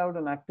sit out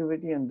an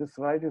activity, and this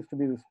right is to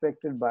be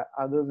respected by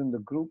others in the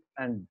group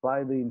and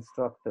by the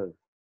instructors.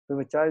 So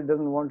if a child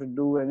doesn't want to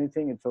do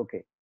anything, it's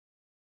okay.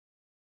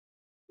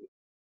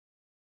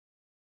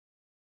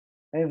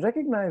 And it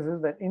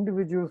recognizes that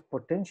individuals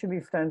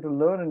potentially stand to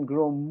learn and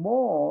grow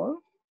more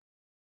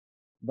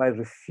by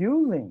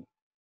refusing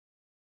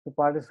to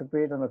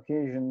participate on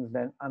occasions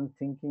than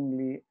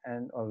unthinkingly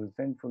and or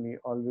resentfully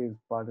always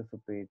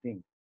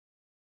participating.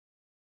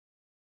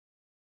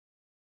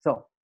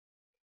 So,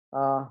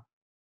 I'm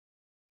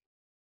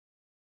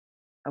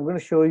going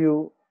to show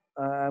you,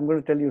 I'm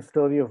going to tell you a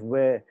story of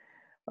where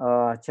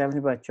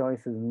challenge by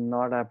choice is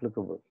not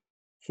applicable.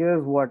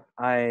 Here's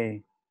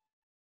a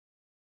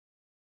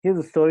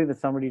story that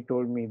somebody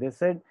told me. They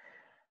said,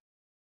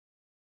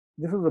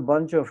 this was a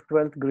bunch of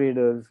 12th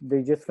graders.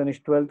 They just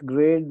finished 12th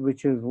grade,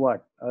 which is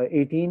what,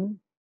 18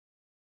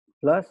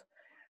 plus?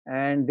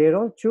 And they're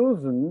all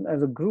chosen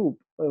as a group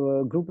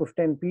of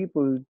 10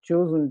 people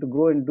chosen to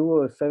go and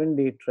do a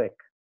 7-day trek.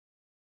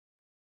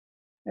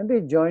 And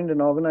they joined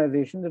an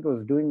organization that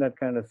was doing that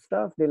kind of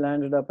stuff. They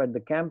landed up at the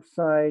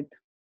campsite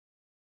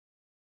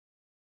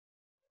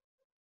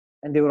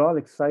and they were all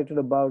excited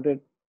about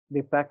it.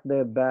 They packed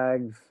their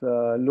bags,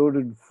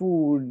 loaded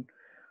food,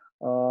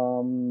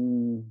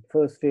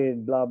 first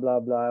aid, blah, blah,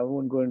 blah. I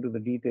won't go into the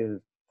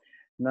details.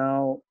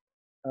 Now,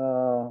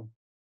 there's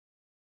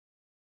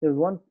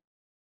one,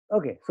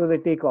 okay, so they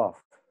take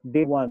off.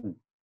 Day one,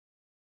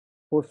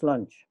 post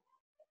lunch.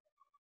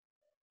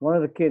 One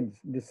of the kids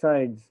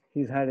decides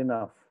he's had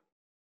enough.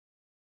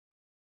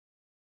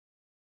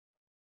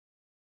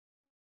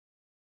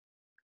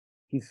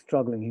 He's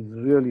struggling, he's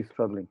really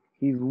struggling.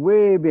 He's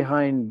way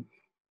behind,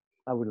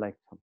 I would like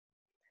some.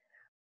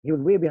 He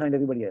was way behind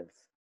everybody else.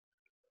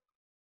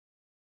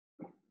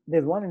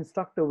 There's one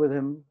instructor with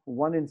him,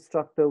 one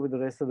instructor with the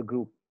rest of the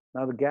group.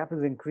 Now the gap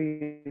is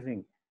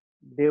increasing.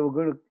 They were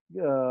going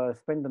to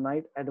spend the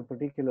night at a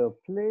particular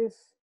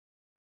place,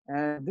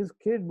 and this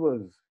kid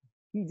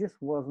he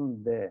just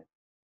wasn't there.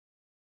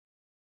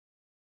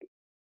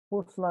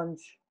 Post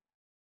lunch,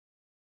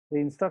 the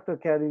instructor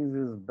carries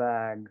his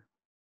bag.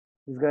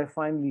 This guy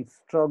finally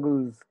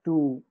struggles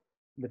to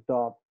the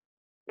top.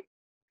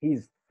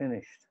 He's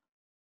finished.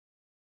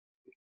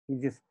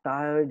 He's just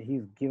tired.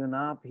 He's given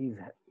up. He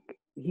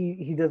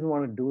doesn't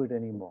want to do it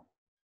anymore.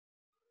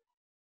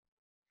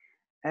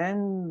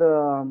 And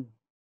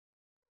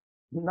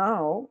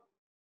now,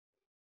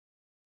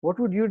 what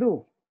would you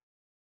do?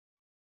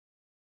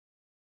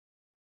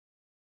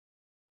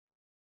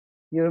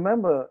 You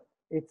remember,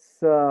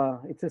 it's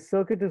a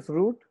circuitous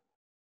route.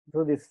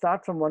 So they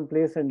start from one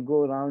place and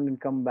go around and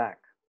come back.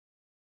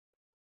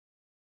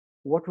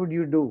 What would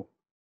you do?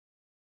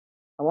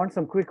 I want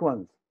some quick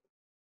ones.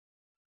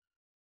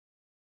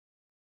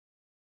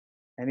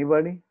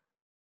 Anybody?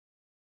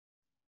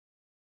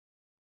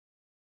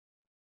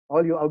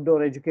 All you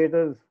outdoor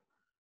educators,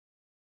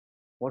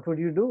 what would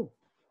you do?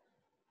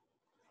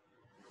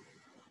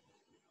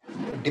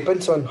 It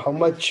depends on how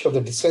much of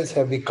the distance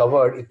have we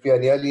covered. If we are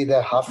nearly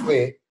there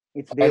halfway,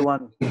 it's day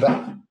one.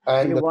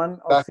 Day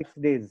one of 6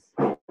 days.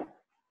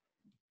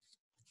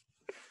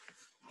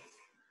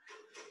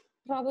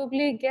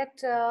 Probably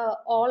get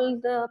all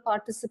the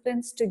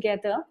participants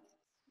together,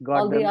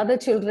 all them. the other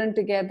children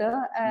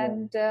together,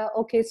 and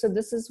okay, so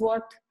this is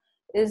what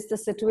is the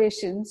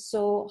situation.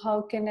 So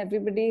how can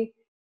everybody,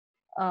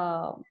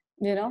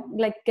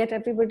 like get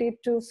everybody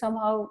to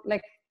somehow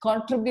like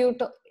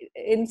contribute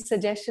in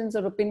suggestions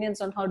or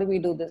opinions on how do we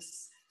do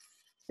this?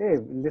 Hey,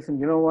 listen,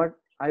 you know what?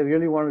 I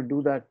really want to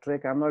do that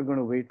trek. I'm not going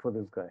to wait for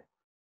this guy.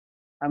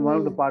 I'm one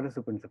of the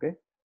participants, okay?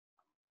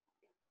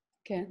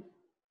 Okay.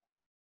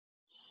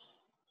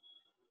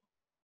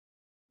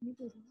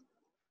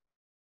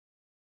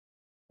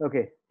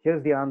 Okay,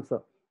 here's the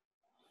answer.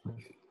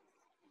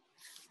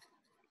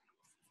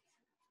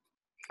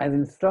 As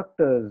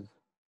instructors,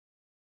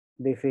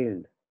 they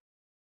failed.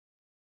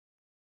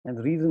 And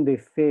the reason they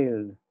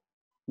failed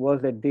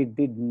was that they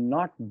did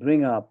not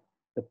bring up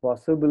the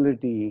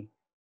possibility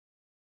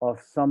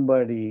of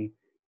somebody,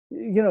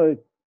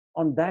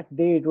 on that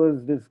day, it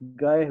was this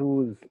guy who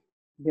was,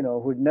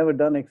 who'd never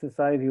done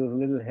exercise. He was a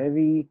little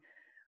heavy.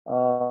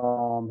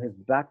 His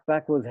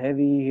backpack was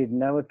heavy. He'd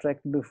never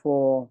trekked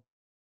before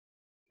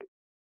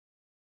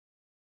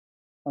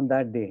on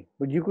that day.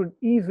 But you could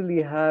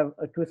easily have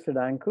a twisted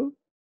ankle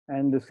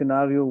and the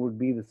scenario would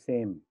be the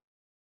same.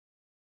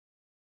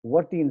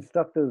 What the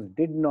instructors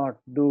did not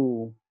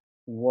do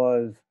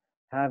was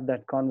have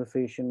that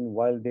conversation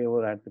while they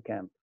were at the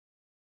camp.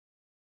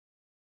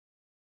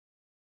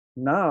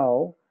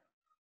 Now,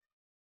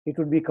 it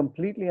would be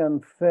completely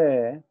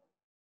unfair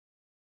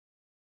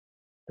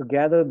to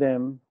gather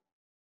them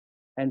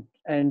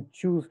and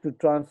choose to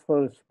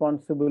transfer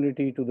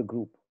responsibility to the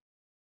group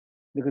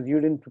because you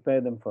didn't prepare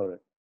them for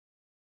it.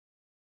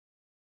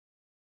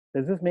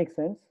 Does this make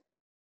sense?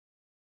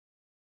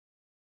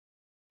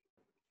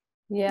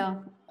 Yeah.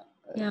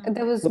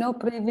 There was no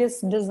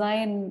previous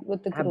design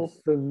with the group.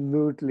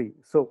 Absolutely.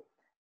 So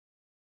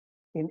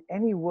in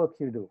any work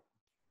you do,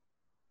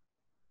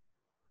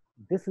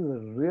 this is a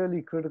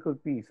really critical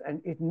piece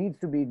and it needs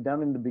to be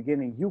done in the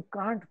beginning. You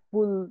can't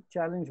pull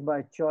challenge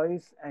by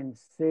choice and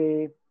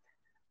say,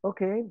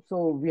 Okay,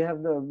 so we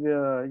have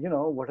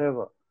the,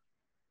 whatever.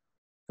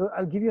 So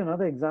I'll give you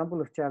another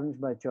example of challenge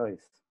by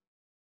choice.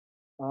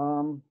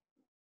 Um,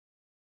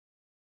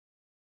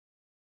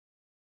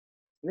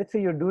 let's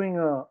say you're doing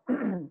a,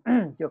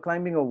 you're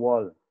climbing a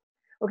wall.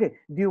 Okay,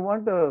 do you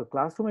want a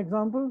classroom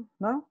example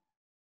now?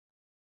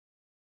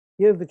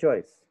 Here's the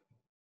choice.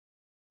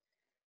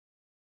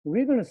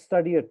 We're going to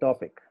study a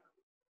topic,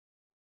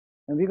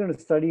 and we're going to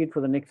study it for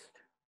the next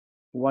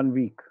 1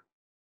 week.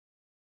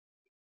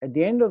 At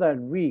the end of that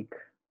week,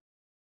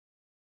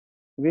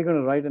 we're going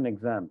to write an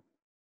exam.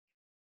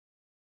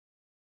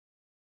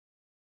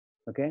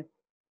 Okay?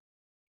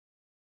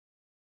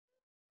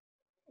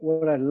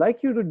 What I'd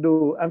like you to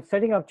do, I'm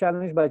setting up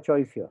challenge by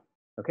choice here.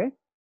 Okay?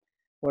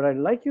 What I'd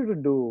like you to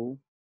do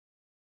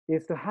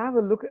is to have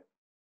a look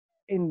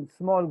in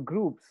small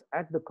groups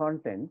at the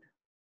content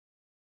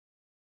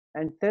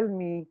and tell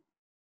me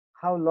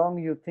how long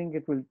you think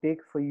it will take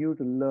for you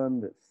to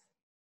learn this.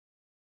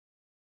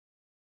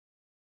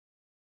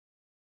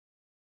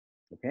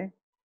 Okay?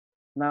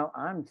 Now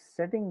I'm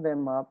setting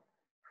them up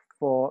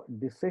for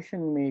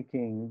decision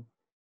making,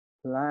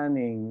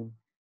 planning,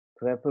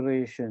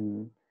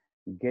 preparation,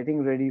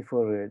 getting ready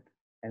for it,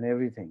 and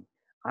everything.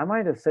 I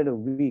might have said a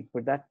week,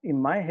 but that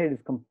in my head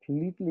is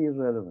completely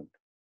irrelevant.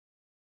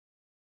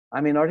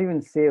 I may not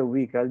even say a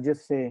week. I'll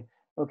just say,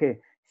 okay,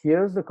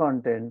 here's the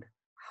content.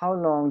 How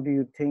long do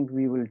you think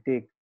we will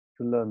take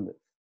to learn this?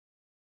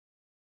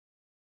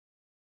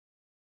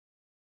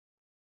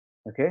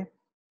 Okay,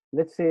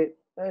 let's say,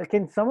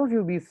 can some of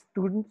you be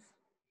students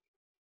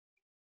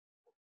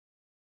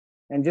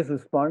and just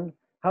respond?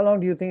 How long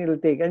do you think it'll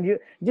take? And you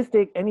just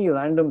take any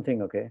random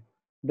thing, okay?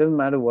 Doesn't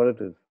matter what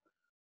it is.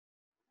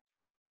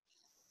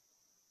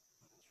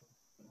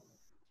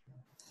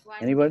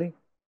 Anybody?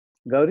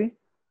 Gauri?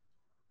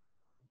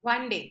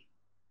 1 day.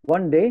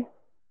 1 day?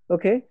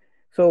 Okay.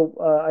 So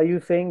are you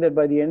saying that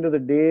by the end of the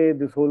day,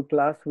 this whole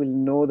class will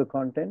know the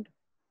content?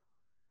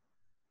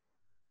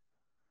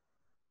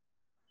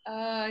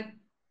 I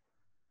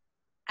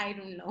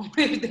don't know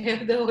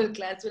if the whole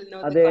class will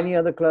know. Are there any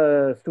other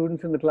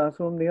students in the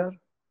classroom here?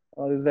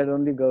 Or is that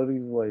only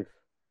Gauri's voice?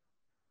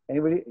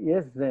 Anybody?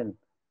 Yes, then.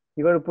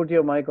 You got to put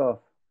your mic off.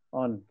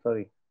 On,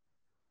 sorry.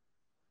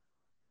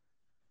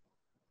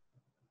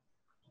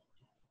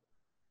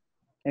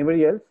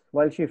 Anybody else?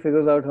 While she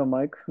figures out her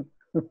mic.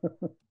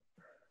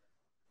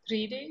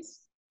 3 days.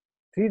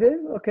 3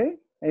 days? Okay.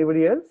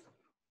 Anybody else?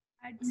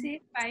 I'd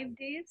say 5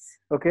 days.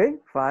 Okay,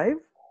 5.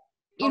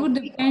 It would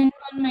depend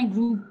on my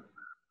group.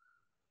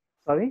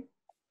 Sorry?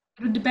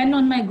 It would depend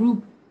on my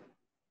group.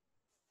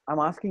 I'm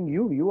asking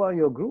you. You are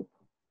your group.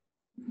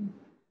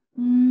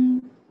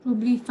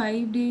 Probably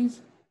 5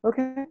 days.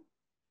 Okay.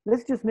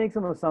 Let's just make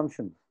some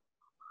assumptions.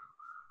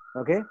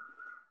 Okay.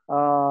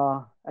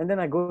 And then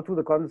I go through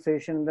the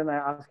conversation, and then I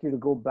ask you to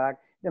go back.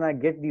 Then I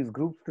get these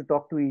groups to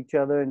talk to each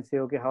other and say,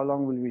 okay, how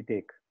long will we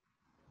take?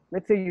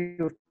 Let's say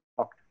you've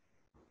talked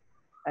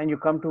and you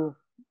come to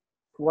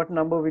what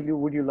number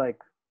would you like?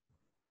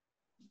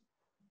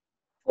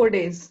 4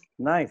 days.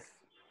 Nice.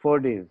 4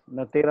 days.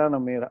 Na tera na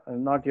mera.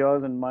 Not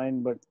yours and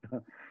mine, but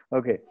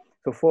okay.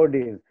 So 4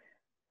 days.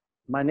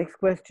 My next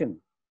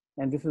question,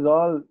 and this is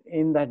all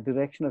in that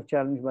direction of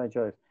challenge by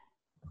choice.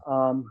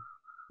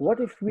 What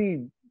if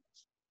we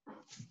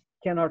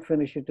cannot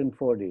finish it in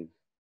 4 days?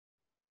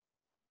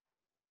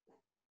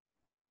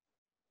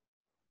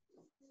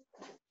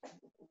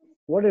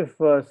 What if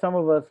some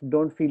of us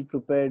don't feel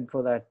prepared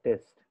for that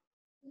test?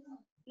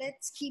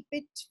 Let's keep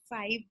it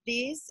 5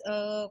 days.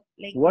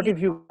 What if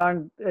you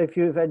can't, if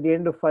at the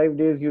end of 5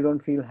 days you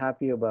don't feel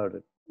happy about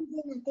it?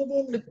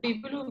 The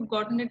people who've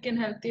gotten it can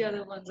help the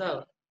other ones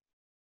out.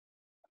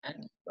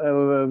 And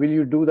will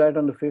you do that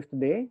on the 5th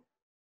day?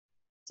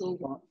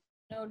 so,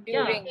 No,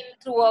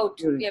 throughout.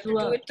 You have to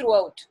do it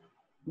throughout.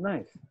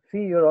 Nice.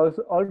 See, you're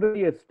also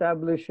already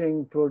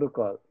establishing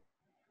protocol.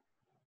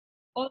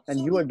 Also, and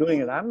you are doing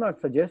it. I'm not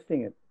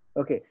suggesting it.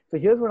 Okay, so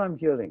here's what I'm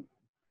hearing.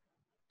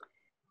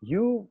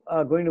 You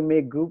are going to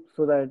make groups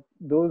so that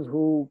those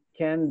who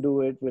can do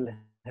it will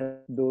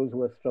help those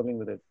who are struggling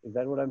with it. Is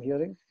that what I'm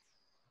hearing?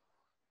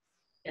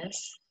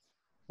 yes.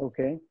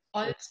 Okay.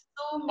 Also,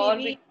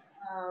 maybe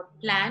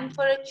plan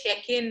for a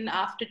check-in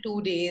after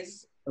 2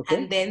 days, Okay.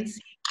 and then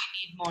see if we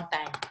need more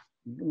time.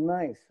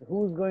 Nice.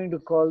 Who's going to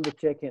call the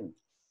check-in?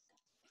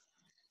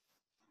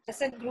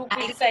 As a group,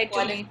 we decide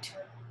to meet.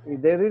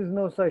 There is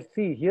no such.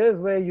 See, here's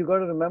where you got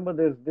to remember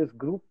there's this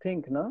group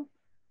think, no?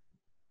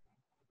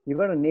 You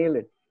got to nail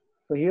it.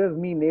 So here's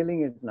me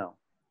nailing it now.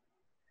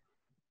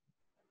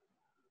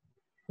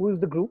 Who is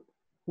the group?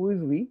 Who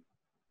is we?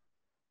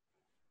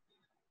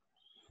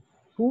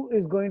 Who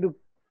is going to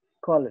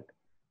call it?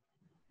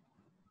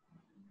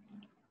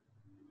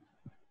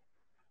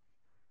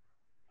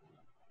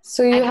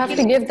 So you have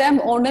to give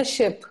them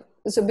ownership.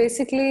 So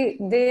basically,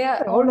 they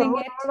are owning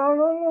it.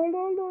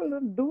 Hold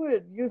on. Do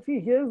it. You see,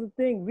 here's the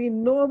thing. We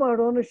know about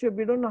ownership.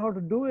 We don't know how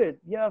to do it.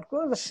 Yeah, of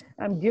course.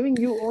 I'm giving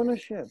you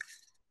ownership.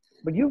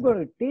 But you've got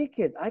to take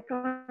it. I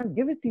can't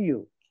give it to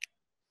you.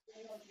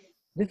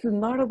 This is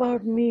not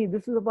about me.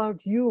 This is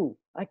about you.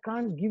 I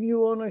can't give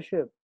you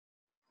ownership.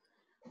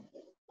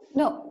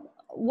 No,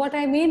 what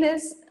I mean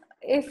is,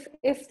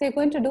 if they're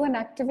going to do an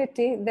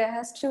activity, there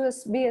has to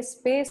be a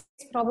space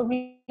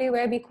probably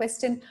where we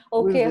question,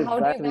 okay, how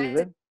do you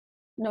guys...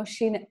 No,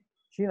 Sheena.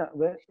 Sheena,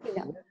 where?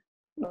 Sheena.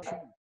 No,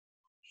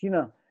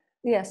 Sheena.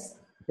 Yes.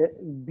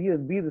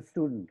 Be the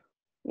student.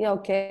 Yeah,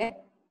 okay.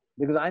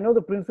 Because I know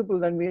the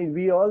principles, and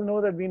we all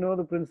know that we know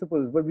the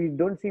principles, but we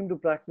don't seem to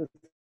practice.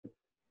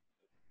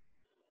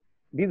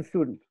 Be the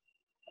student.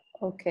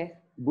 Okay.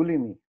 Bully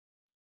me.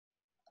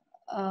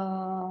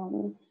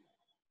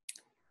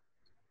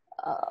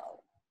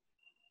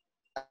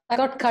 I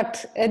got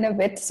cut in a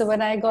bit. So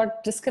when I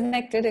got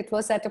disconnected, it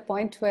was at a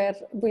point where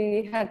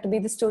we had to be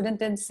the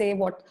student and say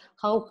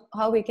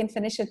how we can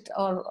finish it,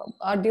 or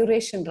our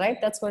duration,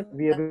 right? That's what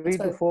we agreed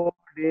to 4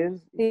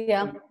 days.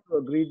 Yeah. We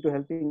agreed to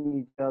helping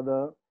each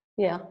other.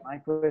 Yeah. My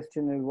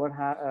question is,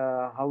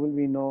 how will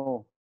we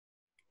know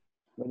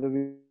whether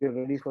we are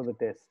ready for the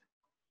test?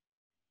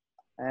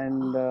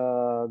 And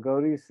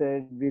Gauri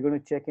said, we're going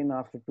to check in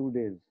after 2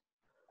 days.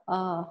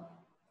 Oh,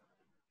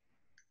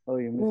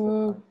 you missed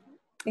that.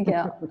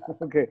 Yeah.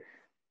 Okay.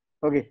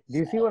 Do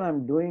you see what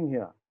I'm doing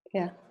here?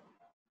 Yeah.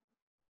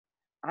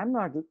 I'm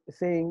not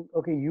saying,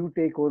 okay, you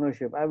take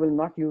ownership. I will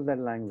not use that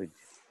language.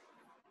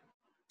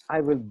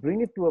 I will bring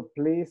it to a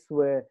place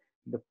where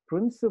the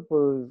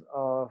principles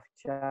of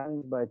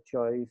challenge by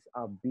choice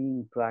are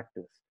being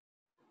practiced.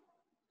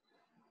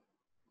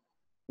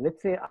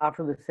 Let's say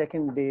after the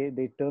second day,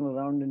 they turn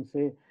around and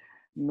say,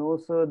 no,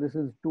 sir, this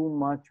is too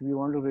much. We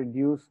want to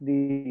reduce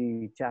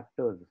the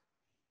chapters,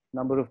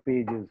 number of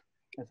pages.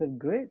 I said,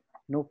 great,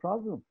 no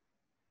problem.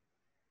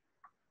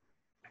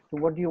 So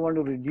what do you want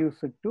to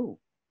reduce it to?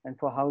 And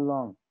for how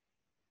long?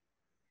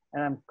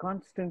 And I'm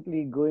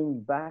constantly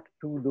going back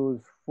to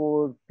those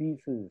 4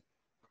 pieces.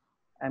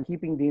 I'm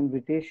keeping the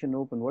invitation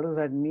open. What does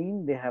that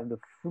mean? They have the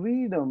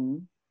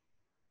freedom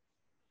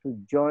to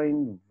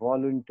join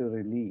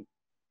voluntarily.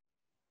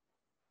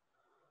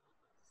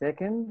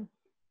 Second,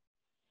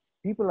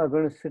 people are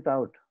going to sit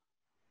out.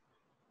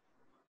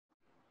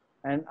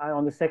 And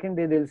on the second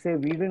day, they'll say,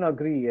 we didn't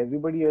agree.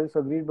 Everybody else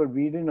agreed, but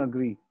we didn't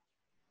agree.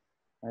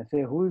 I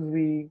say, who is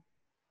we?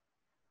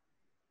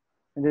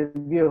 And there'll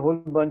be a whole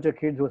bunch of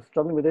kids who are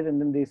struggling with it. And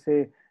then they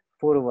say,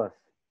 4 of us.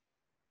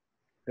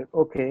 I said,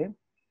 okay,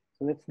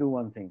 so let's do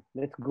one thing.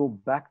 Let's go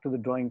back to the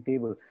drawing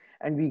table.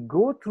 And we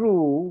go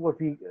through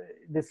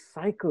this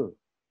cycle,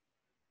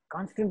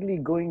 constantly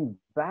going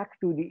back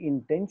to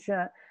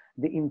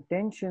the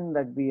intention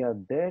that we are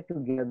there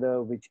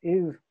together, which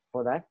is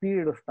for that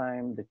period of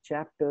time, the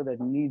chapter that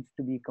needs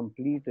to be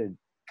completed.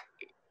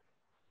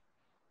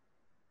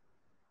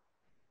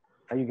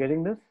 Are you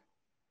getting this?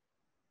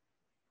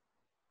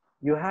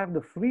 You have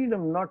the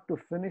freedom not to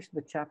finish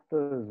the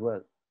chapter as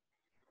well.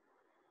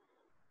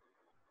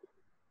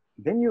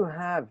 Then you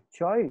have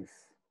choice.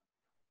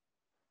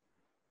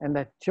 And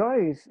that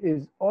choice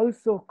is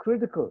also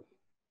critical.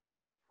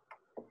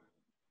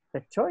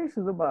 That choice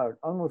is about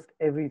almost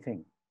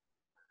everything.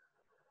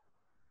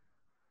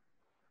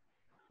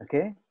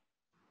 Okay?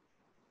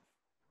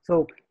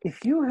 So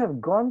if you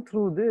have gone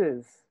through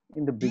this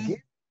in the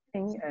beginning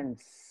and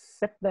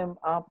set them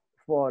up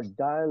for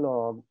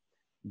dialogue,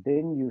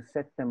 then you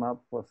set them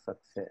up for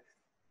success.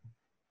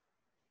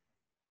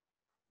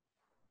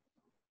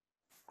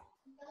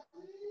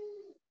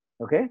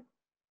 Okay?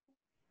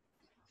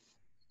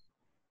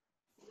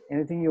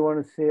 Anything you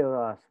want to say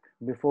or ask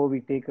before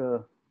we take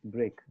a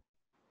break?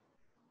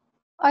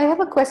 I have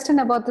a question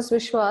about this,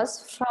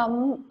 Vishwas,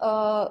 from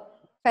a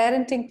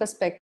parenting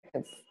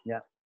perspective. Yeah.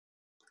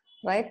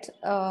 Right?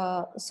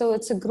 So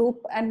it's a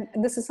group, and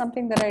this is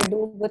something that I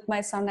do with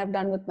my son, I've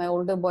done with my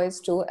older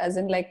boys too, as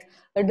in like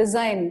a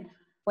design.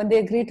 When they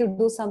agree to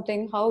do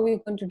something, how are we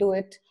going to do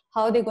it?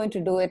 How are they going to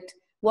do it?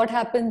 What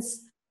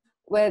happens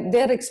where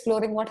they're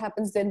exploring what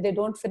happens then they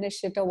don't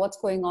finish it, or what's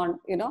going on,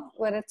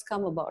 where it's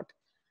come about.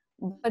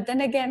 But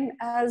then again,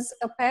 as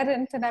a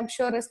parent, and I'm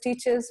sure as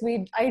teachers,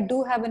 I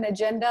do have an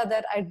agenda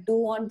that I do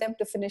want them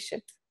to finish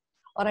it,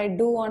 or I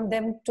do want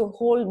them to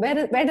hold.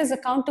 Where does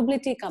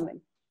accountability come in?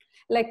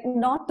 Like,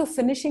 not to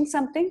finishing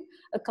something,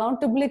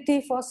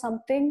 accountability for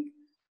something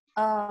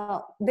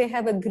they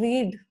have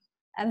agreed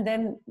and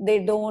then they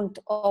don't,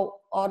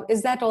 or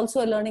is that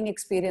also a learning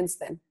experience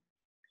then?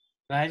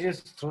 Can I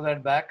just throw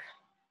that back?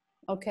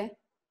 Okay.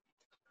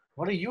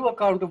 What are you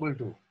accountable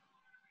to?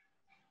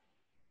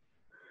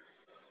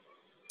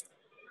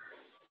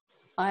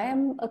 I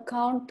am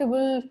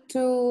accountable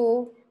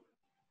to...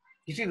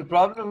 You see, the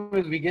problem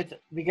is we get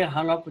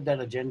hung up with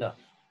that agenda.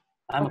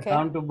 I'm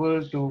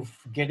accountable to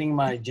getting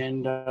my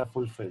agenda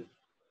fulfilled.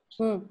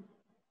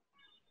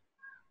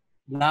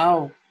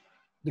 Now,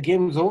 the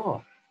game is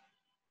over.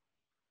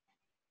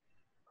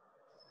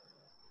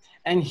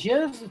 And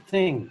here's the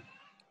thing.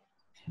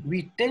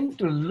 We tend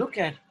to look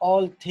at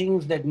all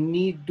things that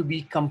need to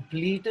be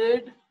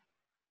completed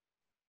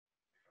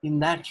in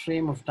that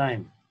frame of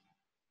time.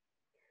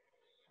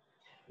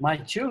 My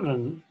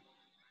children,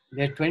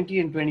 they're 20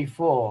 and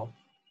 24.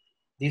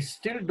 they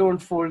still don't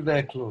fold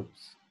their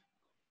clothes.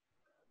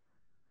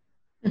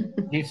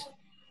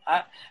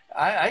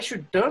 I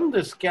should turn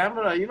this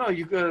camera. You know,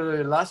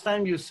 last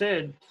time you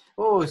said,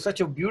 oh, it's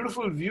such a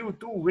beautiful view,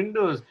 2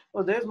 windows.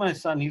 Oh, there's my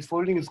son. He's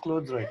folding his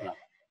clothes right now.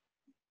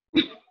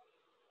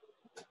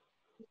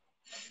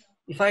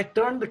 If I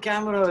turn the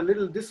camera a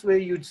little this way,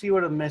 you'd see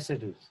what a mess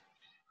it is.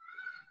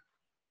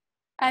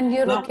 And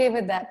you're okay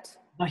with that?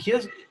 Now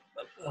here's,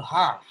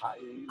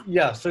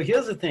 yeah, so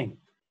here's the thing.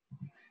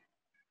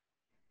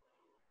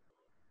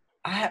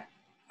 I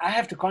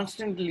have to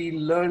constantly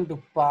learn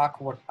to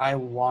park what I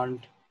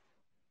want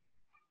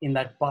in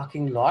that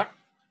parking lot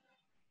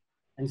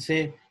and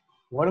say,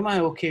 what am I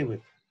okay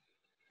with?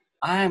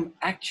 I am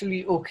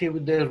actually okay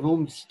with their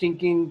room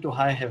stinking to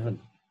high heaven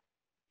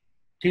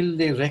till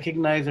they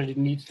recognize that it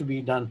needs to be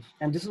done.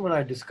 And this is what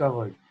I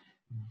discovered.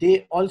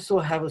 They also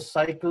have a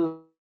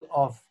cycle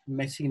of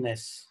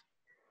messiness.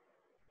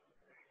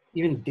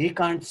 Even they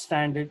can't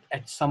stand it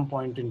at some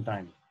point in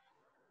time.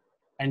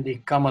 And they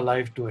come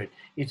alive to it.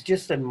 It's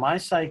just that my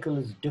cycle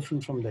is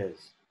different from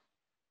theirs.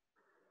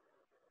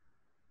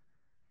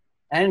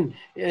 And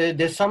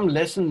there's some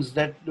lessons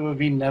that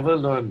we never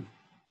learn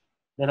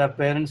that our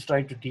parents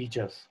try to teach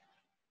us.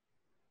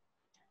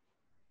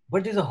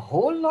 But there's a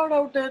whole lot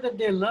out there that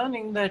they're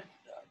learning that,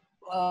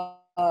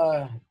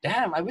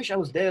 damn, I wish I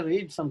was their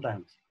age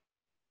sometimes.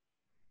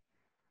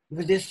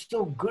 Because they're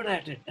so good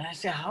at it. And I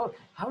say, how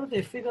do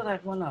they figure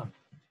that one out?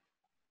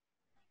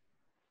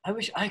 I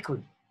wish I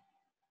could.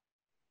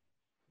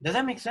 Does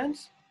that make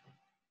sense?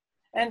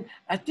 And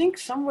I think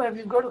somewhere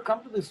we've got to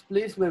come to this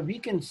place where we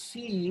can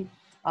see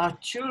our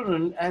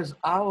children as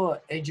our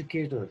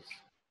educators.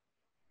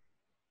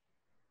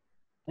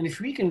 And if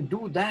we can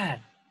do that,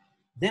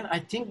 then I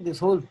think this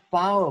whole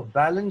power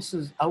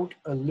balances out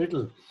a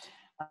little.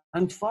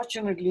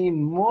 Unfortunately,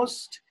 in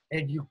most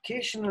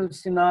educational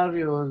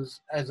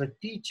scenarios, as a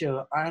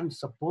teacher, I'm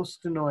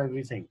supposed to know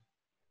everything.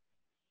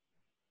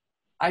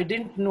 I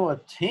didn't know a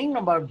thing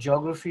about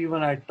geography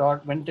when I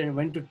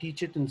went to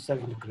teach it in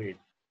 7th grade.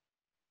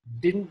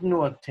 Didn't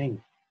know a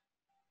thing.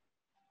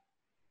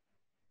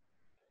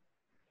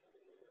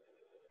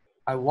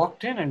 I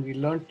walked in and we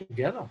learned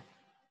together.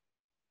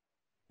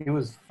 It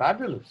was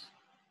fabulous.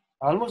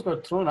 I almost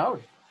got thrown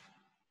out.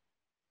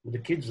 The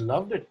kids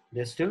loved it.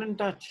 They're still in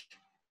touch.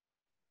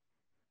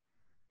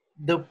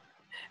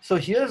 So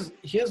here's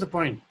the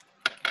point.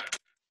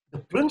 The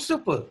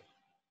principle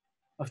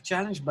of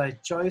challenge by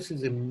choice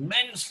is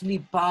immensely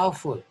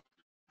powerful.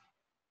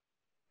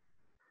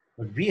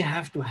 But we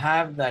have to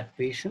have that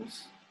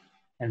patience,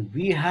 and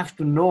we have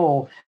to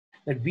know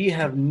that we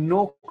have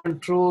no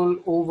control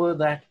over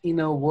that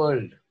inner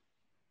world.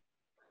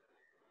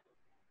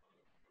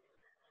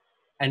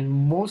 And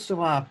most of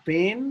our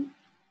pain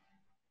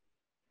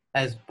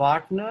as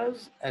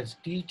partners, as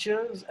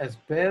teachers, as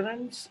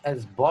parents,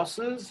 as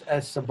bosses,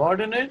 as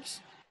subordinates,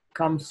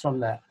 comes from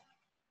that.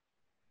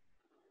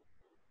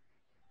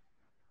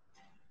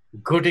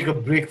 Go take a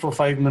break for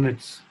 5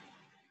 minutes.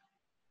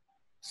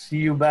 See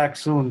you back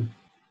soon.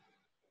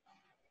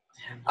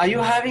 Are you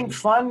having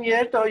fun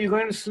yet, or are you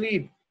going to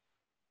sleep?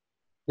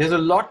 There's a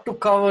lot to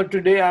cover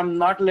today. I'm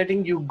not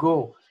letting you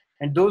go.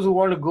 And those who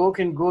want to go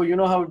can go. You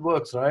know how it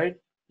works, right?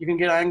 You can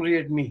get angry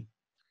at me.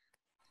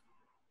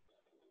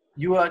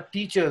 You are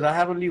teachers. I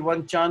have only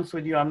one chance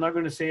with you. I'm not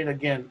going to say it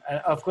again.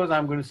 Of course,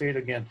 I'm going to say it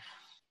again.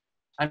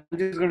 I'm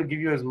just going to give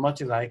you as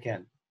much as I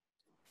can.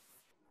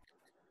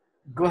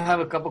 Go have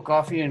a cup of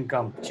coffee and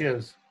come.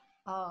 Cheers.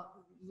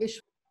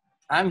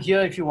 I'm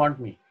here if you want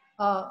me.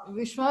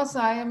 Vishwas,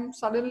 I am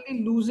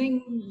suddenly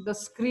losing the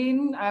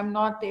screen. I'm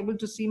not able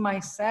to see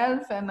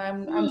myself, and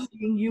I'm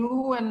seeing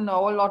you and a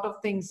whole lot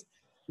of things.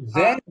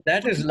 Then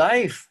that is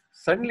life.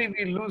 Suddenly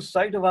we lose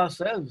sight of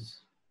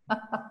ourselves.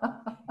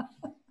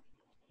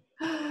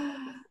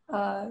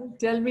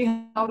 Tell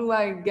me, how do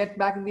I get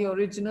back the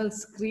original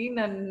screen?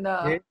 And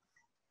okay.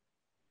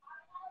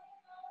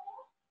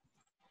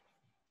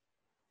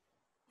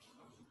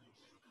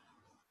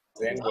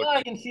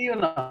 I can see you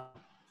now.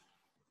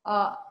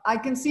 I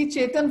can see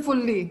Chetan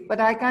fully, but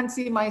I can't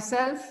see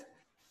myself.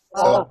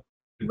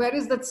 Where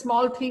is that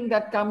small thing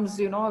that comes,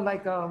 you know,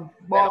 like a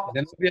box?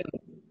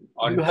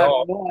 You have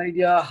no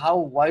idea how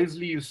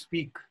wisely you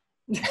speak.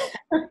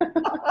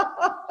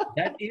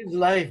 That is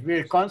life.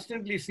 We're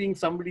constantly seeing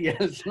somebody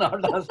else,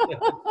 not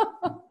ourselves.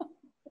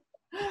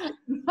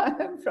 I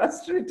am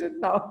frustrated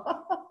now.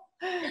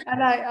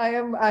 And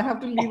I have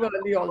to leave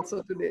early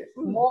also today.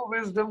 More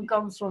wisdom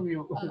comes from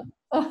you.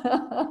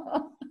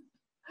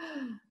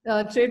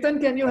 Chetan,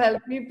 can you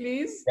help me,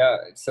 please? Yeah,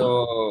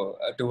 so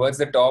towards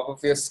the top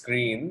of your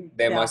screen,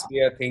 there must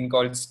be a thing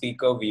called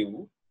speaker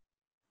view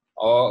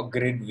or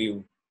grid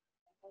view.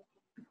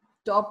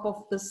 Top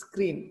of the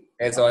screen.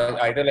 It's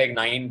either like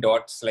 9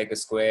 dots, like a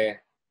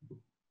square.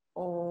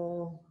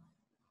 Oh.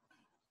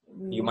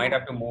 You might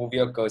have to move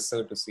your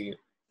cursor to see it.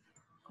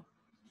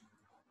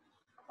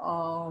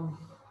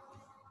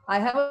 I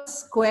have a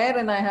square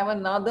and I have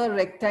another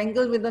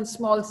rectangle with a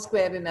small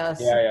square in us.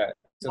 Yeah.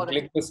 So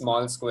click the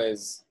small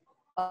squares.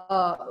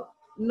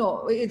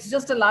 No, it's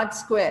just a large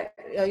square,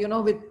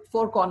 with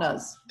 4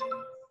 corners.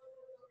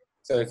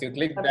 So if you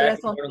click I that, press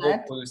you on want to go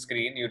that. full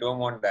screen. You don't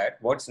want that.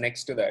 What's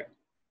next to that?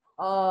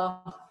 Oh,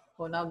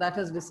 now that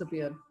has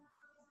disappeared.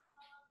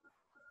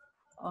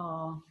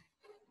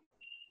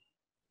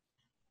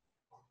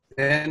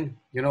 Then,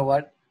 you know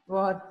what?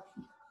 What?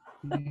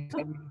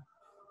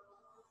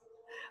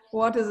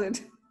 What is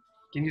it?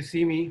 Can you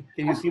see me?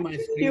 Can you see my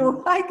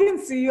screen? I can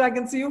see you. I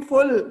can see you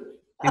full.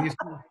 Can you see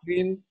the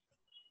screen?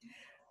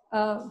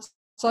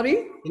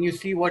 Sorry? Can you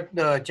see what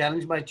the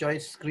challenge by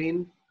choice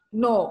screen?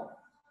 No.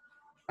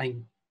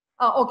 Fine.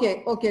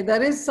 Okay.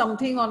 There is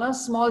something on a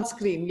small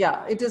screen.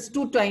 Yeah, it is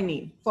too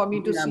tiny for me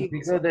to see.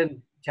 Bigger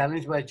than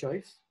challenge by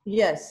choice?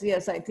 Yes,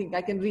 I think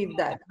I can read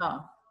that.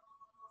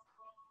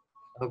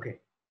 Okay.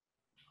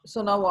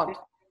 So now what?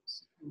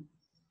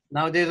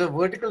 Now there's a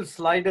vertical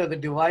slider, the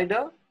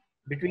divider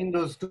between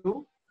those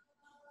two.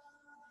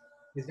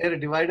 Is there a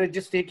divider?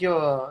 Just take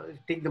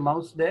the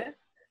mouse there.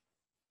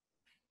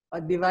 A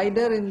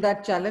divider in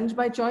that challenge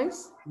by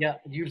choice? Yeah,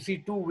 you see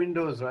 2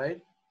 windows, right?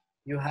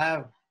 You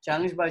have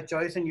challenge by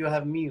choice and you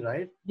have me,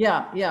 right?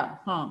 Yeah.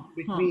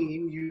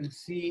 Between you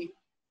see.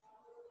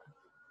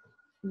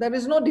 There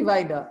is no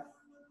divider.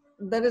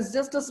 There is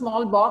just a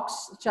small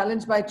box,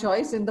 challenge by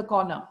choice, in the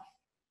corner.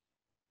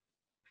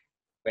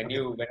 When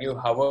you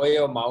hover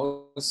your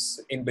mouse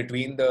in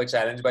between the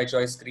challenge by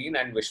choice screen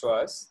and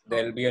Vishwas,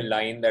 there'll be a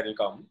line that will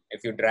come.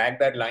 If you drag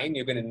that line,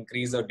 you can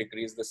increase or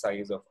decrease the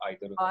size of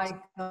either of them. I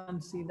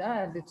can't see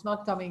that. It's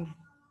not coming.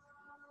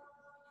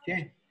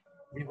 Okay,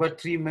 we've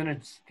got 3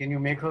 minutes. Can you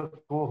make her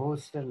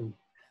co-host and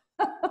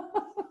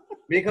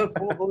make her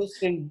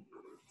co-host and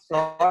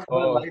start her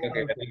life?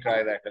 Okay. Let me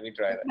try that.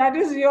 That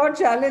is your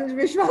challenge,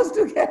 Vishwas,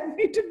 to get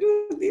me to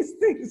do these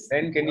things.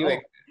 Then can you?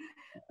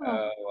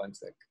 One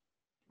sec.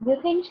 Do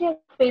you think she has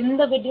pinned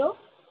the video?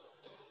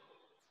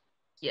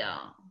 Yeah.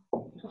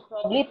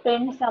 Probably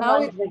pinned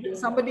someone's video.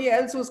 Somebody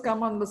else who's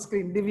come on the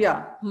screen,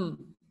 Divya.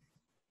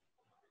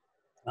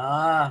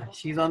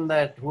 She's on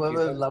that.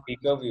 Whoever is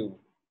speaker view.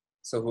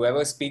 So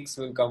whoever speaks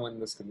will come on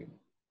the screen.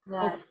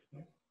 Right.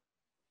 Okay.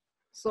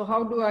 So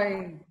how do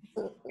I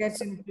get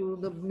into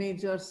the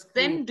major screen?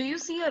 Then do you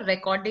see a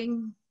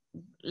recording,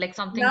 like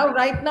something?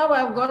 Right now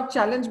I've got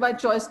challenge by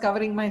choice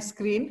covering my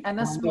screen and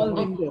a small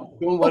window.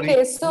 Don't worry.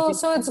 Okay, so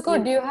it's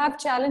good. You have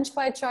challenge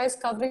by choice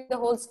covering the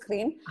whole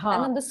screen.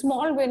 And on the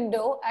small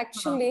window,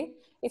 actually,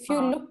 if you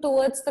look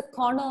towards the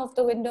corner of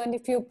the window and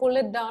if you pull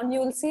it down, you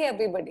will see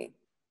everybody.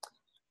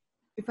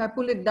 If I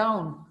pull it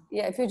down?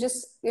 Yeah, if you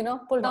just,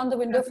 pull down the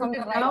window from the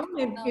right.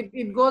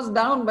 It goes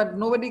down, but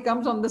nobody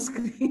comes on the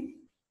screen.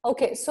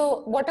 Okay,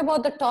 so what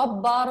about the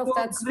top bar of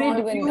that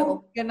small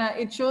window?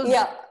 It shows.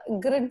 Yeah,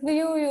 grid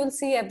view, you will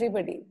see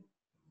everybody.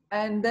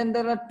 And then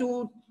there are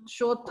 2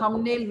 show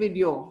thumbnail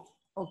video.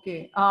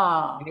 Okay.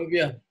 I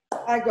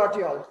got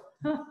you all.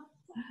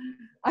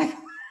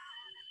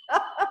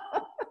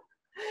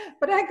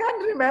 But I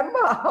can't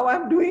remember how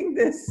I'm doing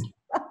this.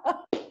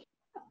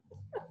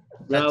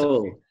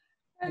 Bravo.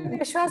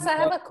 Vishwas, I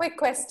have a quick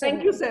question.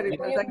 Thank you,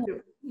 Sarita. Thank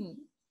you.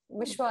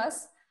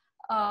 Vishwas,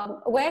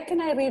 where can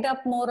I read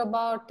up more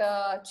about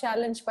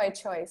challenge by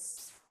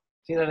choice?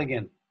 Say that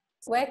again.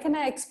 Where can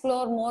I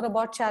explore more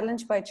about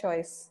challenge by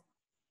choice?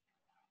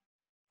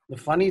 The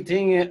funny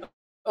thing is,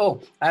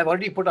 I've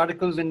already put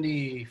articles in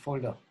the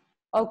folder.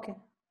 Okay.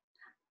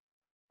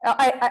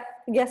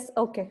 Yes,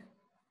 okay.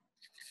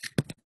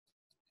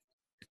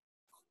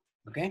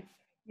 Okay?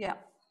 Yeah.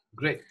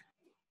 Great.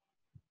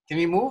 Can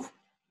we move?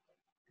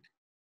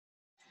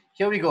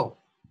 Here we go.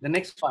 The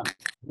next one,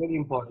 very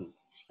important.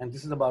 And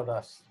this is about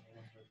us.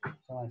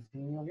 So I'm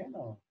seeing you again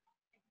or?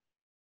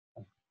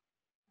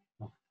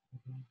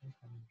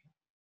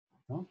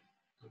 No?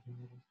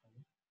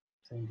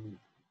 Same.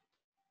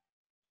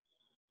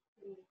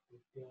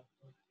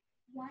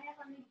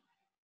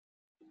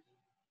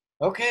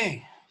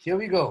 Okay, here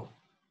we go.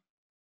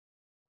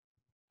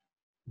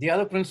 The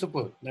other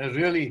principle that is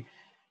really,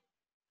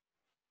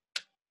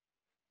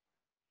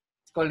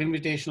 it's called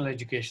invitational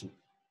education.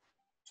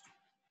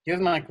 Here's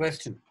my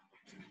question.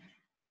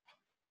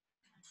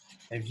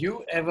 Have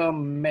you ever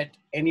met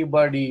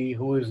anybody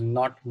who is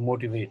not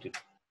motivated?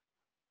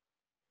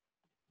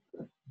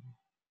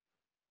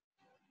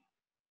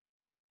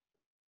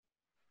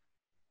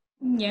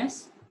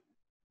 Yes.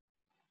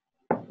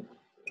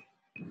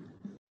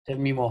 Tell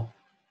me more.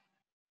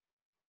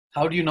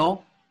 How do you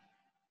know?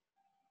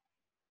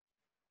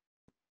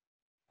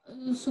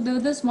 So there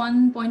was this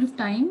one point of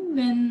time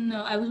when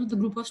I was with a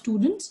group of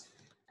students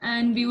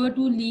and we were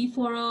to leave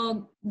for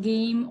a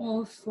game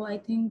of, I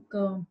think,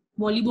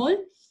 volleyball.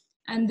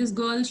 And this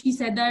girl, she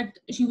said that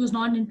she was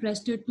not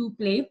interested to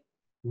play.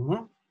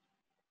 Mm-hmm.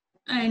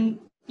 And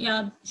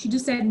yeah, she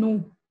just said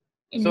no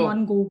in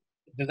one go.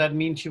 Does that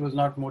mean she was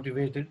not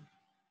motivated?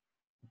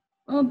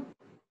 Because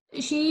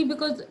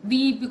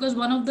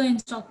one of the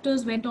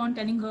instructors went on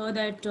telling her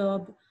that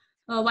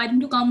why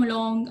don't you come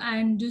along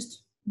and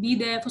just be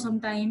there for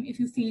some time. If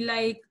you feel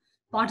like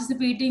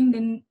participating,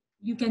 then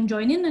you can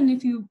join in, and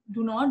if you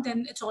do not,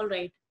 then it's all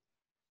right.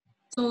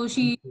 So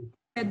she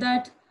said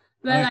that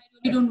where I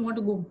really don't want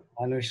to go.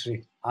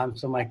 Anushri,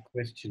 answer my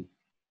question.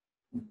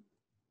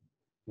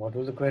 What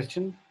was the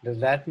question? Does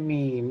that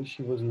mean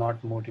she was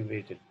not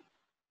motivated?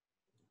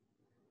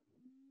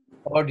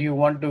 Or do you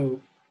want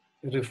to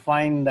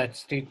refine that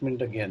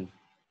statement again?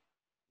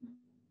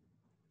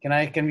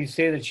 Can we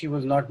say that she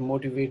was not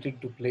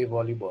motivated to play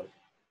volleyball?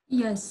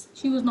 Yes,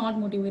 she was not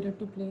motivated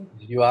to play.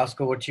 Did you ask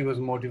her what she was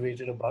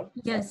motivated about?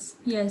 Yes,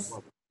 yes.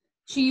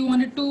 She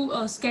wanted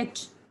to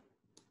sketch.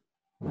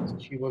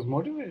 She was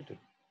motivated.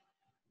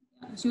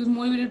 She was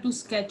motivated to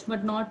sketch,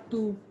 but not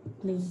to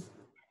play.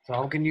 So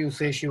how can you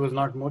say she was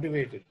not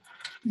motivated?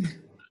 Okay,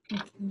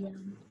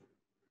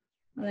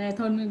 yeah. I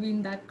thought maybe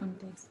in that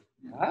context.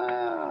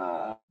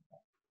 Ah.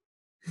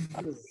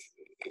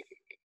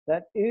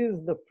 That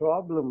is the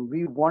problem.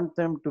 We want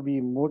them to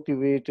be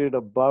motivated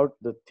about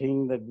the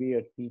thing that we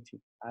are teaching.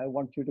 I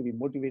want you to be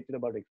motivated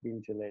about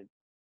experiential ed.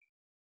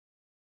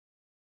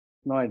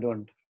 No, I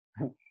don't.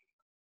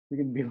 You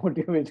can be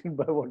motivated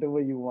by whatever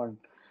you want.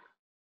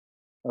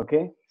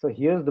 Okay, so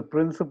here's the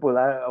principle.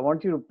 I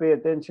want you to pay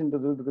attention to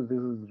this because this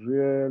is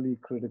really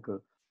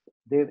critical.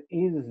 There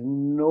is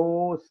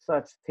no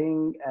such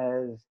thing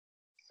as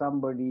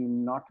somebody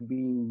not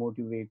being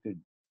motivated.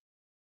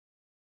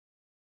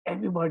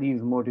 Everybody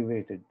is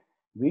motivated.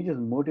 We're just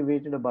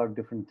motivated about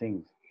different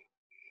things.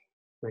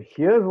 So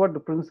here's what the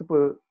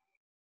principle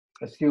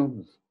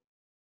assumes.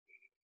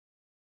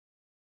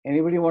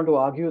 Anybody want to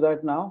argue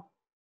that now?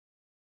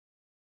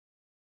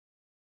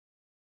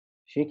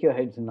 Shake your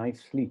heads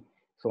nicely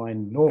so I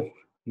know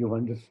you've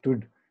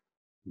understood.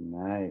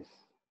 Nice.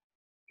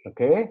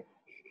 Okay.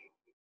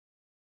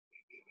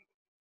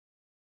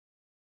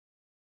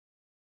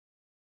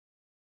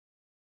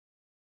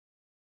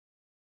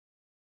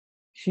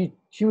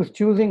 She was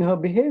choosing her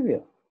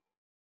behavior,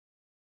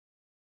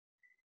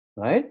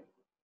 right?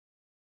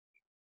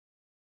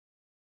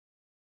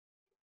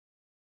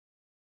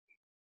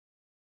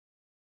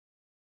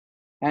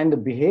 And the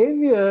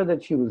behavior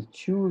that she was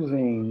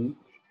choosing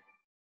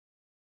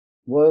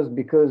was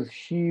because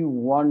she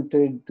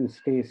wanted to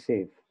stay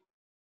safe.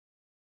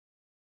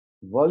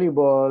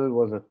 Volleyball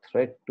was a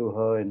threat to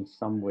her in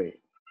some way.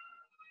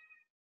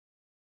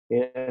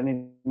 And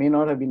it may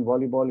not have been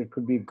volleyball, it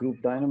could be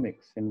group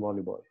dynamics in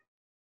volleyball.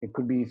 It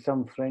could be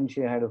some friend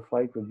she had a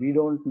fight with. We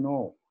don't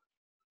know.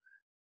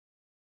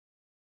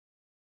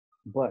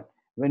 But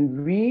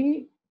when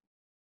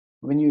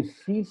you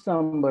see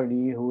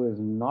somebody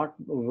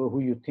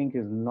who you think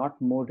is not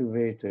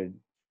motivated,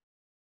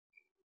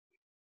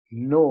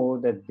 know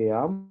that they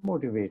are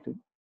motivated,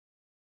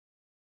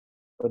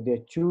 but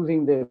they're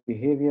choosing their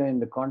behavior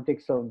in the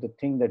context of the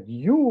thing that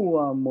you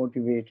are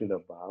motivated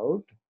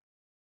about.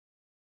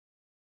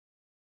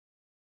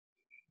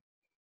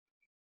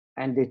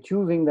 And they're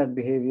choosing that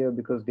behavior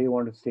because they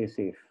want to stay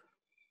safe.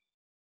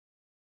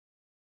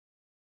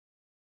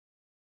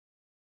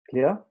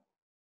 Clear?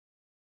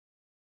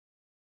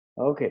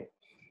 Okay.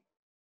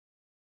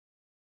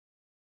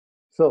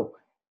 So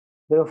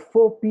there are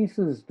 4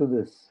 pieces to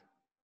this.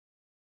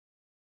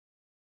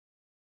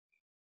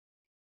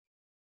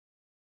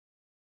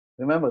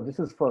 Remember, this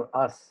is for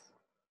us.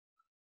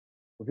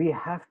 We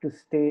have to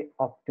stay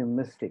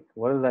optimistic.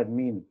 What does that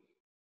mean?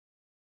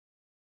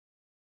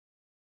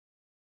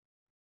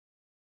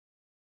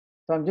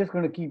 So I'm just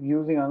going to keep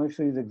using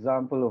Anushri's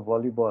example of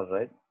volleyball,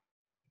 right?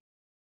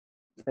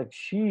 That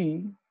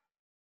she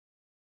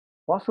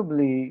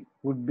possibly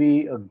would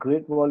be a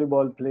great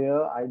volleyball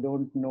player. I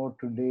don't know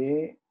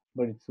today,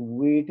 but it's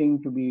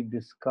waiting to be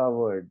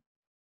discovered.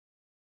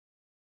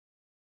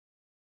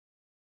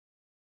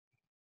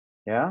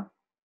 Yeah?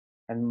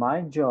 And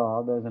my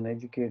job as an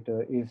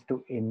educator is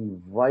to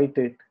invite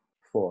it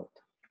forth.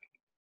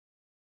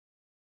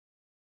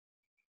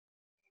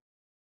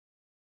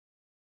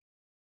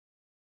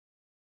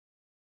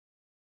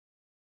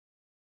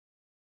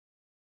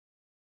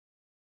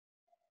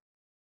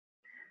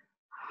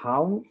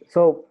 How?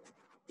 So,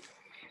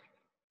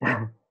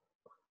 yeah,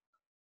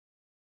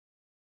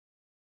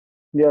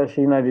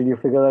 Sheena, did you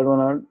figure that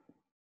one out?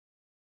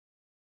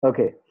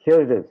 Okay, here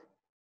it is.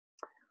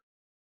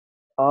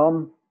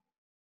 All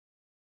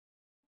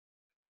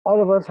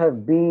of us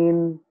have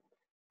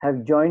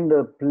joined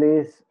a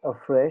place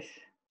afresh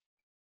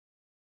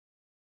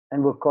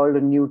and were called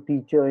a new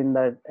teacher in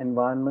that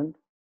environment.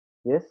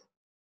 Yes?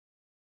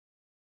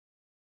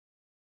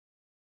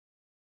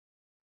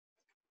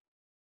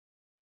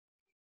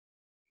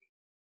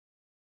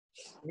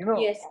 You know,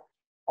 yes.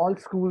 All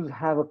schools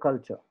have a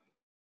culture.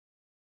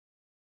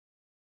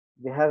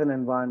 They have an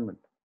environment.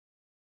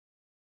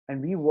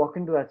 And we walk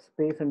into that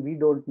space and we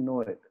don't know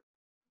it.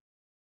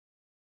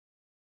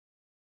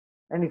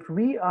 And if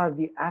we are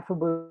the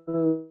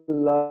affable,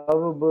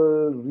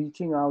 lovable,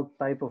 reaching out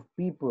type of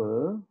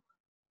people,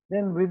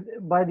 then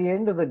by the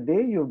end of the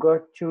day, you've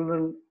got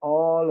children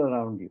all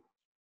around you.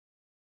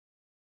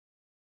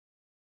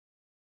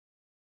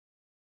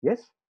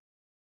 Yes?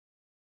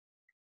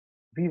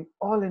 We've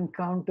all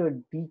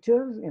encountered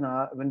teachers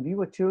when we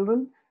were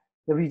children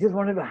that we just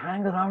wanted to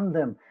hang around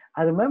them.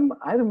 I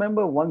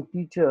remember one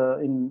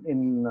teacher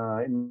in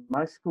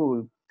my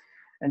school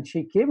And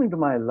she came into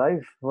my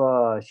life.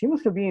 She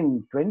must have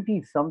been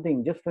 20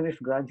 something, just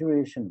finished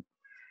graduation.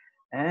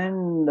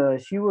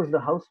 And she was the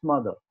house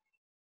mother.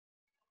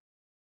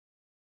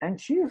 And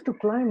she used to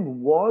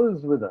climb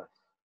walls with us.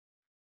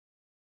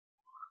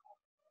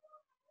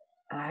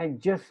 I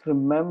just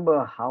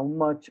remember how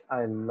much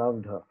I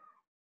loved her.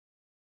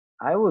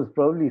 I was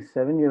probably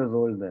 7 years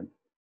old then.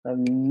 I've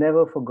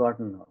never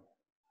forgotten her.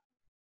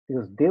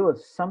 Because there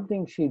was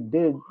something she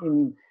did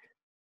in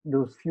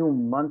those few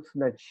months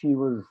that she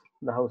was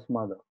the house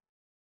mother.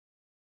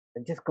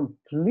 It just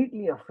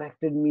completely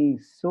affected me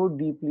so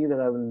deeply that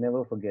I will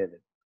never forget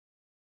it.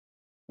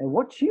 And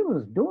what she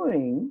was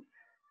doing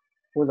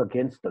was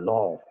against the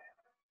law.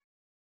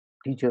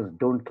 Teachers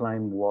don't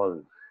climb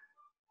walls,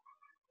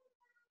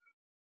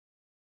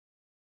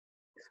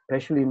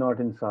 especially not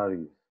in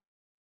saris.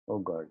 Oh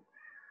God.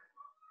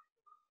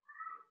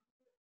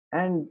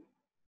 And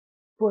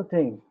poor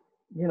thing,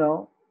 you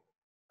know,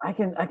 I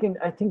think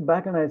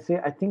back and I say,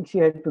 I think she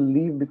had to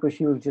leave because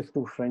she was just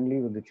too friendly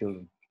with the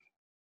children.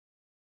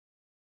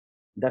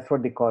 That's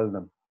what they call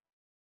them.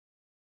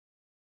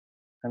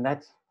 And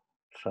that's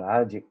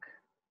tragic.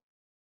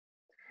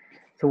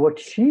 So what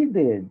she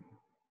did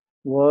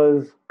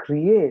was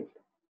create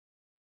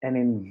and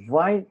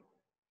invite.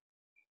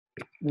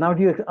 Now,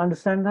 do you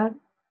understand that?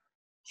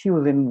 She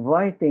was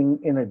inviting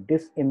in a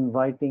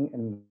disinviting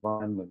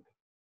environment.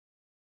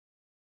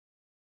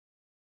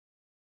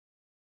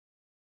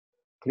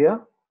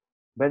 Clear?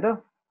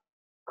 Better?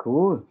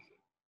 Cool.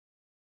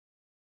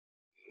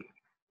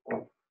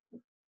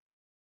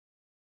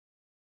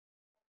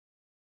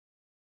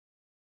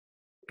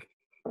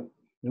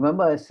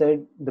 Remember I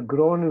said the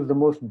groan is the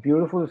most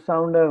beautiful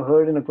sound I've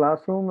heard in a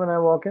classroom when I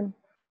walk in?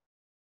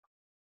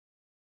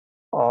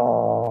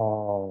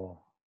 Oh.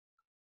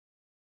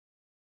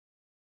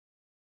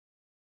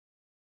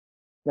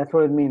 That's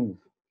what it means.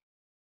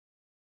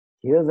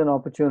 Here's an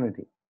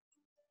opportunity.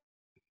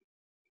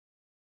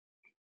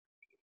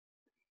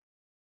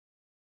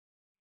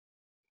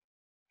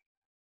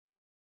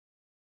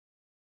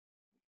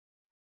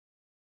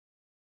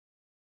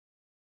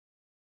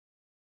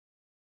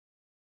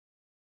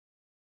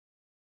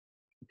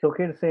 It's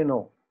okay to say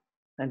no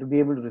and to be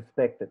able to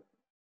respect it.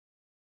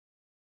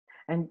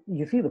 And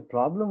you see, the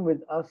problem with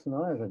us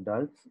now as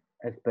adults,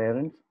 as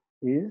parents,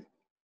 is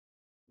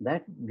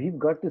that we've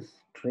got this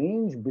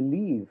strange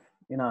belief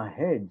in our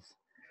heads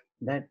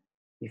that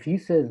if he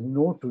says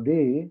no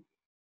today,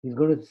 he's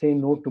going to say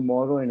no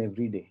tomorrow and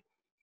every day.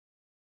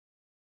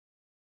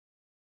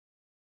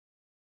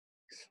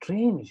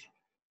 Strange.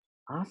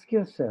 Ask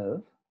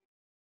yourself,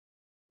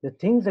 the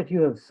things that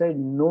you have said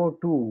no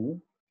to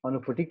on a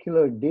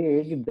particular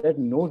day, did that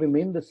no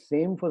remain the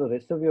same for the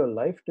rest of your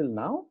life till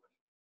now?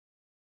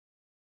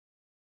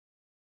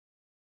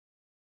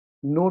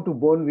 No to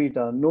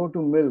Bonvita, no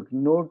to milk,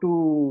 no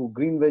to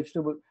green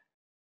vegetable.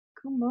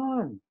 Come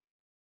on.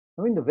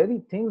 I mean, the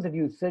very things that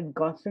you said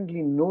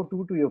constantly no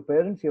to your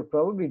parents, you're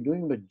probably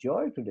doing with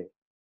joy today.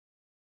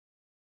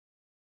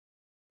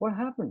 What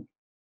happened?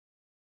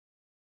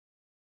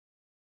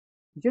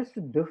 Just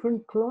a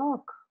different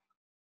clock.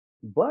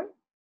 But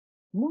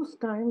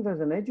most times as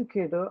an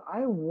educator,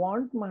 I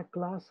want my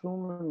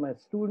classroom and my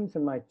students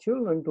and my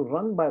children to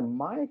run by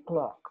my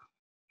clock.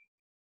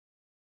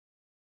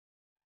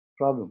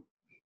 Problem.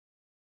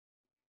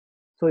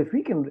 So if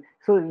we can,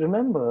 so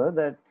remember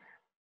that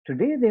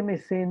today they may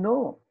say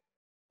no.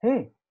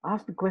 Hey,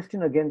 ask the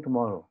question again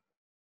tomorrow.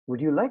 Would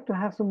you like to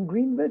have some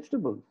green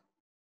vegetables?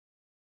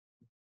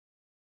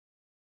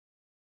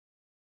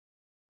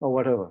 Or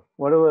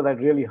whatever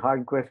that really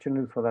hard question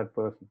is for that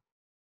person.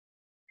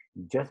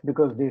 Just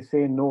because they say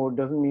no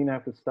doesn't mean I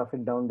have to stuff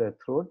it down their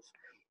throats,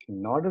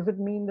 nor does it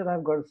mean that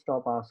I've got to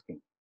stop asking.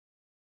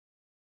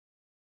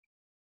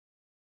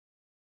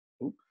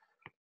 Oops.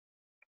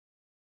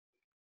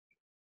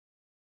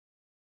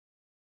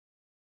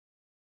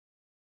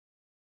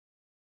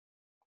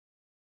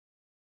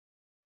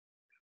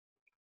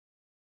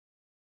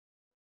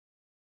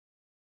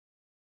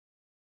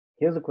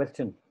 Here's a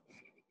question.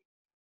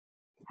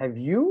 Have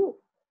you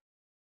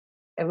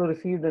ever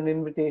received an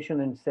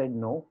invitation and said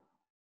no?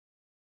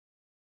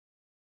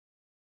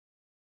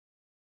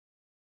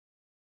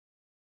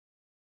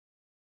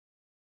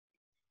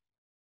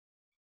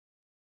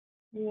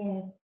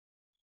 Yes.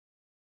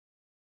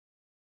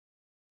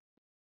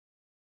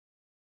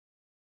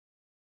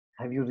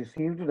 Have you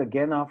received it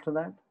again after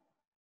that?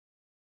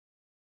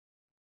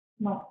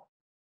 No.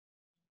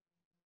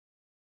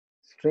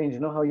 Strange, you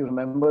know how you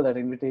remember that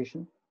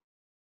invitation?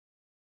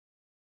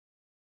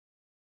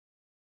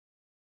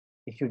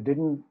 If you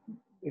didn't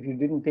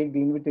take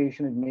the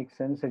invitation, it makes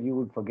sense that you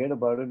would forget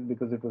about it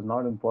because it was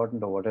not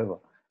important or whatever.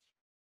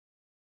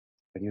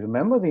 But you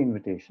remember the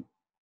invitation.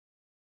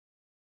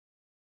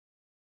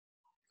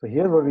 So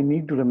here's what we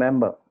need to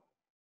remember,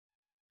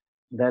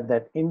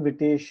 that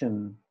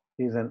invitation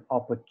is an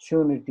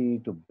opportunity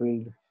to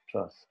build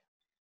trust.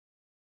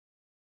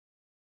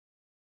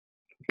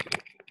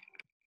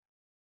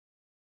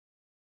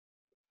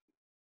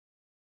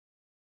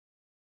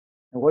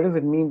 And what does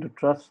it mean to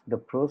trust the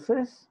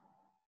process?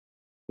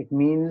 It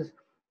means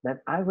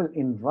that I will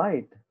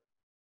invite.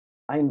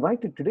 I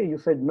invited today. You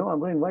said no.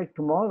 I'm going to invite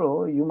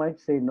tomorrow. You might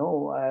say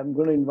no. I'm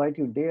going to invite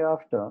you day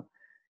after,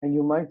 and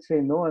you might say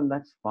no, and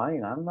that's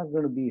fine. I'm not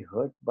going to be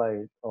hurt by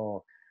it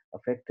or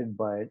affected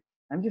by it.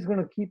 I'm just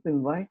going to keep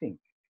inviting,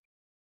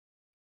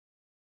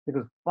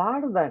 because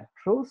part of that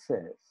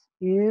process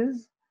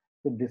is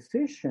the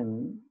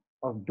decision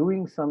of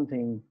doing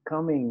something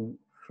coming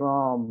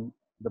from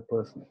the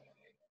person.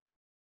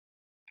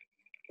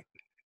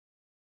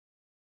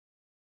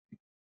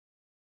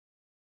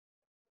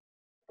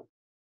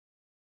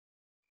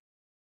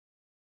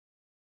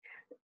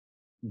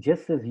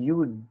 Just as you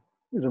would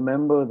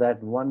remember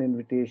that one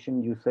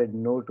invitation you said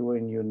no to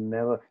and you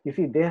never, you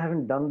see, they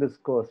haven't done this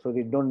course, so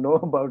they don't know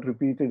about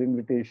repeated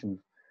invitations.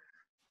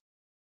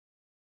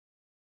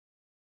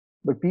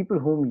 But people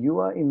whom you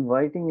are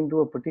inviting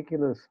into a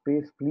particular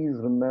space, please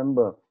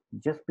remember,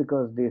 just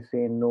because they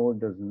say no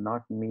does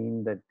not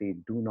mean that they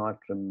do not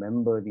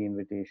remember the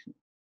invitation.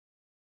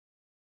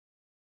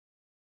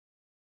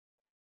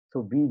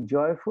 So be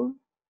joyful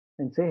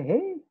and say,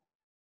 hey,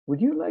 would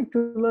you like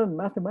to learn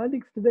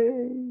mathematics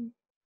today?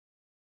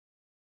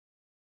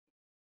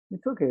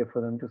 It's okay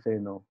for them to say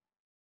no.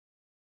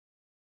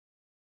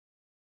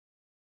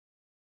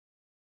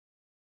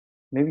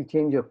 Maybe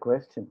change your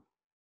question.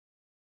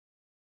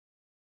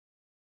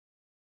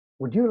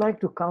 Would you like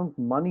to count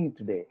money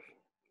today?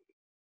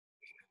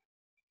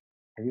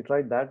 Have you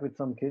tried that with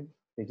some kids?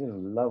 They just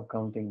love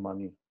counting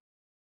money.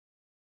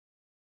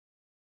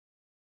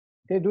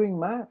 They're doing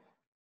math.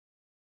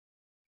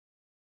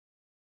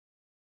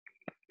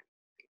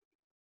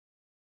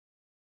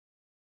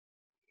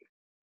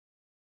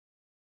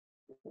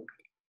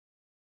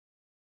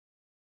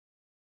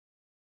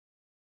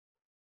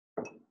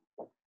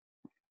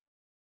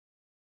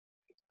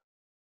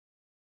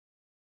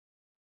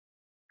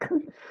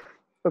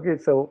 Okay,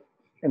 so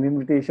an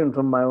invitation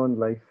from my own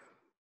life.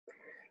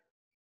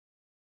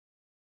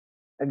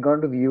 I'd gone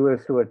to the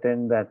US to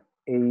attend that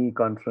AE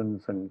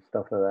conference and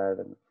stuff like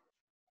that.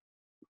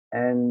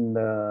 And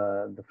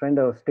the friend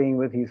I was staying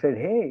with, he said,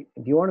 hey,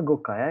 do you want to go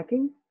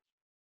kayaking?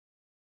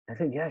 I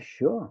said, yeah,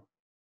 sure.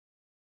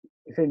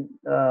 He said,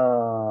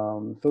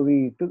 so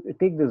we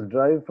take this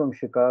drive from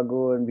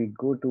Chicago and we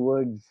go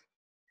towards,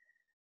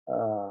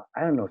 I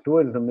don't know,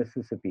 towards the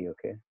Mississippi,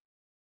 okay?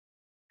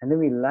 And then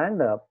we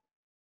land up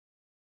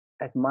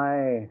at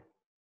the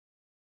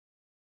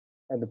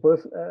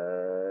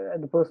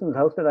person's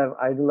house that I've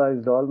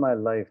idolized all my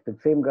life. The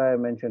same guy I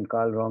mentioned,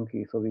 Carl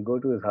Ronke. So we go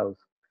to his house,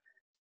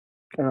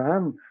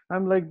 and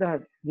I'm like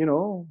that, you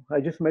know. I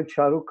just met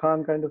Shah Rukh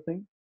Khan kind of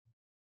thing.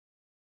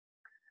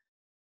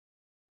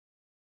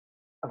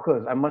 Of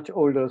course, I'm much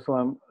older, so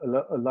I'm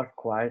a lot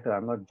quieter.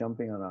 I'm not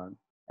jumping around.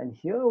 And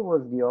here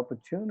was the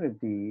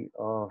opportunity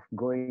of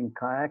going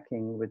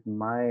kayaking with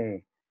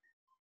my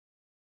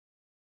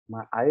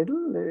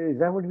idol. Is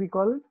that what we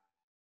call it?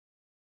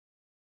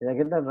 Did I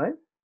get that right?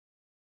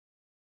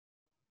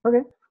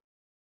 Okay.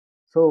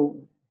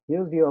 So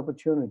here's the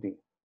opportunity.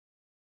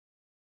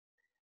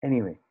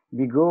 Anyway,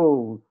 we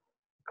go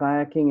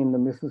kayaking in the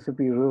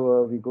Mississippi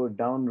River. We go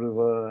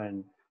downriver,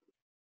 and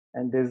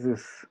there's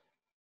this.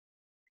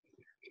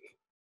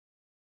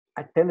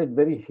 I tell it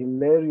very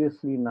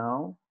hilariously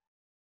now,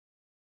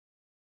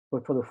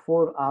 but for the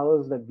 4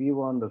 hours that we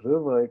were on the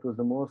river, it was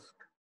the most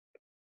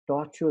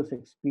tortuous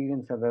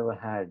experience I've ever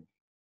had.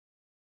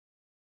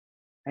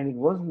 And it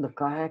wasn't the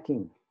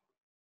kayaking.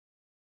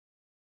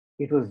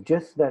 It was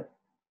just that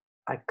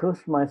I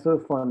cursed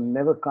myself for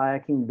never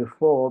kayaking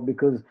before,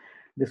 because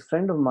this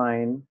friend of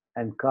mine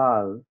and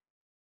Carl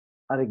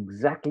are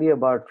exactly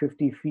about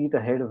 50 feet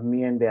ahead of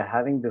me, and they're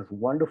having this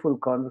wonderful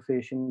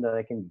conversation that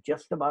I can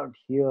just about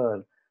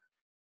hear.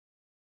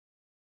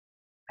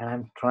 And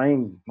I'm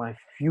trying my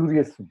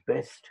furious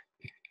best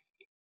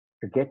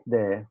to get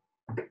there.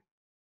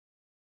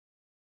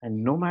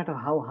 And no matter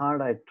how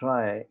hard I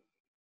try,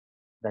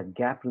 that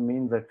gap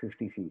remains at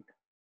 50 feet.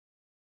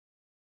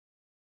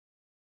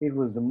 It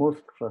was the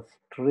most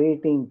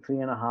frustrating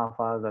 3.5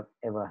 hours I've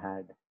ever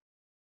had.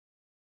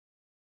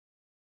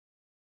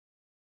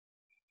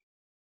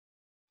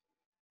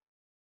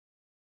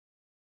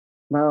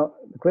 Now,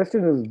 the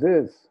question is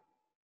this.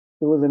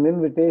 It was an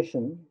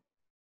invitation,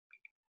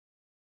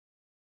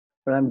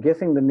 but I'm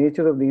guessing the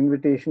nature of the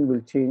invitation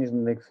will change the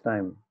next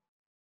time.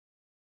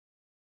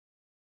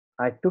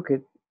 I took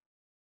it.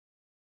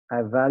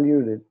 I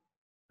valued it.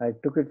 I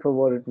took it for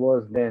what it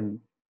was then.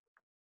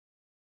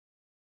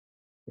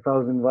 If I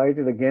was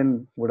invited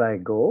again, would I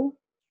go?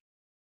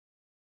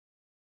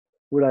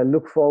 Would I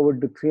look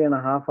forward to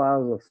 3.5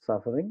 hours of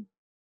suffering?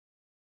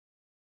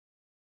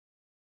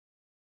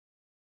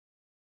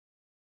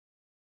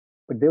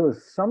 But there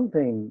was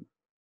something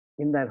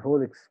in that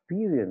whole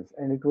experience,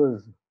 and it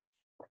was,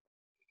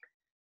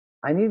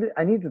 I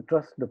need to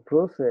trust the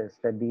process,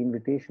 that the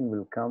invitation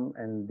will come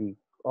and the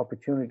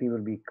opportunity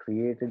will be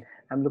created.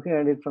 I'm looking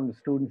at it from the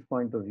student's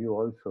point of view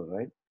also,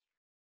 right?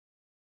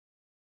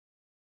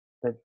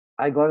 That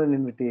I got an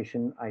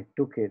invitation, I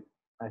took it,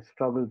 I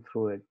struggled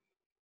through it.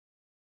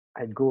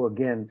 I'd go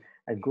again,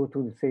 I'd go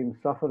through the same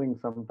suffering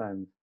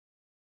sometimes,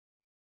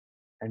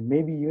 and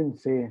maybe even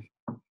say,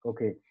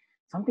 okay,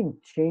 something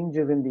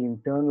changes in the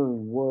internal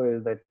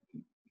world that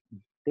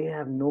they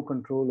have no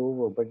control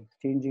over, but it's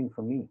changing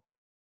for me.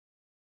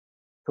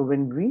 So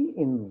when we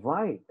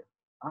invite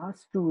our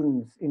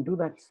students into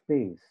that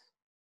space,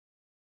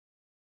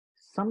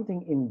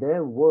 something in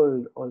their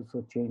world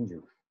also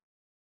changes.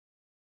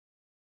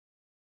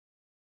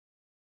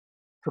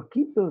 So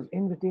keep those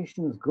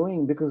invitations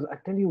going, because I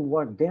tell you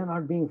what, they are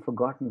not being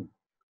forgotten.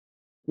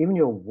 Even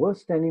your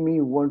worst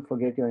enemy won't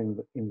forget your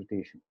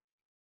invitation.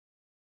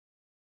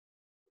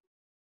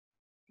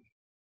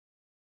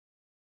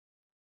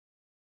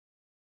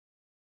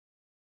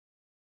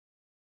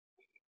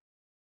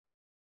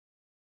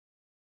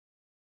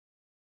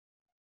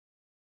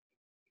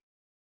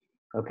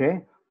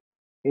 Okay?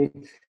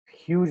 It's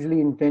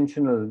hugely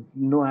intentional,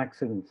 no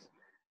accidents.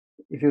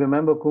 If you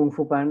remember Kung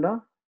Fu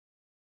Panda,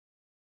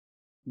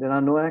 there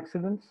are no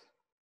accidents.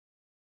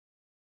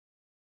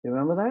 You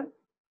remember that?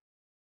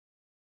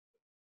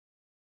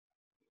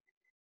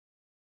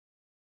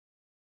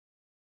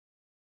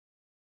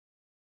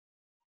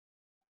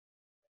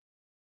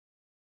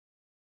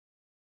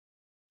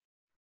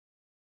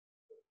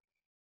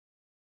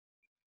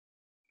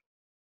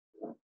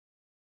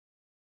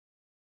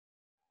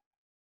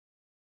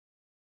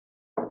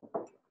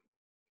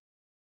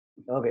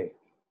 Okay.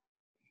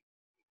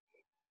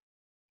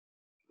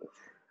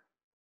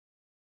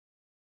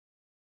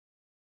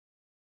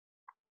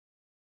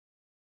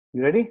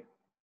 You ready?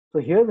 So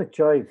here's a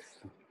choice.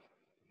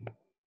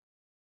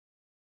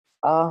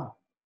 I'm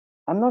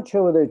not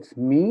sure whether it's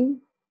me.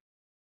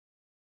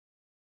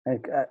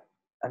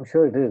 I'm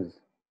sure it is.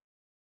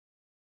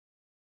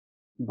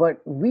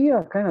 But we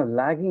are kind of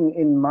lagging,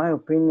 in my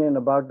opinion,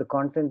 about the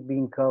content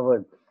being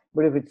covered.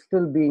 But if it's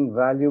still being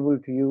valuable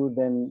to you,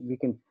 then we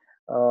can.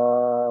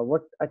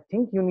 What I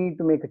think you need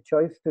to make a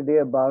choice today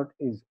about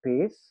is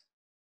pace.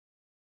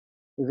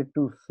 Is it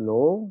too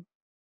slow,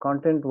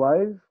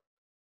 content-wise?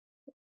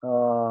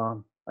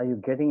 Are you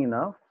getting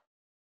enough?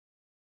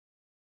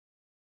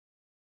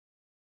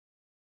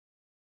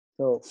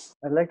 So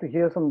I'd like to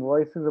hear some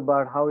voices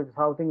about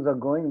how things are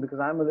going, because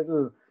I'm a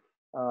little.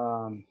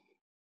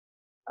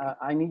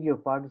 I need your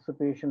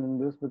participation in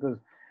this, because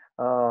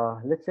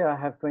let's say I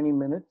have 20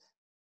 minutes.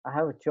 I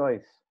have a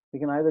choice. We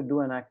can either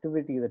do an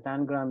activity, the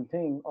tangram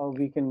thing, or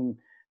we can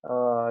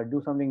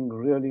do something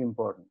really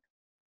important.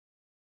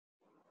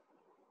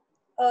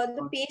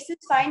 The pace is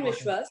fine,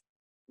 Vishwas.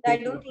 I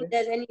don't think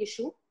there's any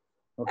issue.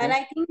 Okay. And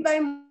I think by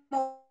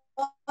more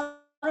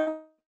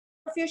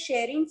of your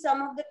sharing,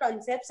 some of the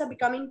concepts are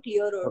becoming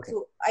clearer. Okay.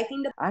 So I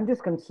think I'm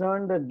just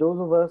concerned that those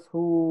of us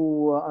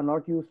who are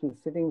not used to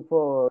sitting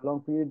for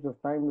long periods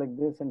of time like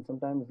this, and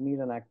sometimes need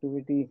an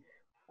activity,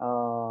 I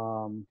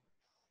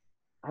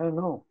don't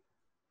know.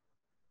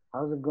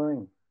 How's it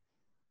going?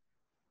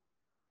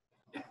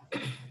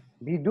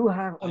 We do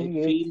have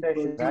only 8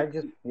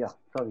 sessions.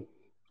 Sorry.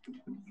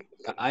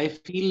 I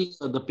feel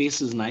the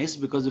pace is nice,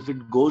 because if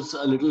it goes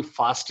a little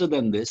faster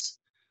than this,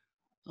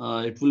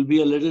 it will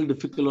be a little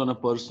difficult on a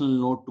personal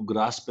note to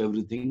grasp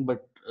everything.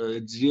 But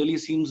it really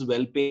seems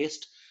well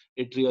paced.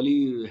 It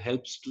really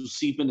helps to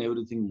seep in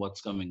everything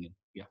what's coming in.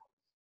 Yeah.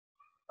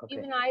 Okay.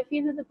 Even I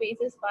feel that the pace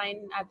is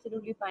fine,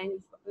 absolutely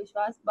fine,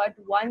 Vishwas. But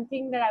one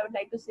thing that I would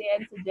like to say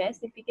and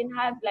suggest, if we can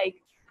have like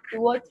 2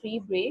 or 3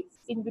 breaks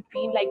in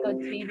between, like a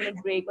 3-minute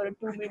break or a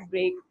 2-minute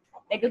break,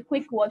 like a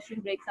quick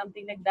washroom break,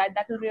 something like that,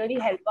 that will really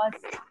help us,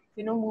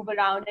 move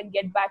around and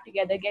get back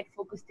together, get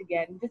focused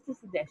again. Just a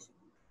suggestion.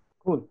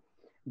 Cool.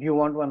 Do you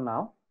want one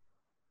now?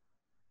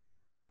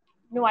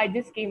 No, I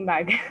just came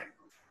back.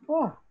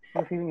 Oh,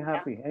 you're feeling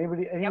happy.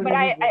 Anybody? Yeah, but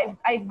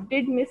I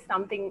did miss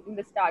something in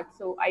the start,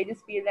 so I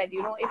just feel that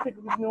if it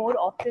was more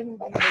often,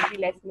 then there would be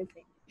less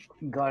missing.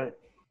 Got it.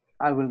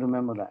 I will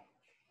remember that.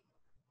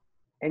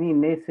 Any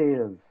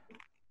naysayers?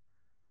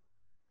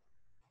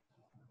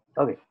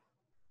 Okay.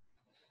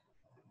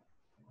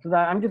 So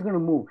that I'm just going to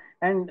move,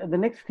 and the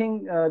next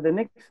thing we're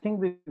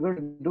going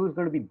to do is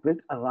going to be built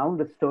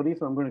around a story.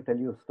 So I'm going to tell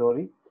you a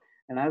story,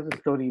 and as the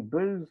story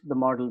builds, the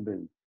model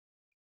builds.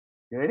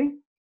 You ready?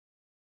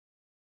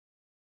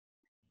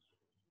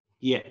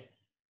 Yeah.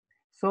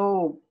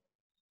 So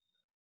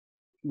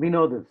we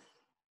know this,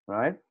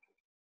 right?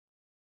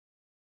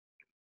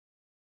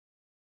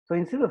 So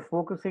instead of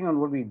focusing on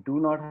what we do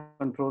not have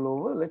control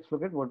over, let's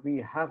look at what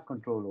we have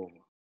control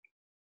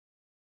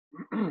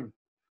over.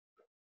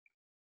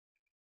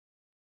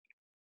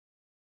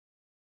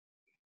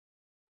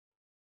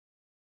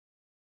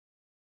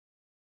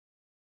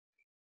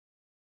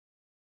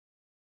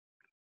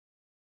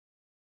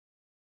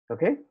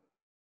 Okay?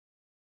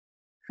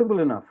 Simple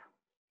enough.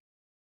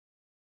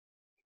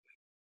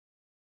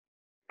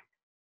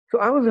 So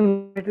I was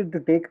invited to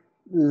take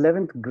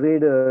 11th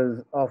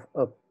graders of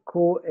a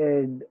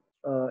co-ed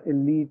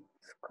elite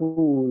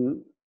school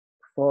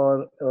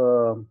for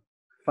a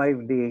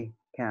 5-day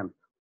camp.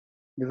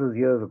 This was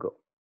years ago.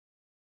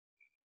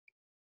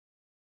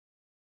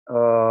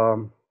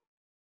 Um,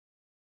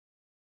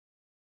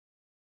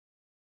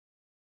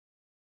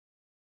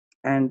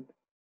 And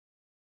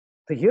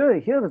so here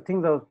are the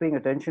things I was paying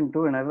attention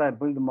to, and as I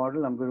build the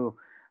model, I'm going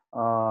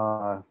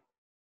to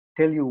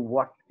tell you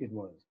what it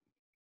was.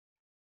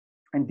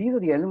 And these are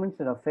the elements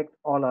that affect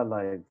all our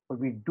lives, but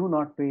we do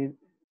not pay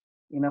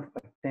enough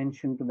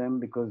attention to them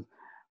because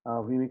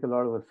we make a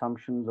lot of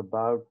assumptions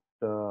about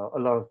a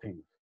lot of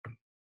things.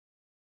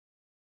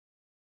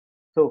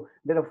 So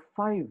there are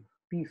 5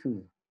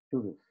 pieces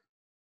to this.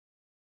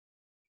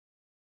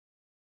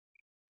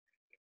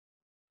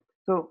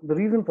 So the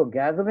reason for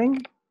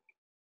gathering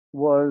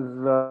was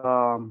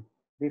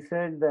they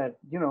said that,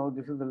 you know,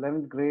 this is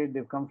 11th grade,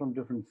 they've come from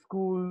different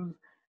schools,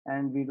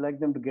 and we'd like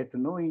them to get to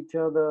know each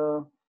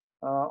other.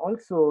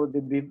 Also,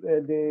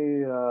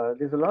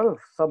 there's a lot of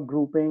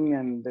subgrouping,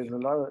 and there's a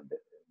lot of,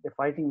 they're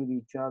fighting with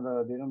each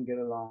other, they don't get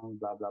along,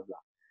 blah, blah,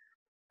 blah.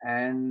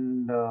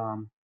 And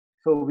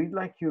so we'd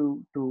like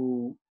you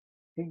to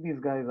take these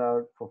guys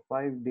out for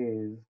 5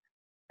 days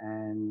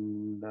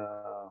and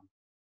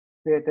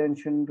pay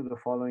attention to the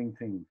following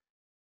things.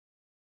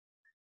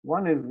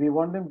 One is we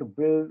want them to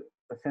build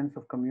a sense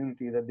of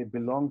community, that they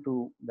belong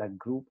to that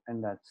group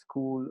and that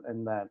school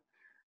and that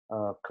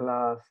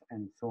class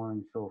and so on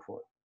and so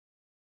forth.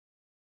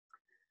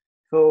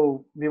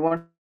 So we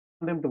want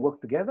them to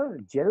work together,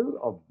 gel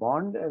or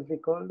bond as they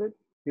called it.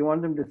 We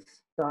want them to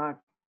start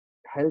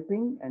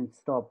helping and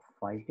stop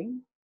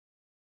fighting.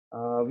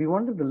 We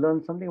want them to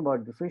learn something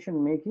about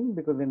decision making,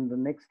 because in the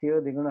next year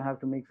they're going to have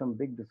to make some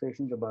big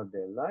decisions about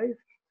their life.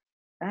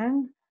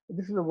 And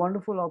this is a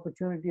wonderful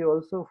opportunity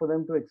also for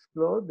them to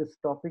explore this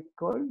topic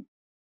called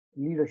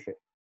leadership.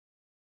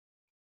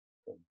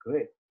 So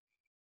great.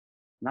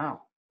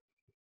 Now,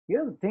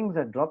 here are the things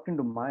that dropped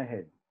into my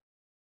head.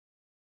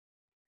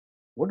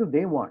 What do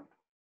they want?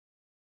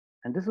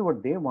 And this is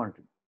what they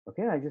wanted.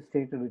 Okay, I just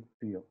stated it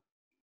to you.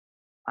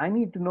 I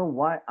need to know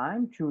why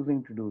I'm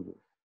choosing to do this.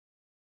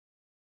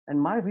 And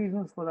my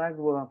reasons for that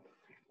were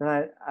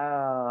that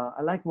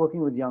I like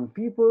working with young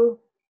people,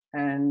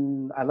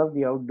 and I love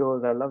the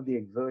outdoors, I love the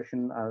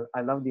exertion,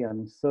 I love the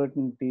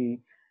uncertainty,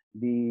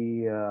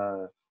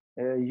 the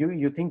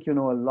you think you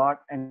know a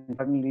lot, and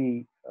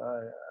suddenly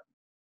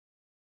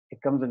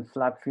it comes and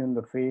slaps you in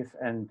the face,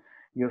 and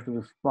you have to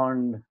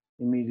respond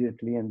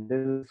immediately. And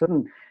there's a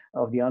certain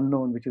of the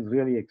unknown which is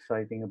really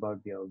exciting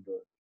about the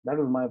outdoors. That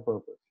was my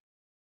purpose.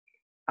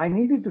 I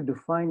needed to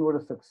define what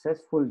a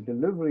successful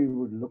delivery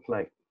would look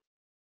like.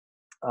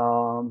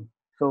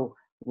 So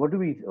what do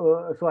we?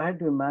 So I had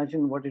to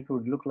imagine what it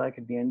would look like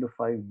at the end of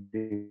 5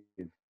 days.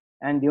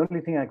 And the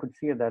only thing I could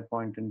see at that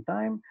point in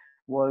time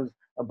was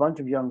a bunch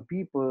of young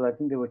people. I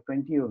think there were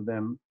 20 of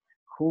them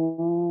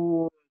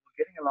who were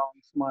getting along,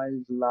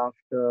 smiles,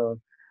 laughter,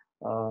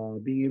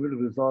 being able to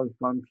resolve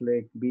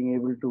conflict, being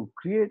able to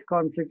create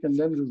conflict and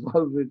then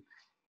resolve it,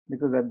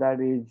 because at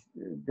that age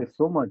there's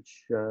so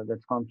much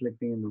that's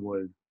conflicting in the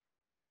world.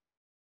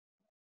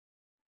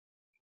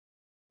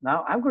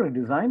 Now I'm going to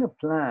design a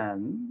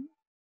plan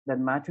that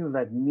matches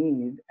that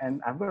need, and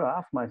I've got to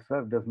ask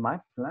myself, does my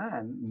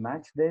plan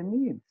match their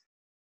needs?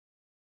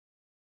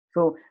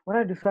 So what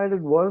I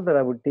decided was that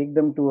I would take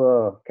them to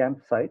a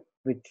campsite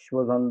which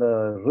was on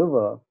the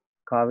river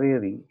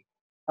Kaveri.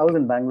 I was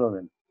in Bangalore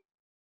then.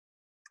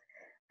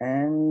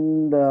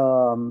 And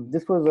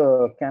this was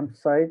a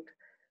campsite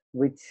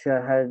which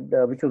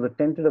which was a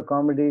tented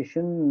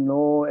accommodation,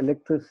 no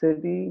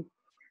electricity,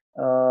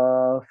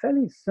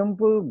 fairly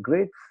simple,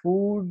 great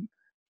food,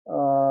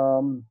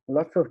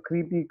 lots of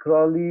creepy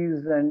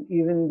crawlies, and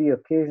even the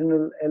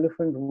occasional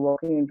elephant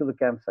walking into the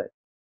campsite,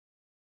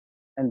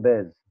 and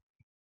bears.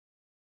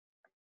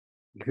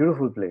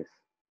 Beautiful place.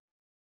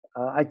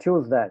 I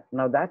chose that.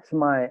 Now that's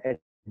my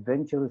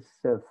adventurous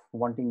self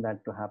wanting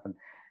that to happen.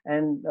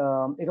 And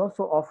it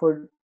also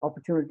offered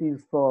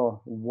opportunities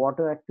for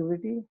water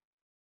activity,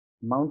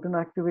 mountain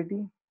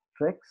activity,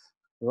 treks,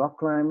 rock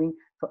climbing,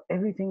 so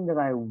everything that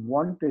I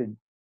wanted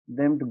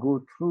them to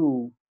go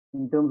through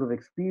in terms of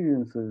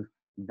experiences,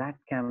 that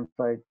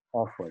campsite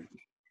offered.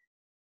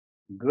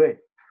 Great.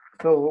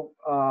 So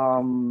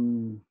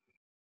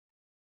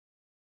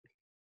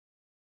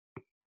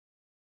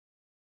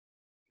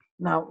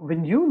now,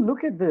 when you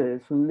look at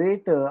this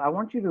later, I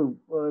want you to,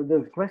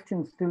 the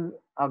questions still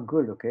are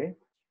good, okay?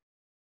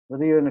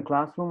 Whether you're in a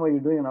classroom or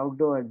you're doing an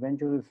outdoor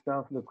adventurous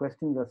stuff, the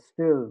questions are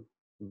still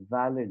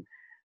valid.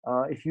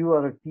 If you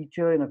are a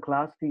teacher in a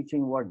class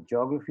teaching what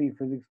geography,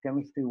 physics,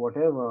 chemistry,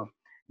 whatever,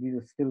 these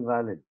are still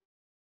valid.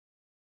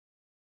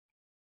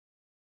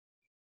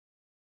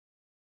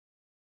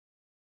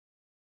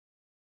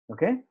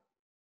 Okay?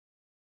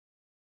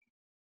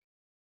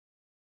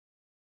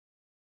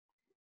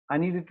 I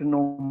needed to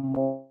know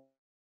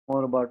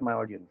more about my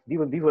audience. These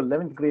were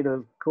 11th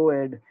graders,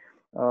 co-ed,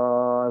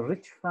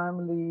 rich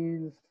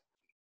families,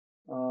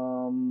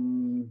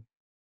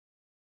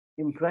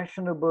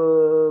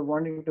 impressionable,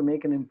 wanting to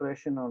make an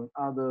impression on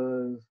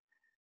others.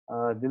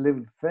 They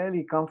lived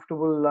fairly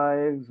comfortable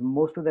lives.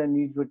 Most of their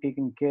needs were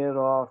taken care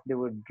of. They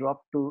were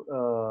dropped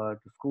to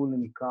school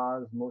in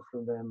cars, most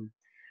of them.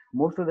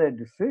 Most of their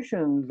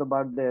decisions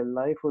about their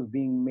life was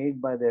being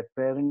made by their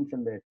parents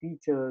and their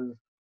teachers.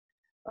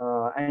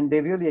 And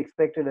they really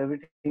expected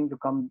everything to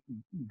come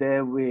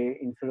their way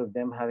instead of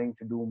them having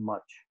to do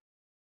much.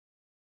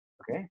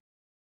 Okay.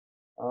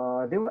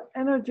 They were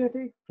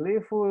energetic,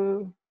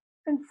 playful,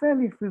 and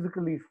fairly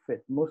physically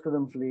fit. Most of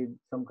them played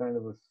some kind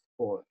of a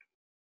sport.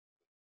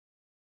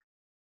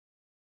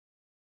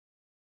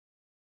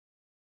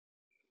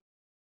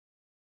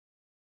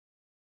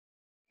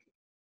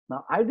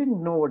 Now, I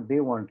didn't know what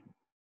they wanted.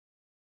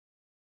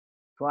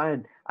 So I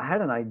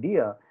had an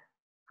idea.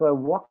 So I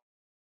walked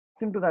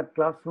into that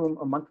classroom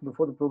a month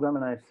before the program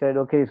and I said,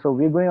 okay, so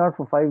we're going out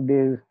for 5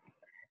 days.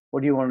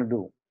 What do you want to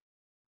do?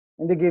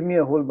 And they gave me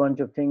a whole bunch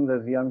of things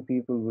as young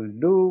people will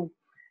do.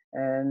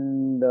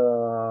 And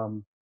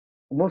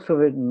most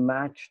of it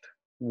matched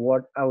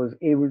what I was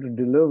able to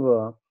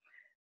deliver.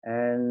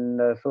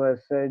 And so I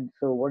said,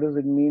 so what does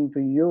it mean to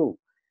you?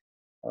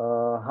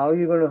 How are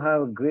you going to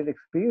have a great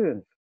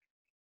experience?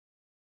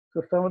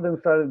 So some of them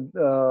started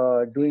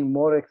doing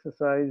more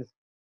exercise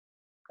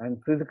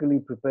and physically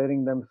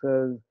preparing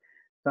themselves.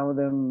 Some of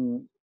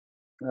them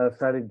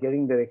started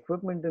getting their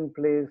equipment in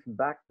place,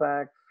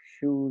 backpacks,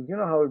 shoes. You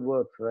know how it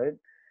works, right?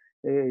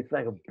 It's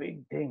like a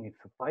big thing.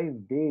 It's a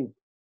 5 day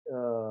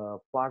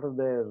part of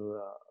their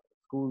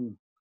school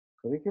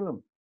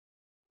curriculum.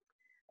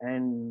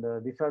 And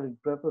they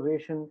started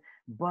preparation.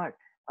 But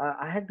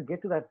I had to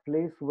get to that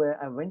place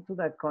where I went through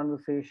that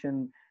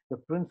conversation. The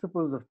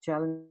principles of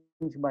challenge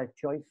by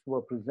choice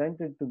were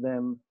presented to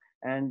them,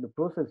 and the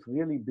process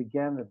really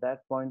began at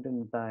that point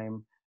in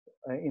time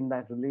in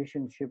that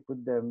relationship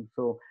with them.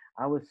 So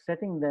I was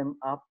setting them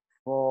up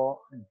for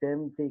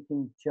them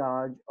taking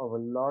charge of a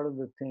lot of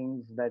the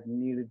things that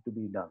needed to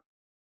be done.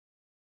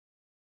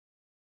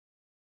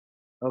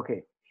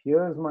 Okay,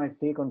 here's my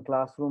take on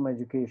classroom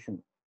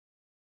education.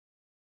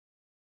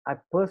 I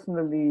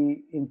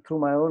personally, through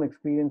my own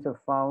experience, have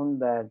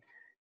found that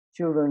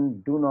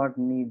children do not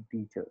need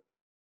teachers.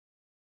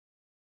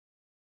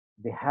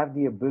 They have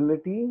the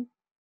ability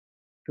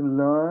to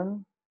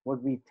learn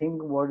what we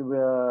think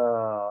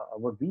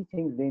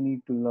they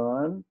need to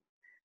learn.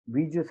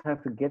 We just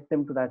have to get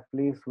them to that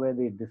place where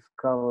they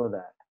discover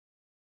that.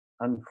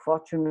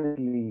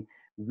 Unfortunately,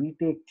 we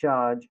take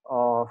charge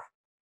of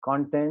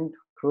content,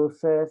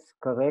 process,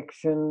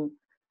 correction.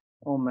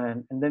 Oh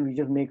man, and then we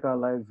just make our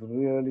lives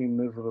really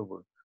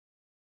miserable.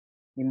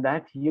 In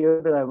that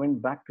year that I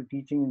went back to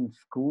teaching in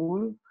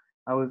school,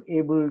 I was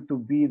able to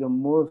be the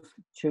most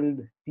chilled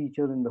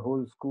teacher in the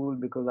whole school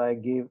because I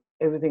gave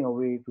everything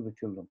away to the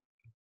children.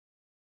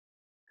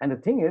 And the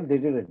thing is, they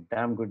did a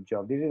damn good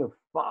job. They did a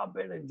far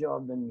better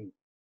job than me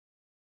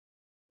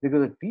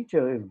because a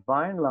teacher is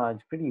by and large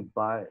pretty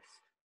biased.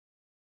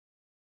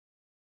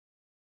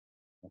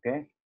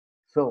 Okay.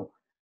 So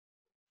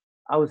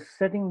I was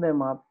setting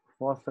them up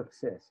for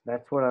success.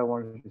 That's what I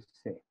wanted to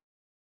say.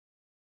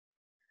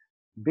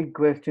 Big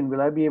question,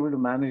 will I be able to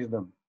manage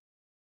them?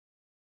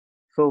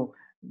 So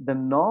the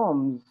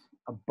norms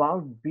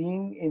about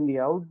being in the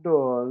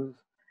outdoors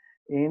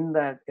in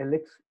that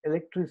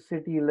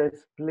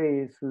electricity-less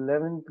place,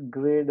 11th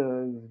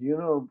graders,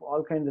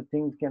 all kinds of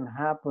things can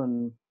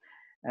happen.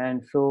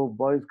 And so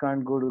boys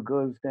can't go to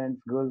girls'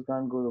 tents, girls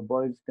can't go to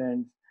boys'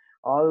 tents,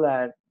 all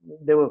that.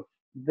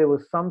 There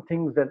were some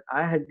things that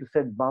I had to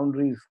set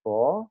boundaries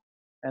for,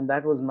 and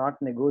that was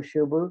not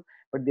negotiable,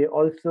 but they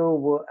also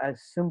were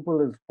as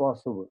simple as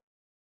possible.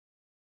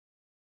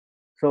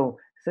 So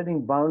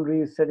setting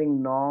boundaries,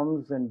 setting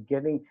norms, and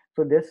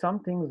so there's some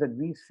things that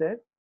we set,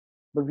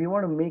 but we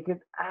want to make it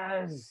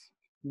as,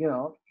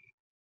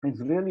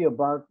 it's really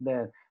about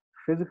their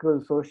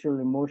physical, social,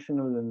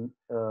 emotional, and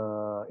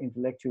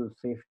intellectual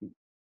safety.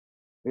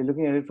 We're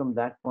looking at it from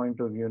that point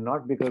of view,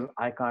 not because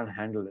I can't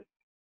handle it.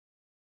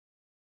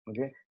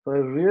 Okay, so I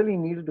really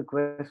needed to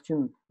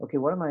question, okay,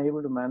 what am I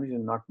able to manage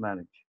and not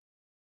manage?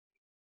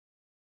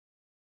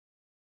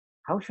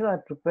 How should I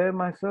prepare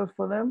myself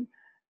for them?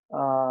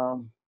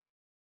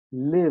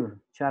 Live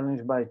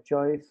challenged by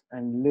choice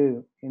and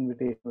live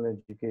invitational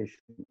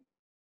education.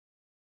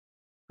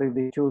 So if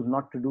they chose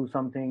not to do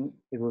something,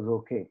 it was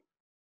okay.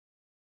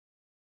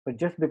 But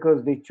just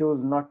because they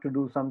chose not to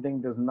do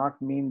something does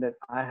not mean that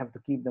I have to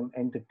keep them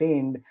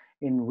entertained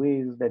in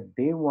ways that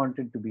they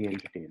wanted to be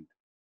entertained.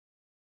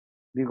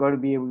 We've got to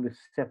be able to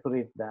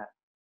separate that.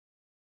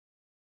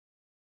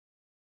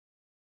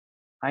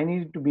 I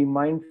needed to be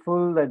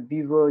mindful that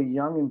these were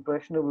young,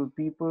 impressionable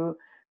people,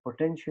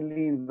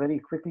 potentially very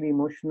quickly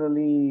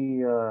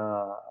emotionally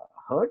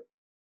hurt.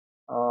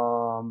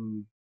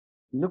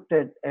 Looked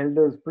at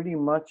elders pretty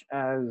much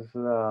as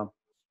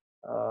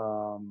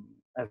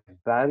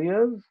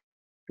barriers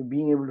to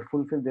being able to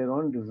fulfill their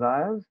own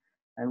desires.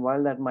 And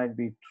while that might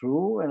be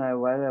true, and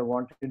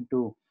while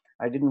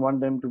I didn't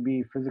want them to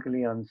be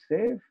physically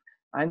unsafe,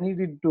 I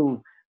needed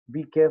to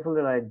be careful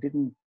that I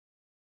didn't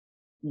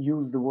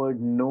use the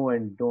word no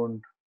and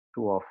don't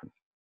too often.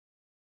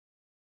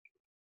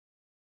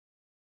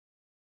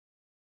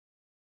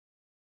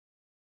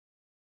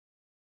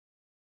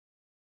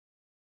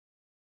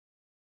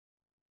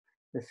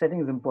 The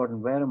setting is important.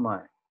 Where am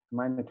I? Am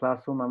I in the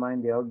classroom? Am I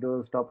in the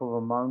outdoors, top of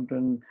a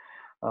mountain?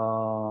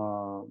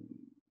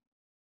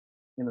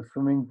 a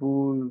swimming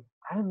pool.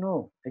 I don't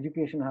know.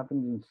 Education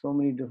happens in so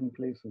many different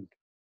places.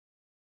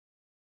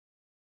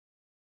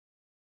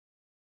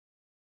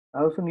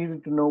 I also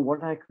needed to know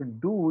what I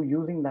could do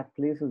using that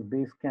place as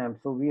base camp.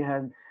 So we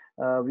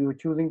were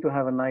choosing to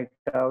have a night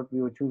out.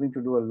 We were choosing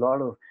to do a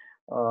lot of,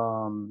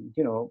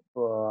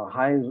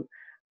 high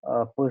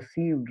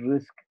perceived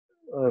risk,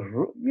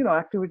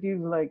 activities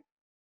like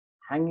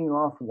hanging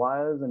off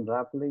wires and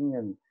rappelling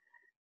and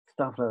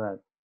stuff like that.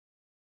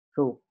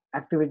 So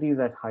activities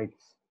at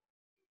heights.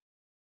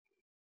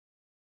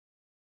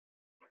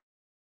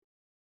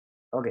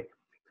 Okay,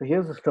 so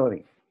here's the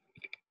story.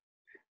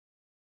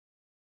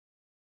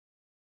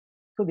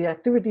 So the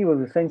activity was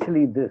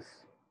essentially this.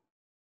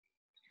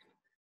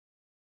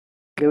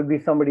 There would be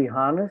somebody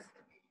harnessed.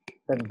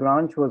 That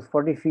branch was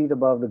 40 feet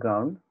above the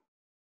ground.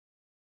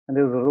 And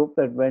there was a rope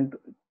that went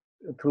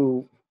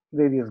through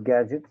various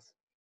gadgets.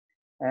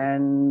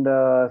 And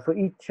so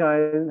each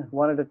child,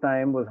 one at a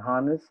time, was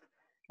harnessed.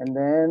 And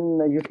then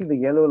you see the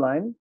yellow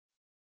line.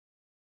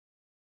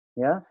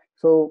 Yeah.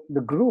 So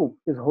the group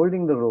is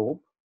holding the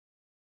rope.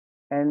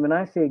 And when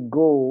I say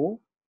go,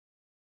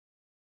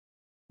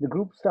 the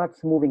group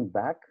starts moving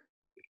back.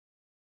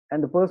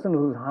 And the person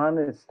who's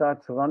harnessed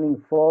starts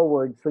running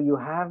forward. So you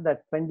have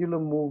that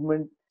pendulum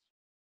movement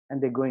and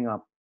they're going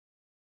up.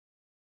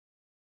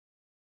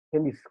 It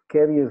can be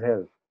scary as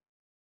hell.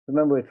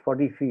 Remember, it's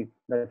 40 feet.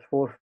 That's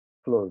 4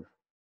 floors.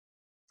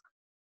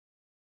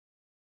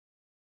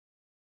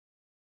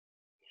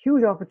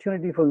 Huge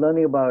opportunity for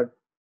learning about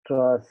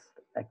trust,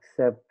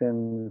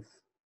 acceptance,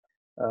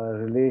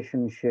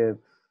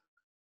 relationships,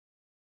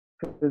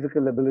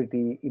 physical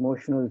ability,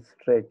 emotional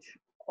stretch,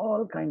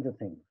 all kinds of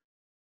things.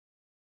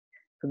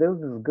 So there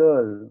was this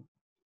girl.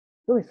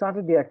 So we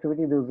started the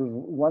activity. There was this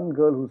one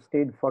girl who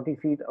stayed 40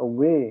 feet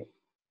away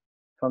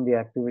from the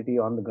activity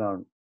on the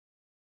ground.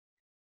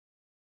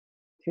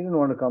 She didn't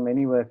want to come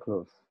anywhere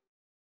close.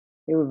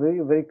 It was very,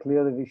 very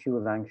clear that she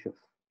was anxious.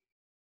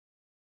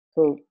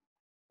 So,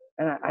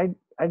 and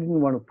I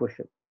didn't want to push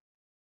it.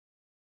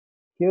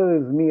 Here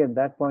is me at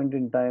that point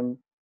in time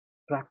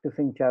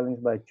practicing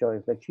challenge by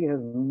choice, that she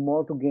has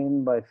more to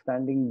gain by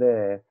standing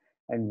there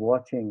and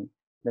watching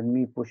than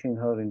me pushing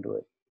her into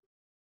it.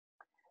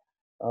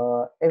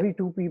 Every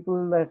 2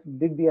 people that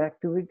did the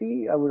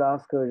activity, I would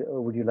ask her,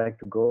 would you like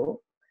to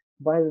go?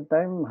 By the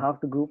time half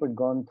the group had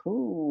gone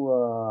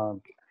through,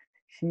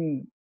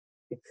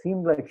 it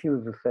seemed like she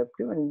was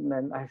receptive.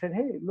 And I said,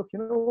 hey, look, you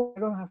know what?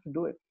 You don't have to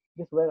do it.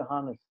 Just wear a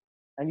harness.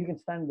 And you can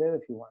stand there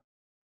if you want.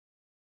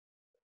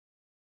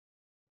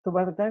 So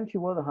by the time she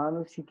wore the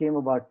harness, she came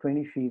about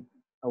 20 feet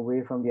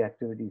away from the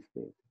activity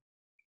space.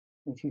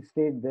 And she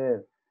stayed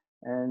there.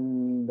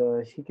 And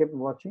she kept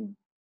watching.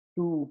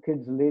 2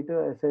 kids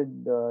later, I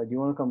said, do you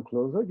want to come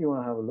closer? Do you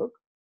want to have a look?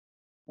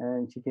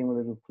 And she came a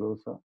little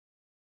closer.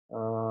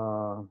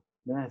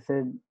 Then I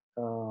said,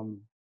 do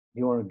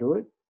you want to do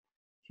it?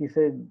 She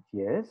said,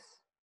 yes,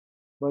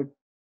 but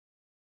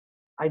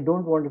I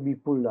don't want to be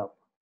pulled up.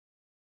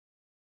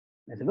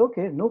 I said,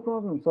 okay, no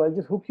problem. So I'll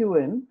just hook you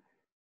in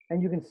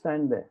and you can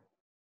stand there.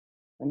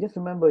 And just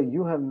remember,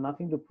 you have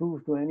nothing to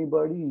prove to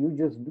anybody. You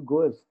just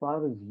go as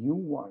far as you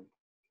want.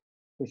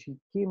 So she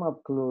came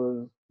up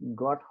close,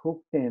 got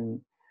hooked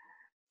in,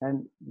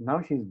 and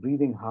now she's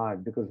breathing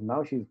hard because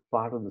now she's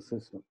part of the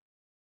system.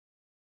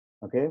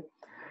 Okay?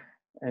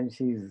 And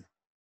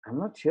I'm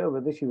not sure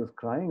whether she was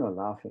crying or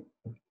laughing.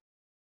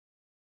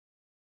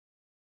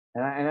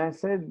 And I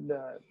said,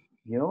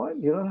 you know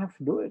what? You don't have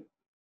to do it.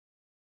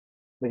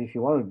 But if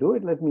you want to do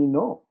it, let me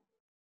know.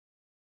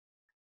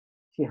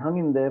 She hung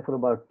in there for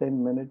about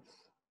 10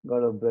 minutes,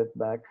 got her breath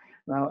back.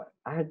 Now,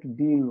 I had to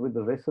deal with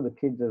the rest of the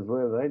kids as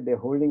well, right? They're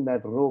holding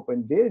that rope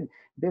and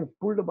they've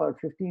pulled about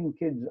 15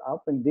 kids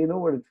up and they know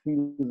what it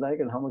feels like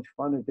and how much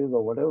fun it is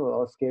or whatever,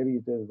 or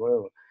scary it is,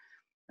 whatever.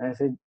 And I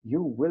said,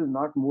 you will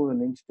not move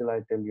an inch till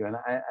I tell you. And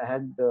I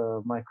had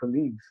my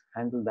colleagues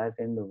handle that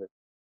end of it.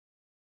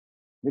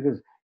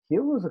 Because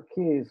here was a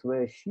case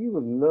where she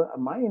was,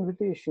 my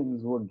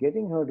invitations were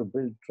getting her to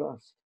build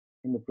trust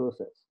in the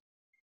process.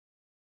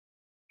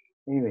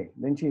 Anyway,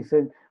 then she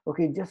said,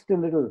 okay, just a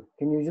little.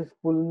 Can you just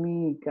pull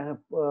me, kind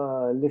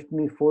of lift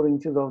me 4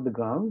 inches off the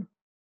ground?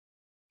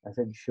 I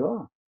said,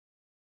 sure.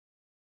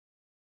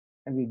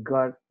 And we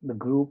got the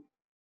group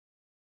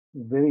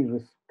very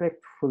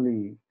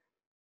respectfully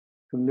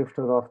to lift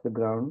her off the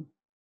ground.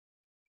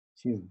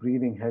 She's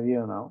breathing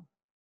heavier now.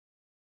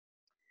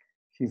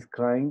 She's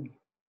crying.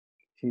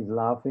 She's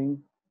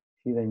laughing.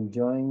 She's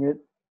enjoying it.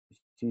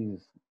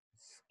 She's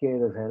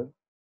scared as hell.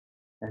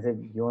 I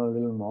said, you want a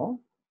little more?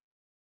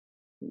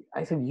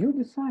 I said, you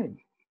decide.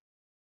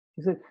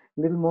 She said,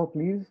 a little more,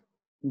 please.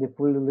 And they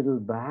pulled a little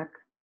back,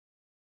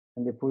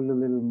 and they pulled a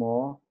little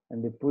more,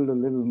 and they pulled a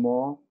little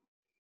more.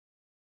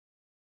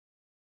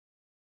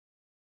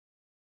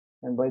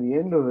 And by the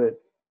end of it,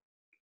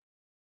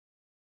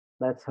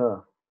 that's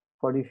her,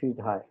 40 feet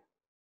high.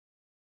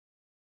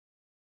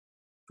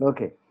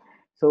 Okay,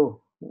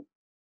 so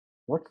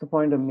what's the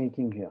point I'm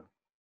making here?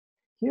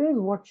 Here's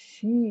what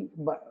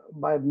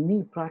by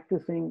me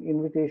practicing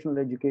invitational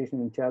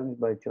education and challenge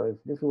by choice,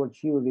 this is what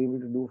she was able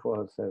to do for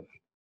herself.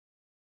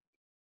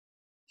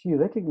 She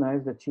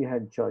recognized that she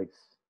had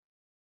choice.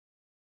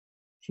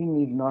 She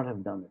need not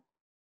have done it.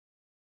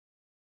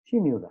 She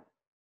knew that.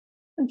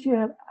 And she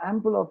had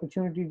ample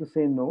opportunity to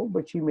say no,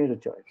 but she made a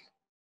choice.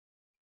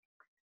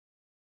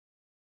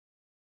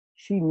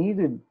 She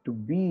needed to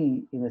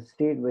be in a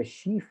state where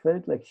she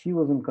felt like she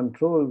was in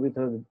control with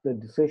the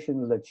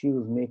decisions that she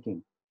was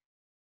making.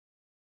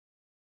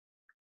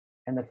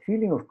 And that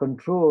feeling of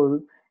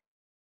control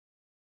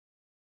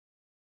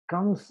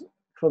comes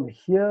from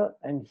here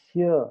and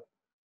here.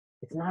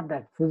 It's not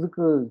that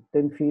physical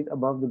 10 feet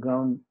above the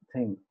ground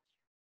thing.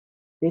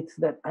 It's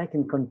that I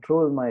can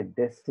control my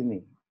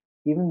destiny.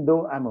 Even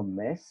though I'm a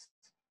mess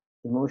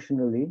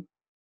emotionally,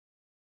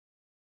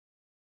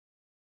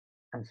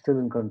 I'm still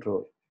in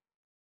control.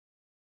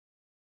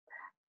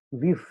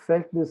 We've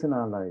felt this in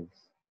our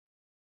lives,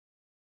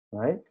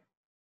 right?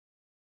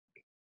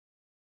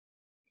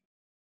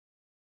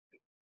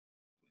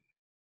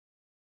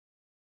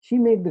 She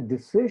made the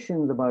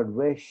decisions about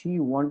where she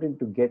wanted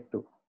to get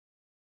to.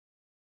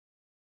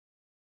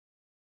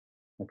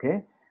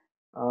 Okay?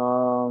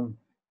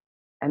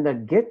 And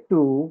that get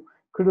to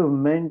could have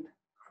meant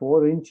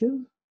 4 inches,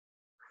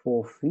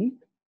 4 feet,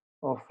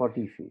 or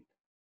 40 feet.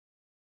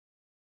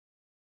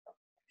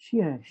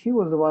 She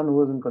was the one who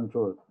was in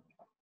control.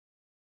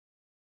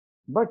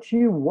 But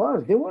there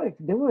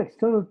were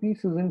external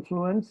pieces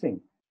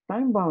influencing.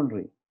 Time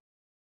boundary.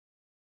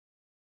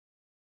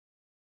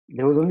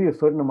 There was only a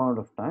certain amount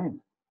of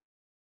time.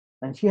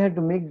 And she had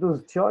to make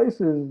those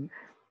choices,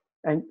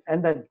 and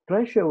that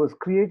pressure was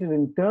created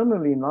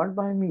internally, not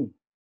by me.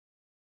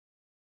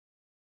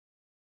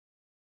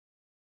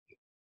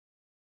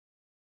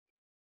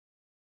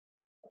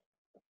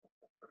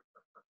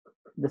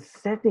 The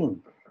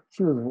setting,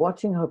 she was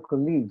watching her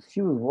colleagues,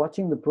 she was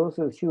watching the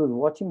process, she was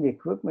watching the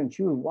equipment,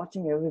 she was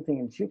watching everything,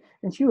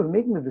 and she was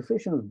making the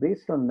decisions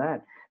based on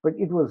that. But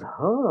it was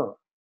her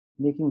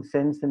making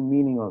sense and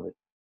meaning of it.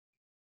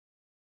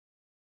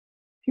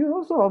 She was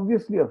also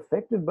obviously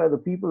affected by the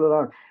people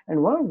around.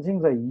 And one of the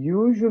things I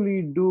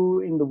usually do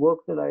in the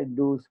work that I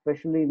do,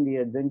 especially in the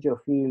adventure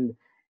field,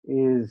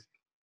 is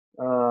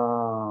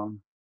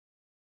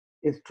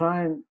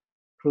try and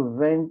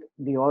prevent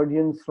the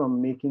audience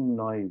from making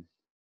noise.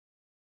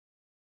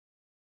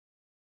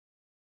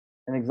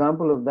 An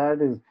example of that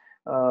is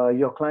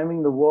you're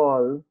climbing the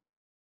wall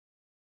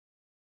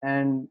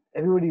and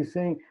everybody's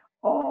saying,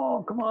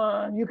 oh, come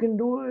on, you can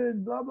do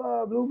it, blah,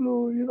 blah, blue,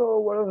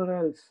 blue, whatever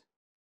else.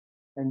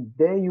 And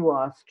there you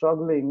are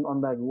struggling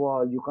on that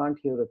wall. You can't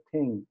hear a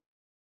thing.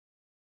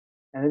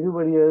 And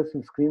everybody else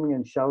is screaming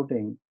and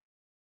shouting.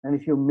 And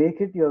if you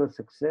make it, you're a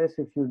success.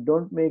 If you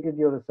don't make it,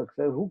 you're a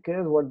success. Who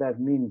cares what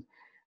that means?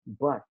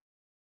 But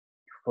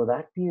for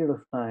that period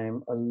of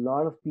time, a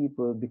lot of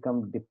people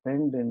become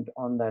dependent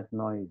on that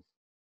noise.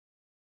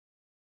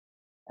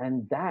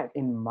 And that,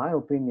 in my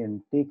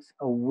opinion, takes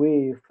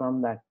away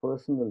from that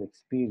personal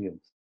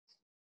experience.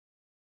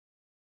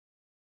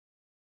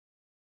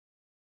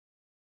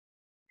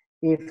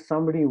 If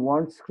somebody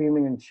wants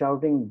screaming and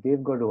shouting,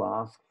 they've got to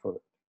ask for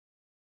it.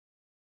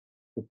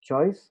 The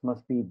choice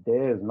must be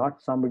theirs,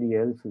 not somebody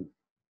else's.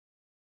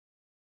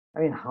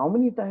 I mean, how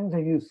many times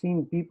have you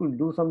seen people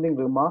do something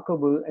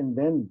remarkable and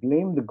then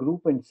blame the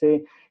group and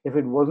say, if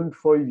it wasn't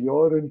for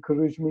your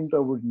encouragement, I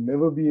would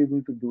never be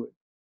able to do it?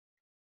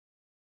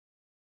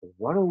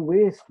 What a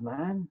waste,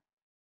 man.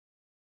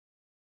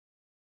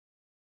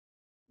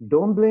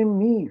 Don't blame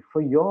me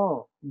for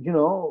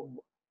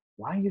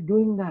why are you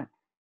doing that?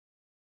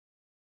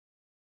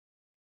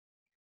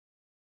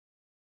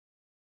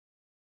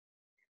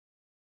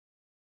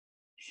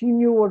 She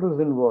knew what was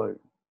involved.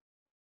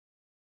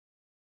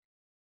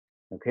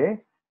 Okay?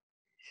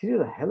 She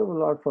did a hell of a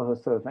lot for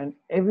herself. And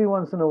every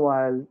once in a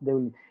while,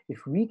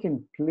 if we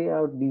can play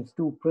out these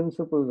two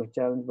principles of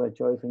challenge by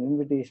choice and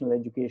invitational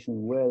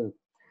education well,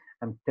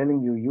 I'm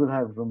telling you, you'll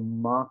have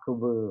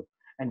remarkable,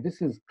 and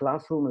this is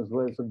classroom as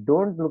well. So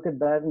don't look at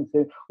that and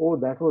say, oh,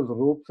 that was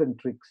ropes and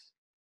tricks.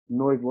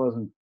 No, it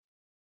wasn't.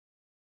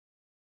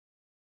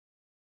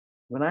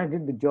 When I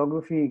did the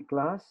geography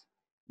class,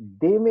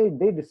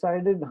 they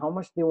decided how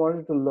much they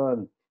wanted to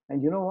learn.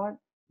 And you know what?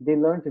 They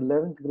learned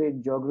 11th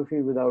grade geography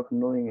without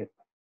knowing it,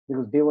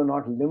 because they were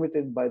not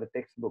limited by the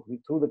textbook. We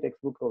threw the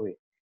textbook away.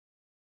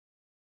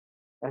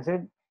 I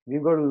said,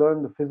 we've got to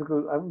learn the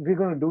physical. We're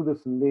going to do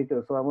this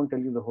later, so I won't tell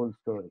you the whole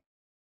story.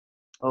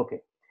 Okay.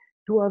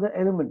 2 other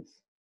elements.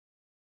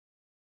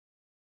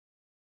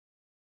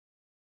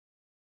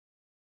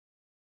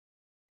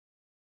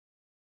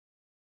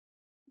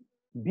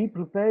 Be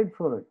prepared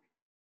for it.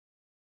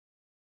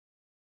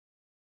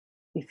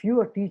 If you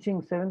are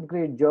teaching 7th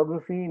grade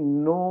geography,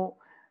 no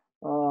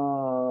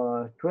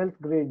 12th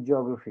grade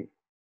geography.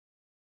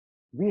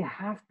 We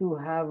have to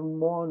have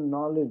more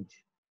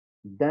knowledge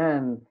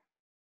than,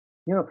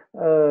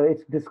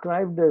 it's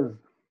described as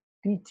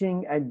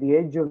teaching at the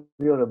edge of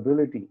your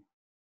ability.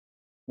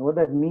 And what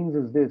that means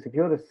is this: if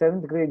you're a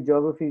 7th grade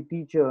geography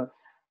teacher,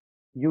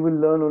 you will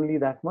learn only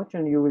that much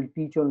and you will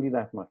teach only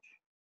that much.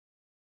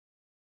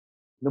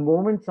 The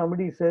moment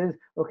somebody says,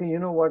 okay, you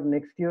know what,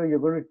 next year you're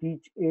going to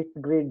teach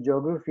 8th grade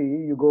geography,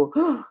 you go,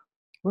 oh,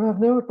 but I've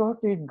never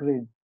taught 8th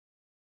grade.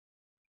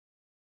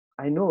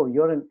 I know,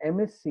 you're an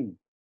MSc.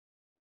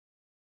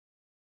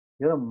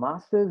 You're a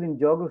master's in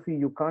geography.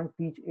 You can't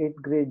teach 8th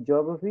grade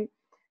geography.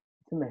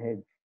 It's in the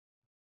head.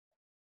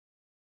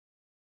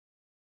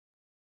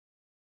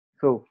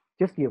 So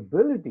just the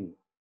ability.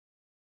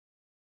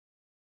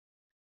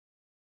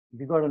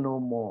 We got to know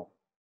more.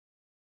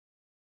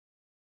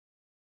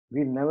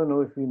 We'll never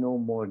know if we know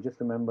more.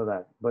 Just remember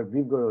that. But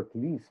we've got to at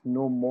least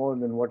know more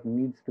than what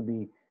needs to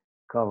be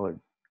covered.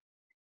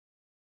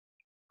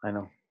 I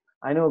know.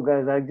 I know,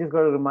 guys. I just got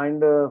a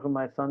reminder from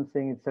my son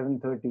saying it's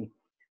 7:30.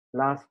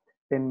 Last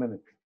 10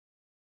 minutes.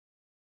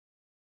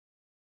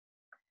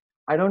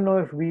 I don't know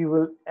if we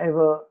will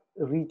ever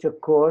reach a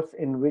course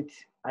in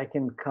which I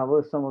can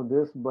cover some of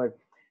this, but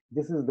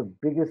this is the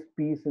biggest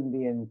piece in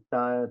the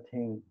entire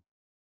thing.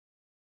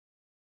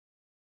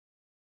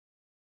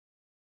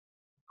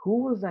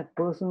 Who was that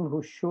person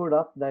who showed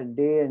up that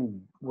day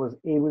and was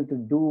able to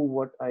do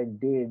what I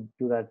did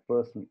to that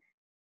person?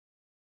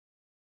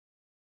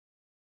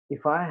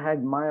 If I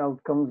had my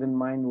outcomes in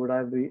mind, would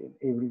I be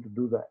able to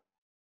do that?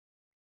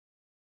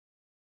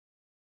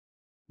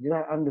 Did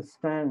I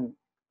understand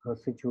her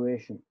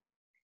situation?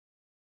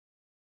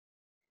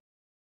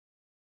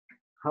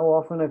 How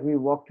often have we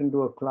walked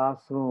into a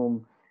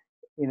classroom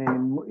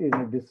in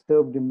a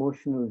disturbed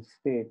emotional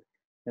state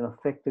and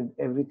affected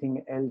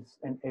everything else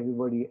and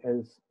everybody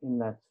else in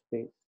that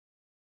space?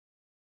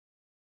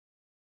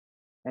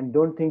 And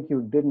don't think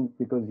you didn't,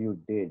 because you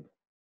did.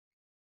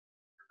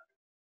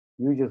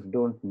 You just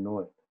don't know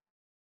it.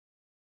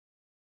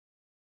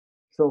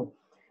 So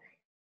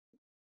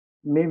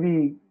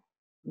maybe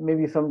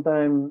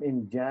sometime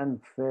in Jan,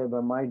 Feb,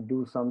 I might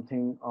do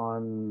something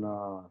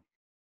on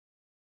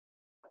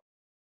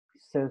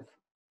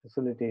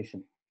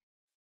self-facilitation.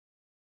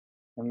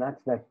 And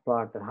that's that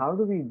part. How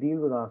do we deal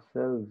with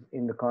ourselves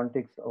in the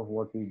context of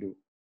what we do?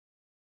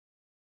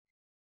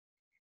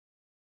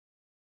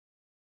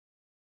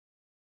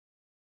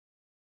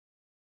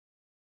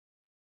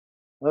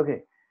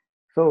 Okay,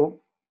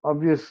 so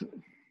obvious.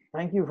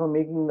 Thank you for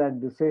making that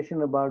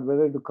decision about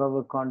whether to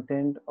cover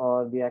content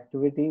or the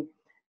activity.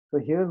 So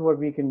here's what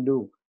we can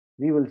do.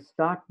 We will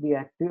start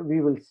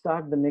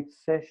the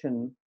next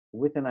session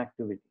with an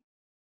activity.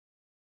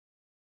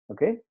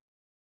 Okay?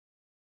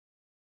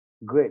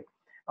 Great.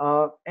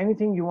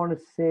 Anything you want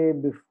to say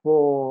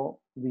before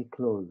we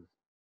close?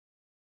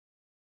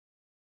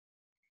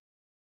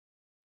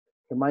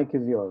 The mic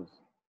is yours.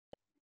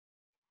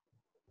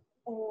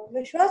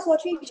 Vishwas,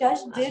 what we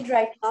just did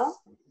right now,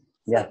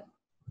 Yeah.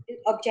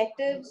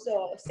 objectives,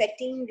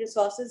 setting,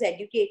 resources,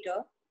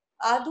 educator,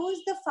 are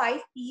those the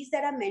 5 P's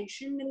that are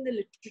mentioned in the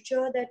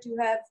literature that you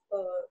have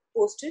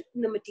posted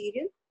in the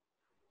material?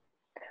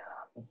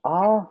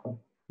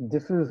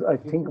 This is, I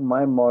think,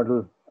 my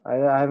model. I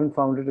haven't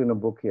found it in a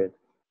book yet.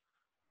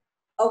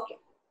 Okay.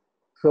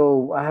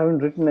 So I haven't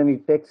written any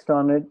text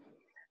on it,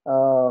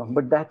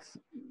 but that's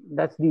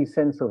the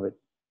essence of it.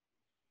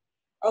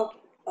 Okay.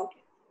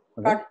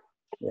 Okay.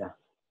 Yeah.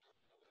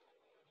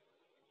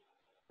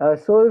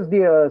 So is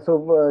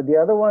the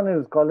other one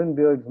is Colin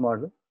Beard's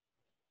model,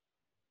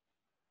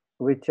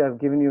 which I've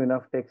given you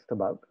enough text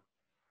about.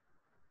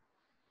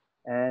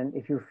 And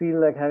if you feel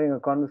like having a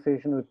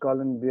conversation with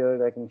Colin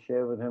Beard, I can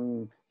share with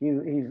him.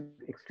 He's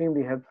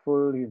extremely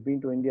helpful. He's been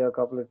to India a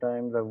couple of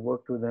times. I've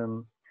worked with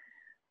him.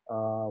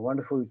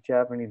 Wonderful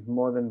chap, and he's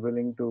more than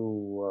willing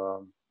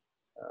to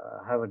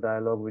have a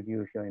dialogue with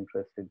you if you're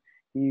interested.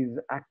 He's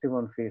active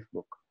on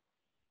Facebook.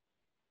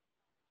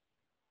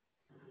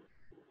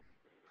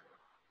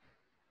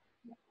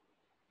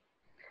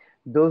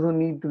 Those who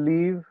need to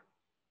leave,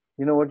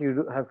 you know what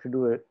you have to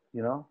do it,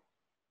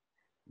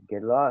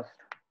 get lost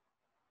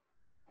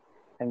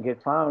and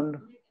get found.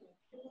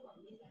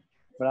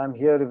 But I'm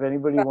here if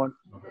anybody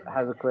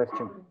has a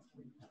question.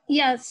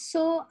 Yeah,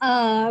 so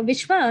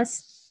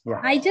Vishwas,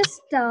 yeah. I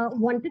just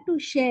wanted to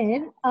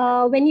share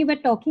when you were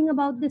talking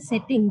about the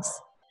settings,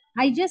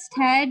 I just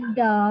had,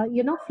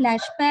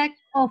 flashback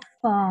of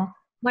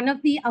one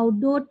of the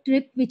outdoor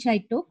trip which I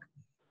took.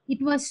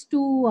 It was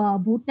to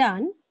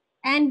Bhutan,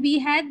 and we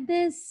had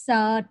this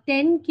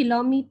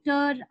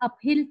 10-kilometer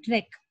uphill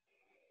trek.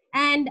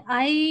 And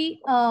I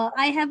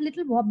have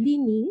little wobbly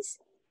knees,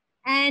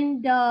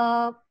 and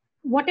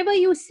whatever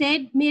you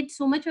said made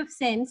so much of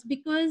sense,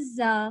 because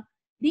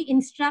the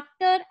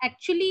instructor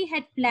actually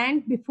had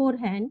planned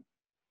beforehand,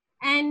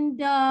 and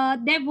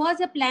there was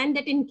a plan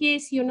that in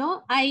case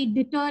I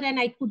deter and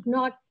I could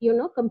not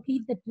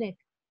complete the trek.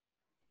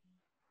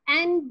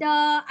 And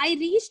I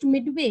reached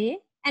midway,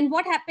 and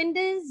what happened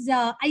is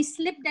I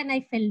slipped and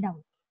I fell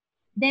down.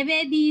 There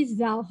were these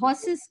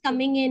horses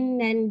coming in,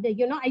 and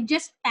I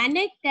just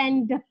panicked,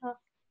 and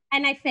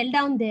I fell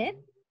down there.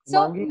 So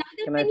Mangi,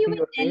 now when you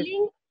were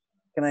telling,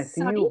 can I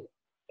see sorry? you?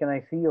 Can I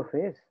see your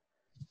face?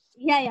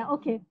 Yeah,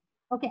 okay.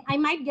 I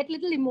might get a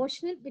little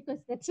emotional because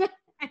that's what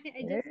I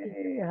just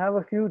Hey, have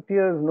a few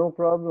tears, no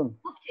problem.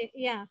 okay,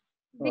 yeah,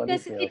 Oh,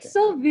 because Alicia, it's okay.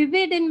 so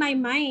vivid in my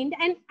mind,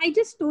 and I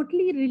just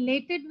totally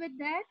related with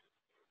that.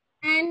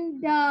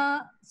 And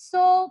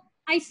so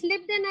I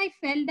slipped and I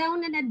fell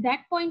down, and at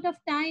that point of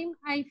time,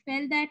 I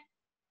felt that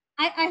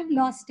I have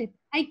lost it.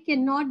 I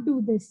cannot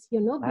do this, I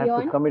have to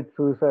beyond. commit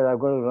suicide. I've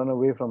got to run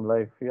away from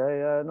life. Yeah,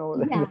 yeah, I know.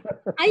 Yeah,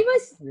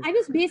 I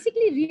was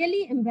basically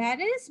really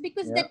embarrassed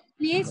because Yeah, that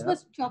place yeah.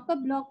 was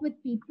chock-a-block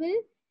with people,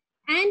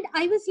 and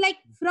I was like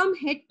from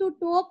head to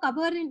toe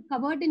covered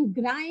in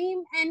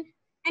grime,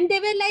 and they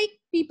were like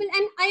people,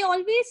 and I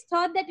always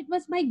thought that it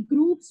was my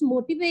group's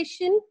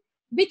motivation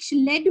which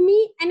led me,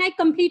 and I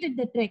completed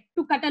the trek.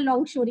 To cut a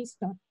long story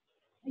short,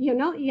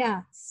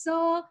 yeah.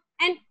 So,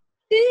 and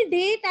till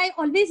date I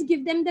always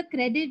give them the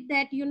credit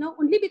that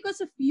only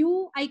because of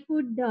you I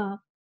could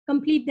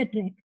complete the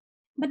trek.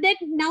 But that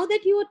now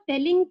that you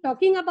are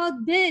talking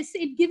about this,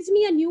 it gives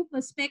me a new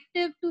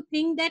perspective to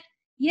think that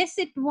yes,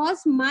 it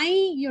was my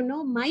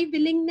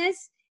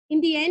willingness.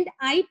 In the end,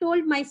 I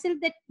told myself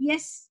that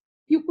yes,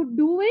 you could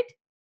do it.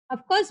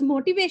 Of course,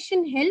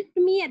 motivation helped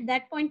me at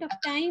that point of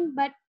time,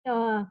 but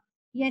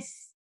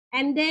yes.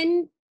 And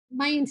then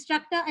my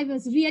instructor, I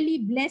was really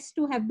blessed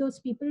to have those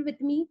people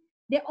with me.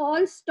 They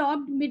all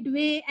stopped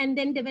midway, and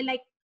then they were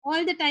like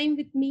all the time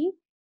with me.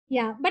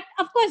 Yeah, but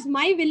of course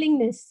my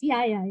willingness.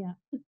 Yeah. Yeah.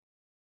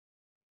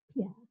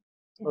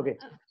 Okay,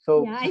 Uh,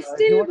 so yeah, I if you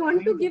still want to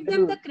want to read a give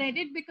them little, the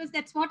credit because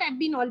that's what I've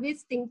been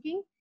always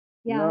thinking.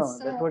 Yeah, no,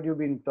 that's so what you've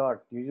been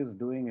taught. You're just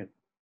doing it.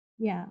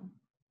 yeah.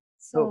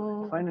 So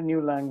So find a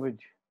new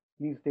language.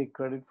 Please take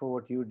credit for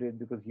what you did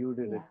because you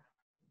did it.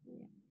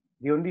 yeah.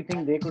 The only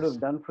thing they could have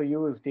done for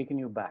you is taken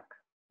you back.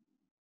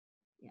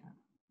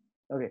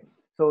 Yeah. Okay,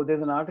 so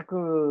there's an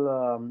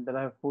article that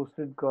I have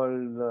posted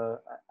called,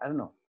 I don't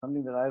know,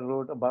 something that I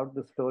wrote about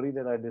the story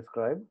that I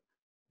described.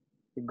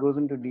 It goes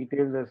into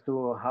details as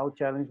to how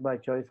challenge by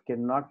choice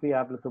cannot be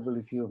applicable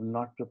if you have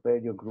not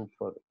prepared your group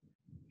for it.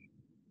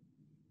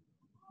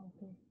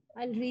 Okay.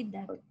 I'll read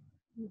that.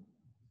 Yeah.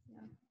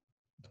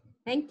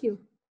 Thank you.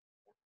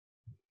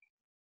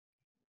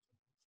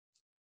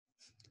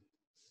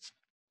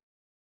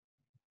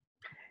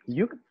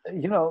 You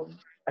know,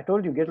 I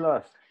told you, get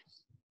lost.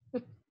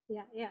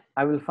 Yeah.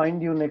 I will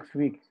find you next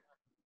week.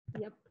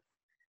 Yep.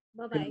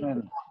 Bye Till bye.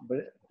 then.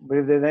 But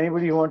if there's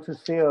anybody who wants to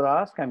say or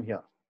ask, I'm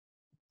here.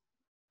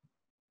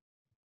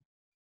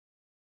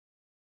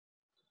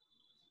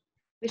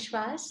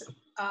 Vishwas,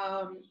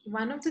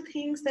 one of the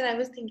things that I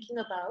was thinking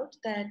about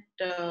that,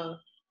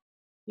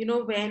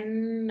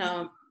 when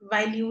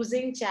while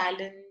using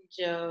challenge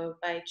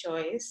by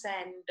choice,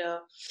 and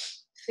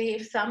say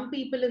if some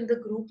people in the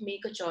group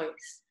make a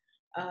choice,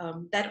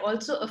 that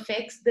also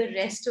affects the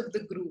rest of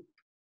the group.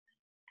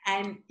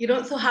 And,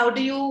 so how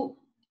do you,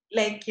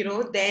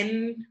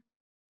 then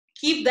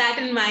keep that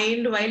in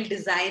mind while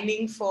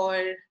designing for,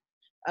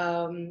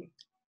 um,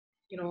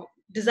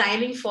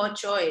 designing for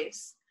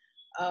choice.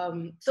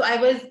 So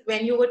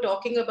when you were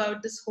talking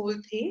about this whole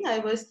thing, I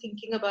was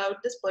thinking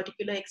about this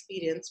particular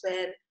experience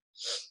where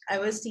I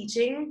was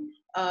teaching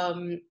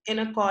in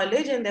a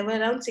college, and there were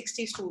around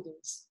 60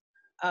 students.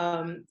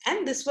 And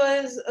this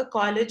was a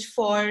college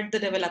for the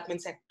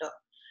development sector.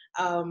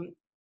 Um,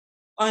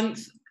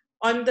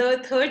 on the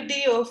third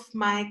day of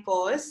my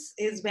course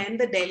is when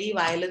the Delhi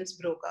violence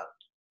broke out.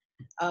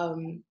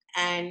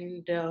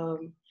 And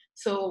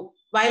so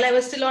while I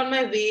was still on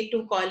my way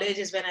to college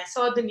is when I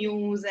saw the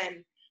news,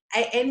 and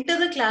I enter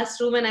the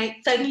classroom, and I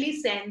suddenly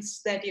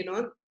sensed that,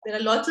 there are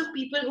lots of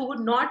people who would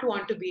not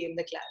want to be in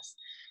the class.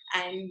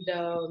 And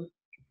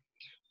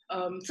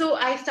so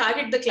I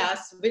started the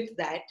class with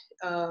that.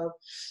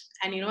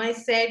 And, I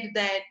said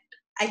that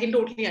I can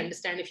totally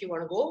understand if you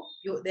want to go.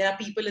 There are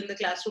people in the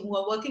classroom who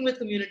are working with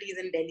communities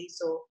in Delhi,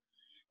 so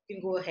you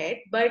can go ahead.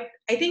 But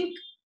I think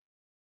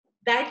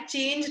that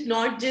changed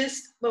not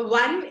just, but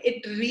one,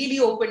 it really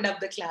opened up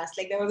the class.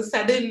 Like there was a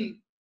sudden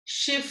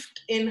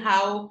shift in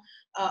how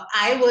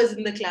I was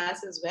in the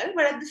class as well.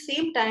 But at the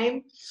same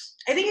time,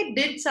 I think it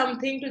did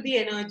something to the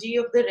energy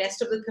of the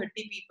rest of the 30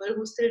 people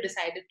who still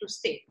decided to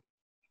stay.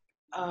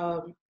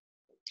 Um,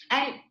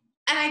 and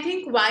I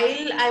think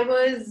while I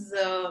was,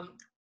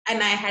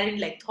 and I hadn't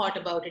like thought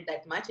about it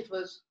that much, it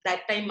was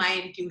that time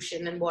my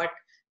intuition and what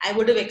I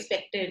would have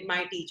expected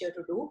my teacher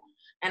to do,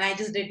 and I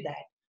just did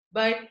that.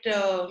 But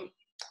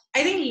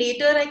I think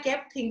later I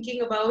kept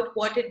thinking about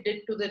what it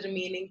did to the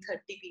remaining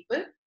 30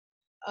 people.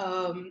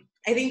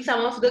 I think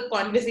some of the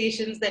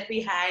conversations that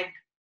we had,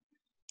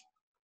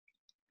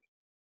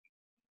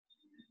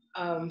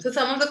 so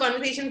some of the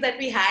conversations that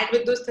we had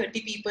with those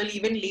 30 people,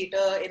 even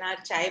later in our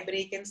chai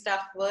break and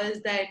stuff,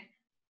 was that,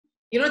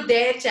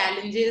 their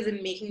challenges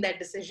in making that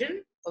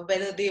decision of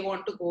whether they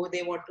want to go,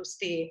 they want to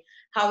stay,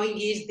 how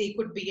engaged they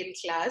could be in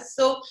class.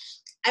 So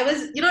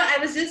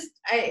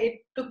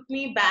it took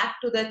me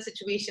back to that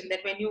situation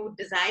that when you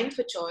design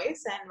for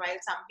choice, and while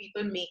some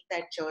people make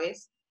that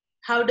choice,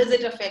 how does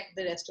it affect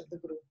the rest of the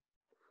group?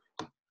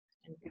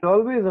 It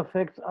always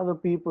affects other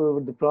people.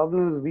 But the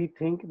problem is we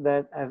think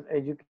that as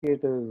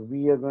educators,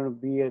 we are going to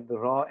be at the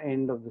raw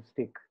end of the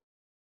stick.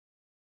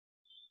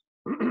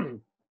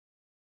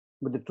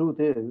 But the truth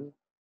is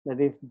that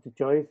if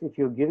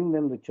you're giving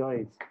them the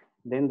choice,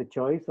 then the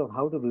choice of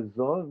how to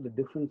resolve the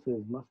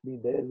differences must be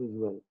theirs as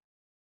well.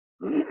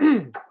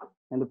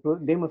 And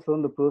they must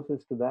own the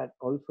process to that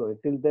also.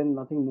 Till then,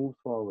 nothing moves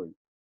forward.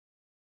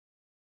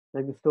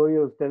 Like the story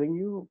I was telling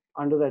you,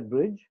 under that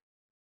bridge,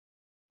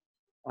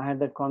 I had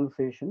that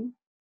conversation,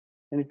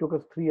 and it took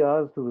us 3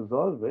 hours to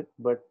resolve it.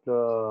 But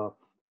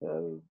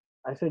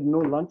I said no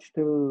lunch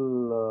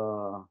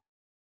till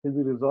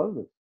we resolve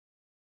it.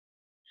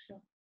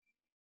 Sure.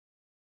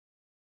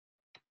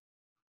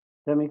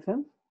 Does that make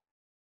sense?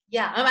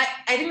 Yeah,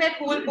 I think that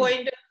whole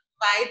point of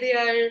why they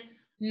are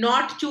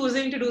not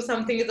choosing to do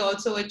something is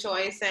also a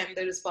choice, and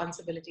the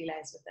responsibility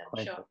lies with them.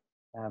 Quite sure.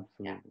 Right.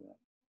 Absolutely. Yeah.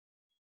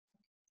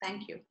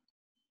 Thank you.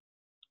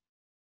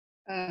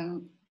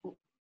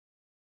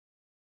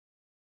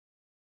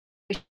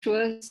 Which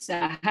was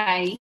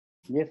hi.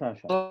 Yes,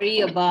 Asha.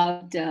 Sorry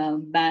about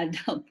bad,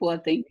 poor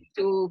thing,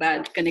 too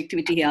bad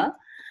connectivity here.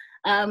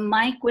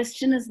 My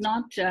question is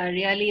not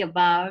really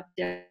about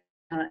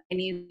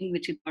anything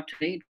which you taught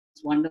today. It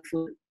was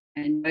wonderful.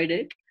 I enjoyed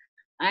it.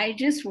 I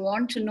just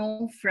want to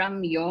know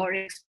from your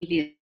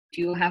experience,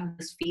 you have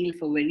this field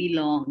for very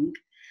long.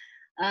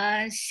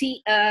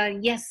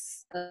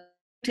 Yes,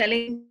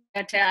 telling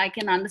that I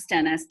can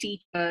understand as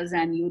teachers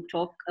and you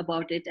talk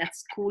about it at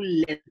school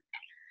level.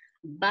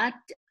 But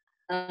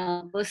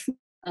personally,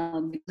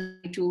 because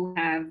I too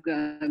have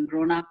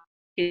grown up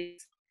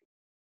kids,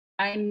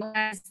 I know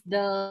as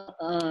the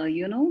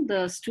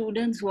the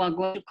students who are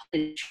going to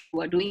college,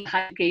 who are doing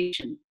higher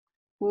education,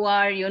 who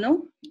are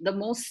the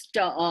most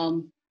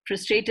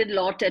frustrated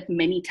lot at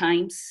many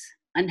times,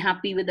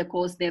 unhappy with the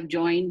course they've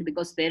joined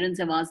because parents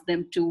have asked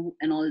them to,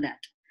 and all that.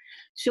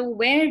 So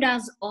where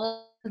does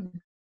all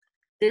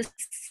this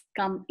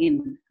come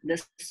in?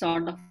 This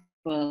sort of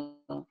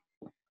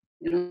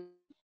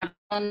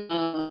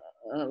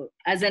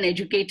as an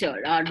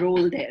educator, our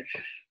role there.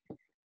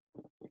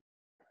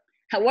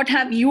 What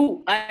have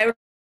you? I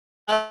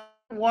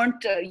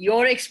want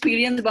your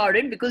experience about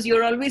it, because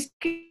you're always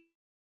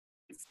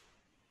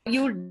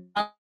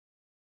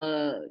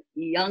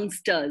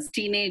youngsters,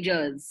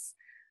 teenagers,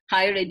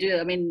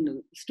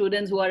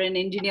 students who are in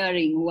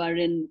engineering, who are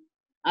in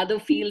other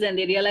fields, and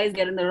they realize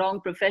they're in the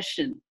wrong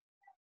profession.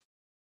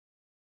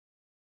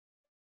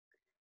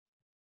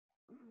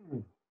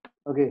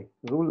 Okay,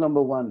 rule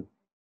number 1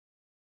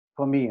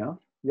 for me, huh?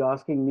 You're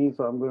asking me,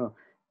 so I'm going to.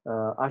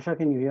 Asha,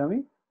 can you hear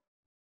me?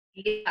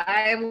 Yeah,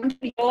 I want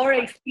your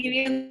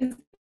experience.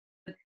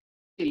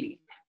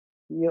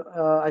 Yeah,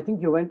 I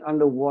think you went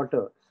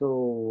underwater,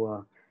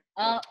 so.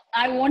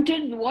 I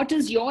wanted, what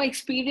is your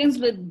experience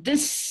with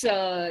this,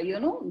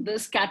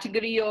 this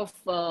category of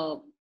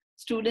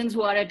students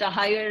who are at a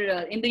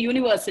higher, in the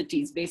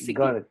universities, basically?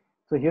 Got it.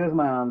 So here's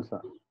my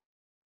answer.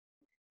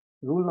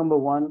 Rule number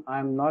 1,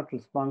 I'm not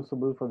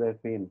responsible for their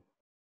pain.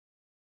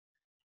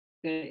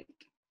 Great.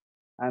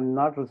 I'm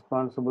not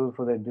responsible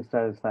for their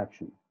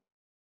dissatisfaction.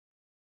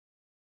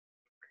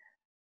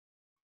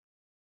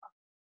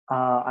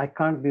 I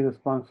can't be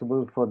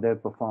responsible for their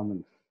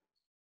performance.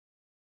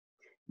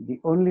 The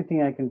only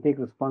thing I can take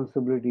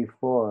responsibility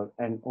for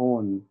and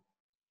own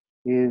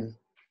is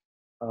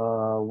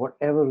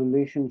whatever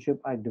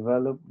relationship I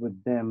develop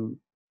with them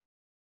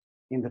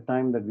in the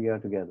time that we are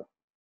together.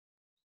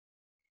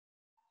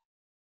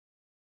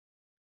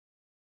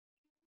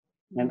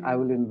 And I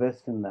will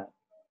invest in that.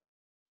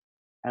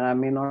 And I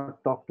may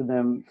not talk to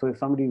them. So if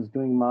somebody is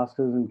doing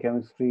masters in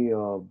chemistry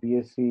or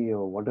BSc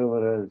or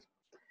whatever else,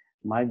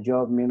 my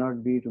job may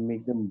not be to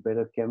make them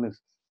better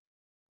chemists.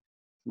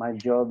 My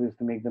job is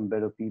to make them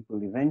better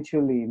people.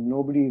 Eventually,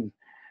 nobody's,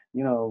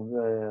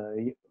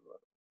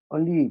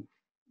 only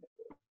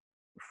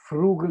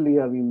frugally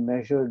are we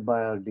measured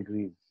by our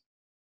degrees.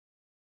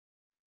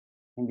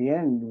 In the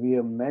end, we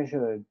are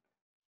measured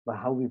by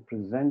how we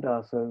present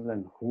ourselves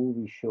and who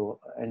we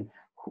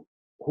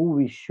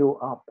show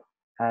up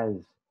as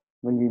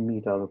when we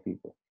meet other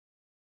people.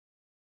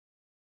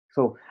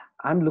 So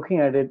I'm looking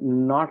at it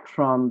not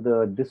from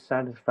the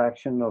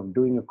dissatisfaction of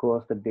doing a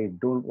course that they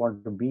don't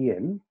want to be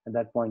in at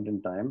that point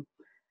in time.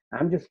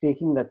 I'm just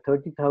taking that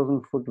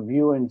 30,000 foot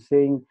view and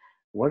saying,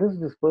 what does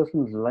this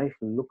person's life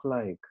look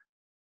like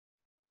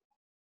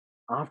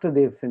after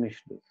they've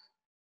finished this?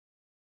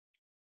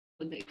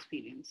 The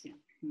experience, yeah.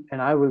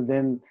 And I will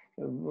then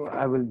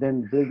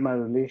build my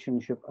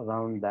relationship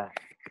around that.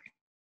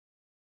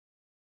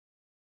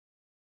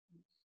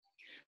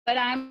 But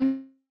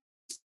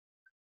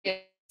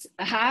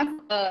have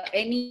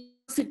any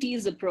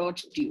universities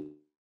approached you?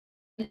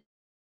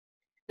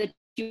 That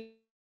you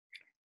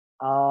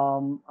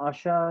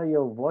Asha,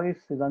 your voice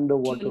is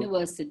underwater.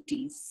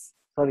 Universities.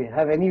 Sorry,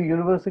 have any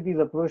universities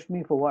approached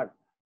me for what?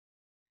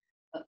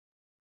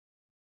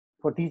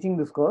 For teaching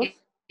this course?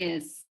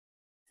 Yes.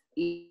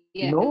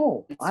 Yeah.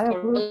 No, I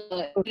have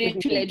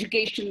experiential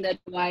education they're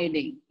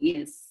providing.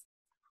 Yes.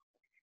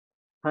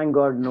 Thank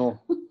God, no.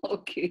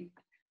 Okay.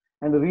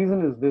 And the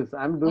reason is this: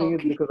 I'm doing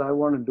it because I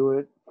want to do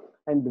it.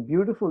 And the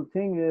beautiful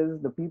thing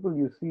is, the people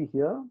you see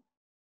here,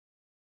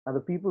 are the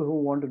people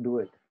who want to do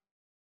it.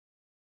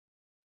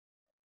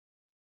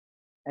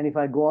 And if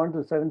I go on to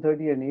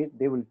 7:30 and 8,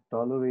 they will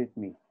tolerate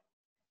me.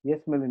 Yes,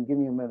 Milind, give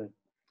me a minute.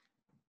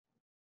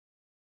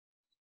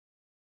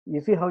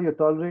 You see how you're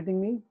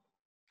tolerating me?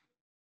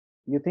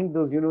 You think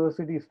those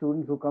university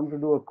students who come to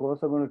do a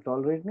course are going to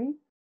tolerate me?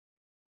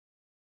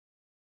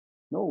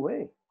 No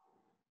way.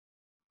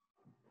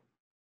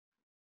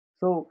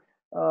 So,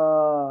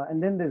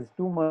 and then there's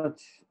too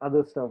much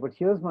other stuff. But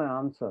here's my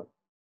answer.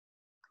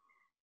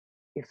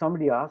 If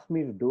somebody asked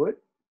me to do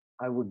it,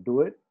 I would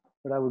do it,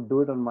 but I would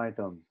do it on my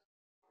terms.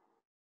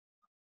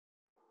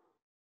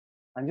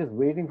 I'm just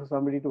waiting for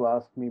somebody to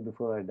ask me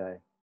before I die.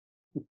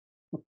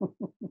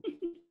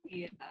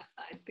 Yeah,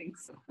 I think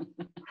so.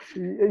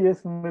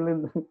 Yes,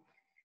 Milind.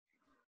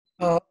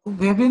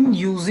 We've been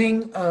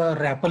using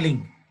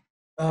rappelling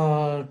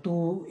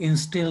to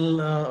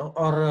instill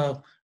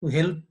or to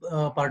help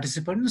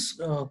participants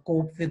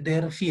cope with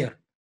their fear,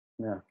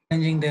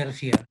 managing their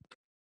fear.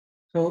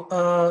 So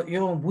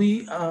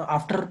we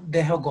after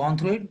they have gone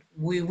through it,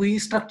 we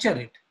structure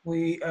it.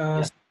 We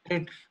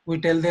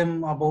tell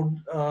them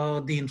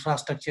about the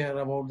infrastructure,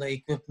 about the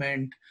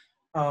equipment,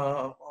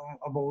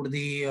 about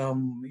the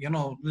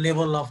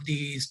level of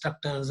the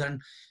instructors,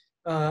 and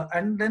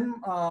then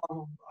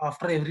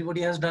after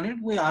everybody has done it,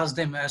 we ask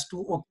them as to,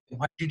 okay,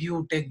 why did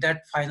you take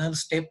that final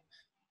step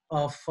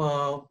of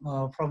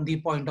from the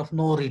point of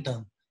no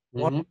return?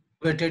 What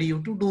motivated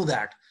you to do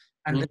that?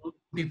 And then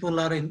people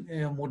are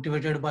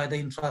motivated by the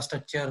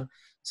infrastructure,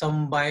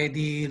 some by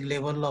the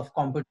level of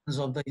competence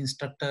of the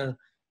instructor,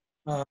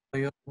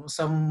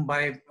 some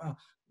by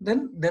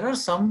then there are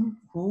some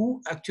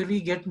who actually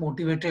get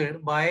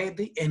motivated by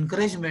the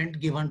encouragement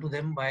given to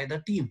them by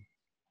the team.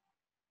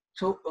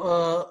 So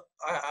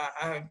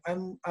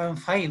I'm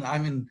fine. I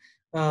mean,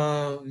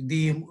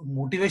 the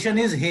motivation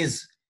is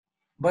his,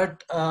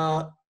 but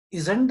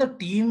isn't the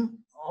team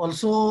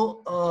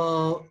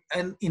also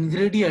an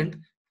ingredient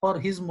for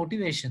his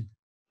motivation?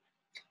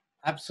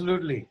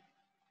 Absolutely.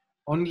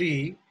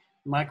 Only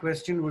my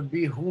question would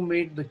be, who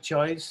made the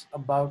choice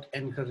about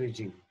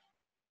encouraging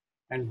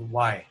and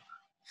why?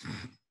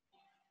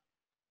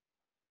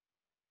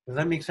 Does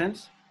that make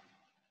sense?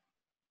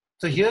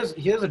 So here's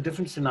a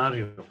different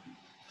scenario.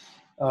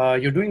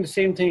 You're doing the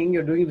same thing,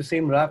 you're doing the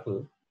same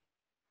rappel,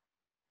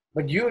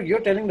 but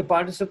you're telling the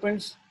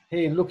participants,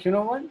 hey, look, you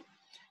know what?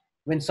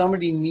 When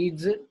somebody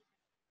needs it,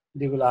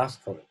 they will ask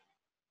for it.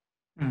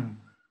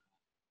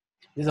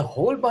 There's a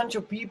whole bunch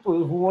of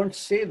people who won't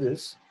say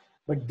this,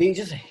 but they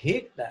just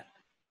hate that.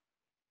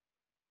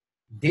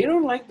 They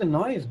don't like the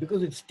noise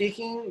because it's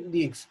taking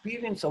the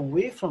experience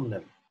away from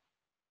them.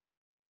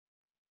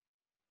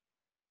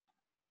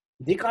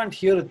 They can't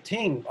hear a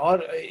thing,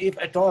 or if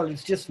at all,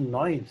 it's just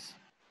noise.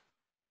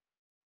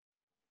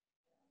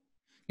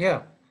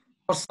 Yeah.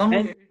 For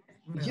some,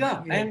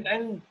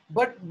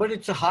 but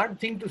it's a hard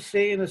thing to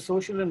say in a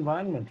social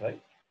environment,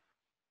 right?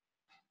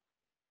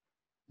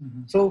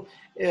 So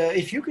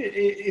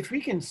if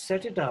we can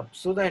set it up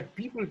so that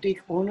people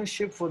take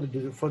ownership for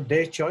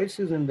their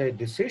choices and their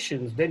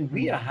decisions, then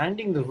we are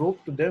handing the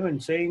rope to them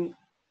and saying,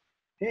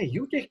 hey,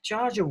 you take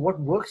charge of what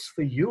works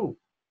for you.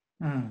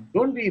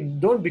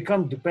 Don't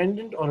become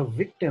dependent or a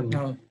victim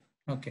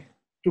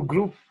to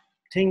group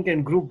think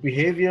and group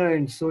behavior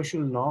and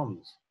social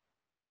norms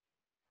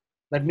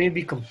that may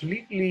be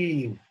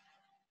completely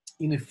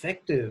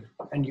ineffective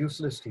and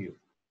useless to you.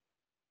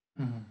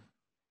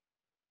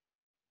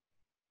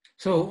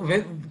 So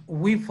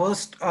we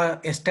first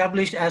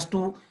established as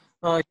to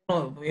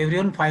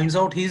everyone finds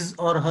out his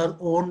or her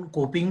own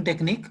coping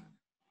technique,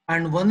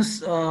 and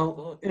once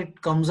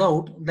it comes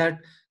out that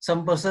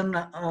some person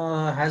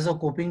has a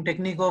coping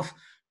technique of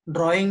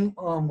drawing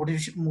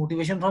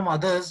motivation from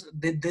others,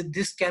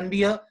 this can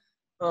be a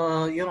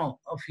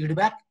a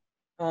feedback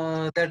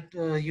that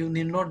you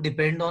need not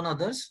depend on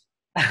others.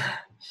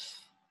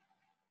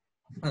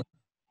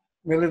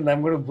 Milind,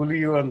 I'm going to bully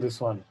you on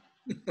this one.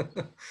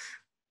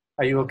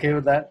 Are you okay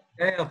with that?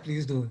 Yeah,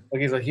 please do.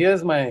 Okay, so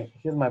here's my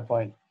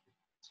point.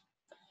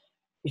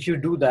 If you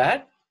do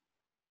that,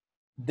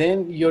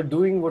 then you're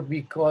doing what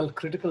we call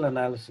critical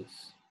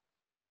analysis,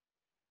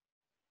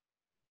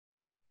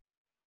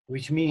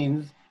 which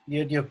means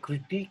that you're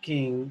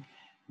critiquing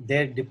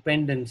their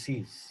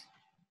dependencies.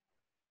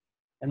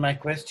 And my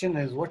question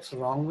is, what's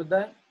wrong with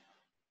that?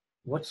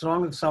 What's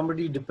wrong if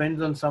somebody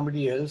depends on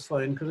somebody else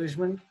for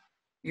encouragement?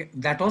 Yeah,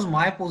 that was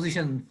my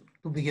position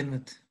to begin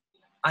with.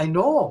 I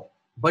know,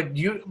 but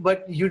you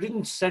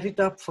didn't set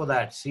it up for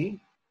that, see?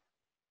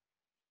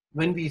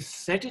 When we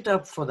set it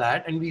up for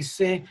that and we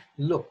say,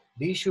 look,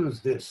 the issue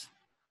is this.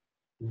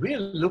 We're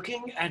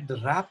looking at the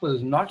rappel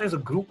not as a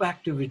group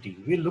activity.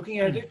 We're looking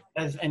at it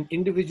as an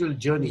individual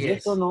journey.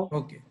 Yes or no?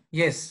 Okay.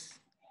 Yes.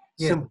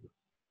 Simple.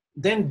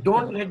 Then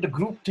don't let the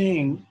group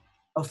thing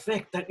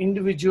affect that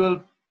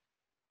individual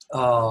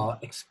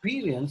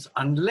experience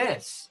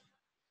unless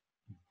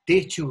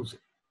they choose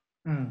it.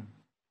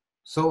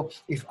 So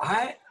if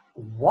I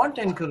want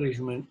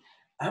encouragement,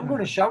 I'm going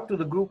to shout to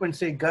the group and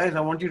say, guys,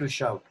 I want you to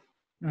shout.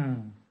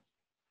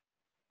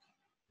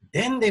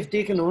 then they've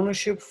taken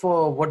ownership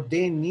for what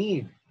they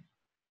need.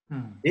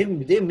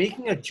 They're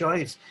making a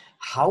choice.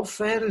 How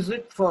fair is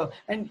it for,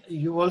 and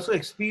you also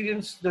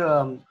experienced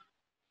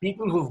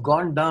people who've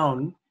gone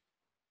down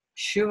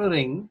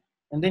shivering,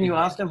 and then you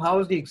ask them, how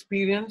was the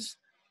experience?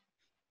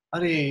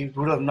 It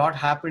would have not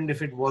happened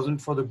if it wasn't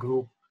for the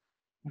group.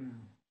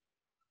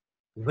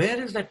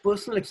 Where is that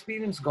personal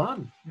experience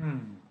gone?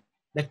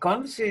 That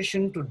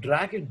conversation, to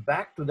drag it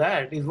back to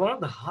that, is one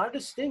of the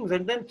hardest things,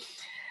 and then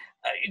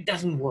it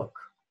doesn't work.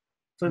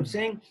 So I'm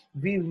saying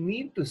we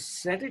need to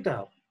set it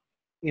up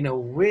in a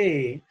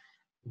way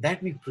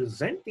that we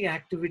present the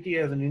activity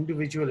as an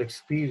individual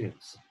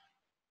experience.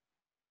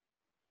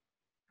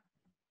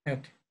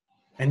 Right.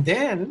 And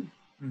then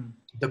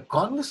the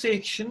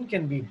conversation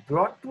can be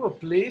brought to a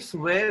place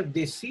where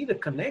they see the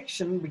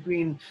connection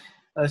between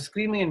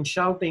screaming and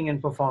shouting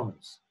and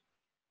performance,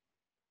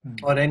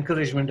 or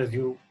encouragement, as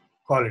you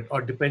call it,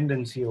 or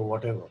dependency, or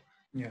whatever.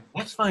 Yeah.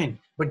 That's fine.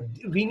 But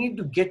we need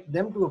to get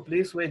them to a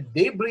place where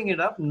they bring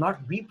it up, not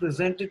we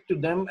present it to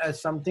them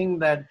as something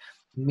that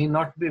may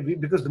not be,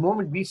 because the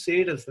moment we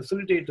say it as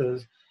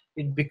facilitators,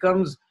 it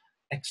becomes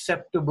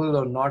acceptable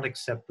or not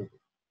acceptable.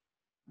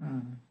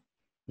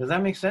 Does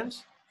that make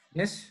sense?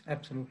 Yes,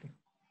 absolutely.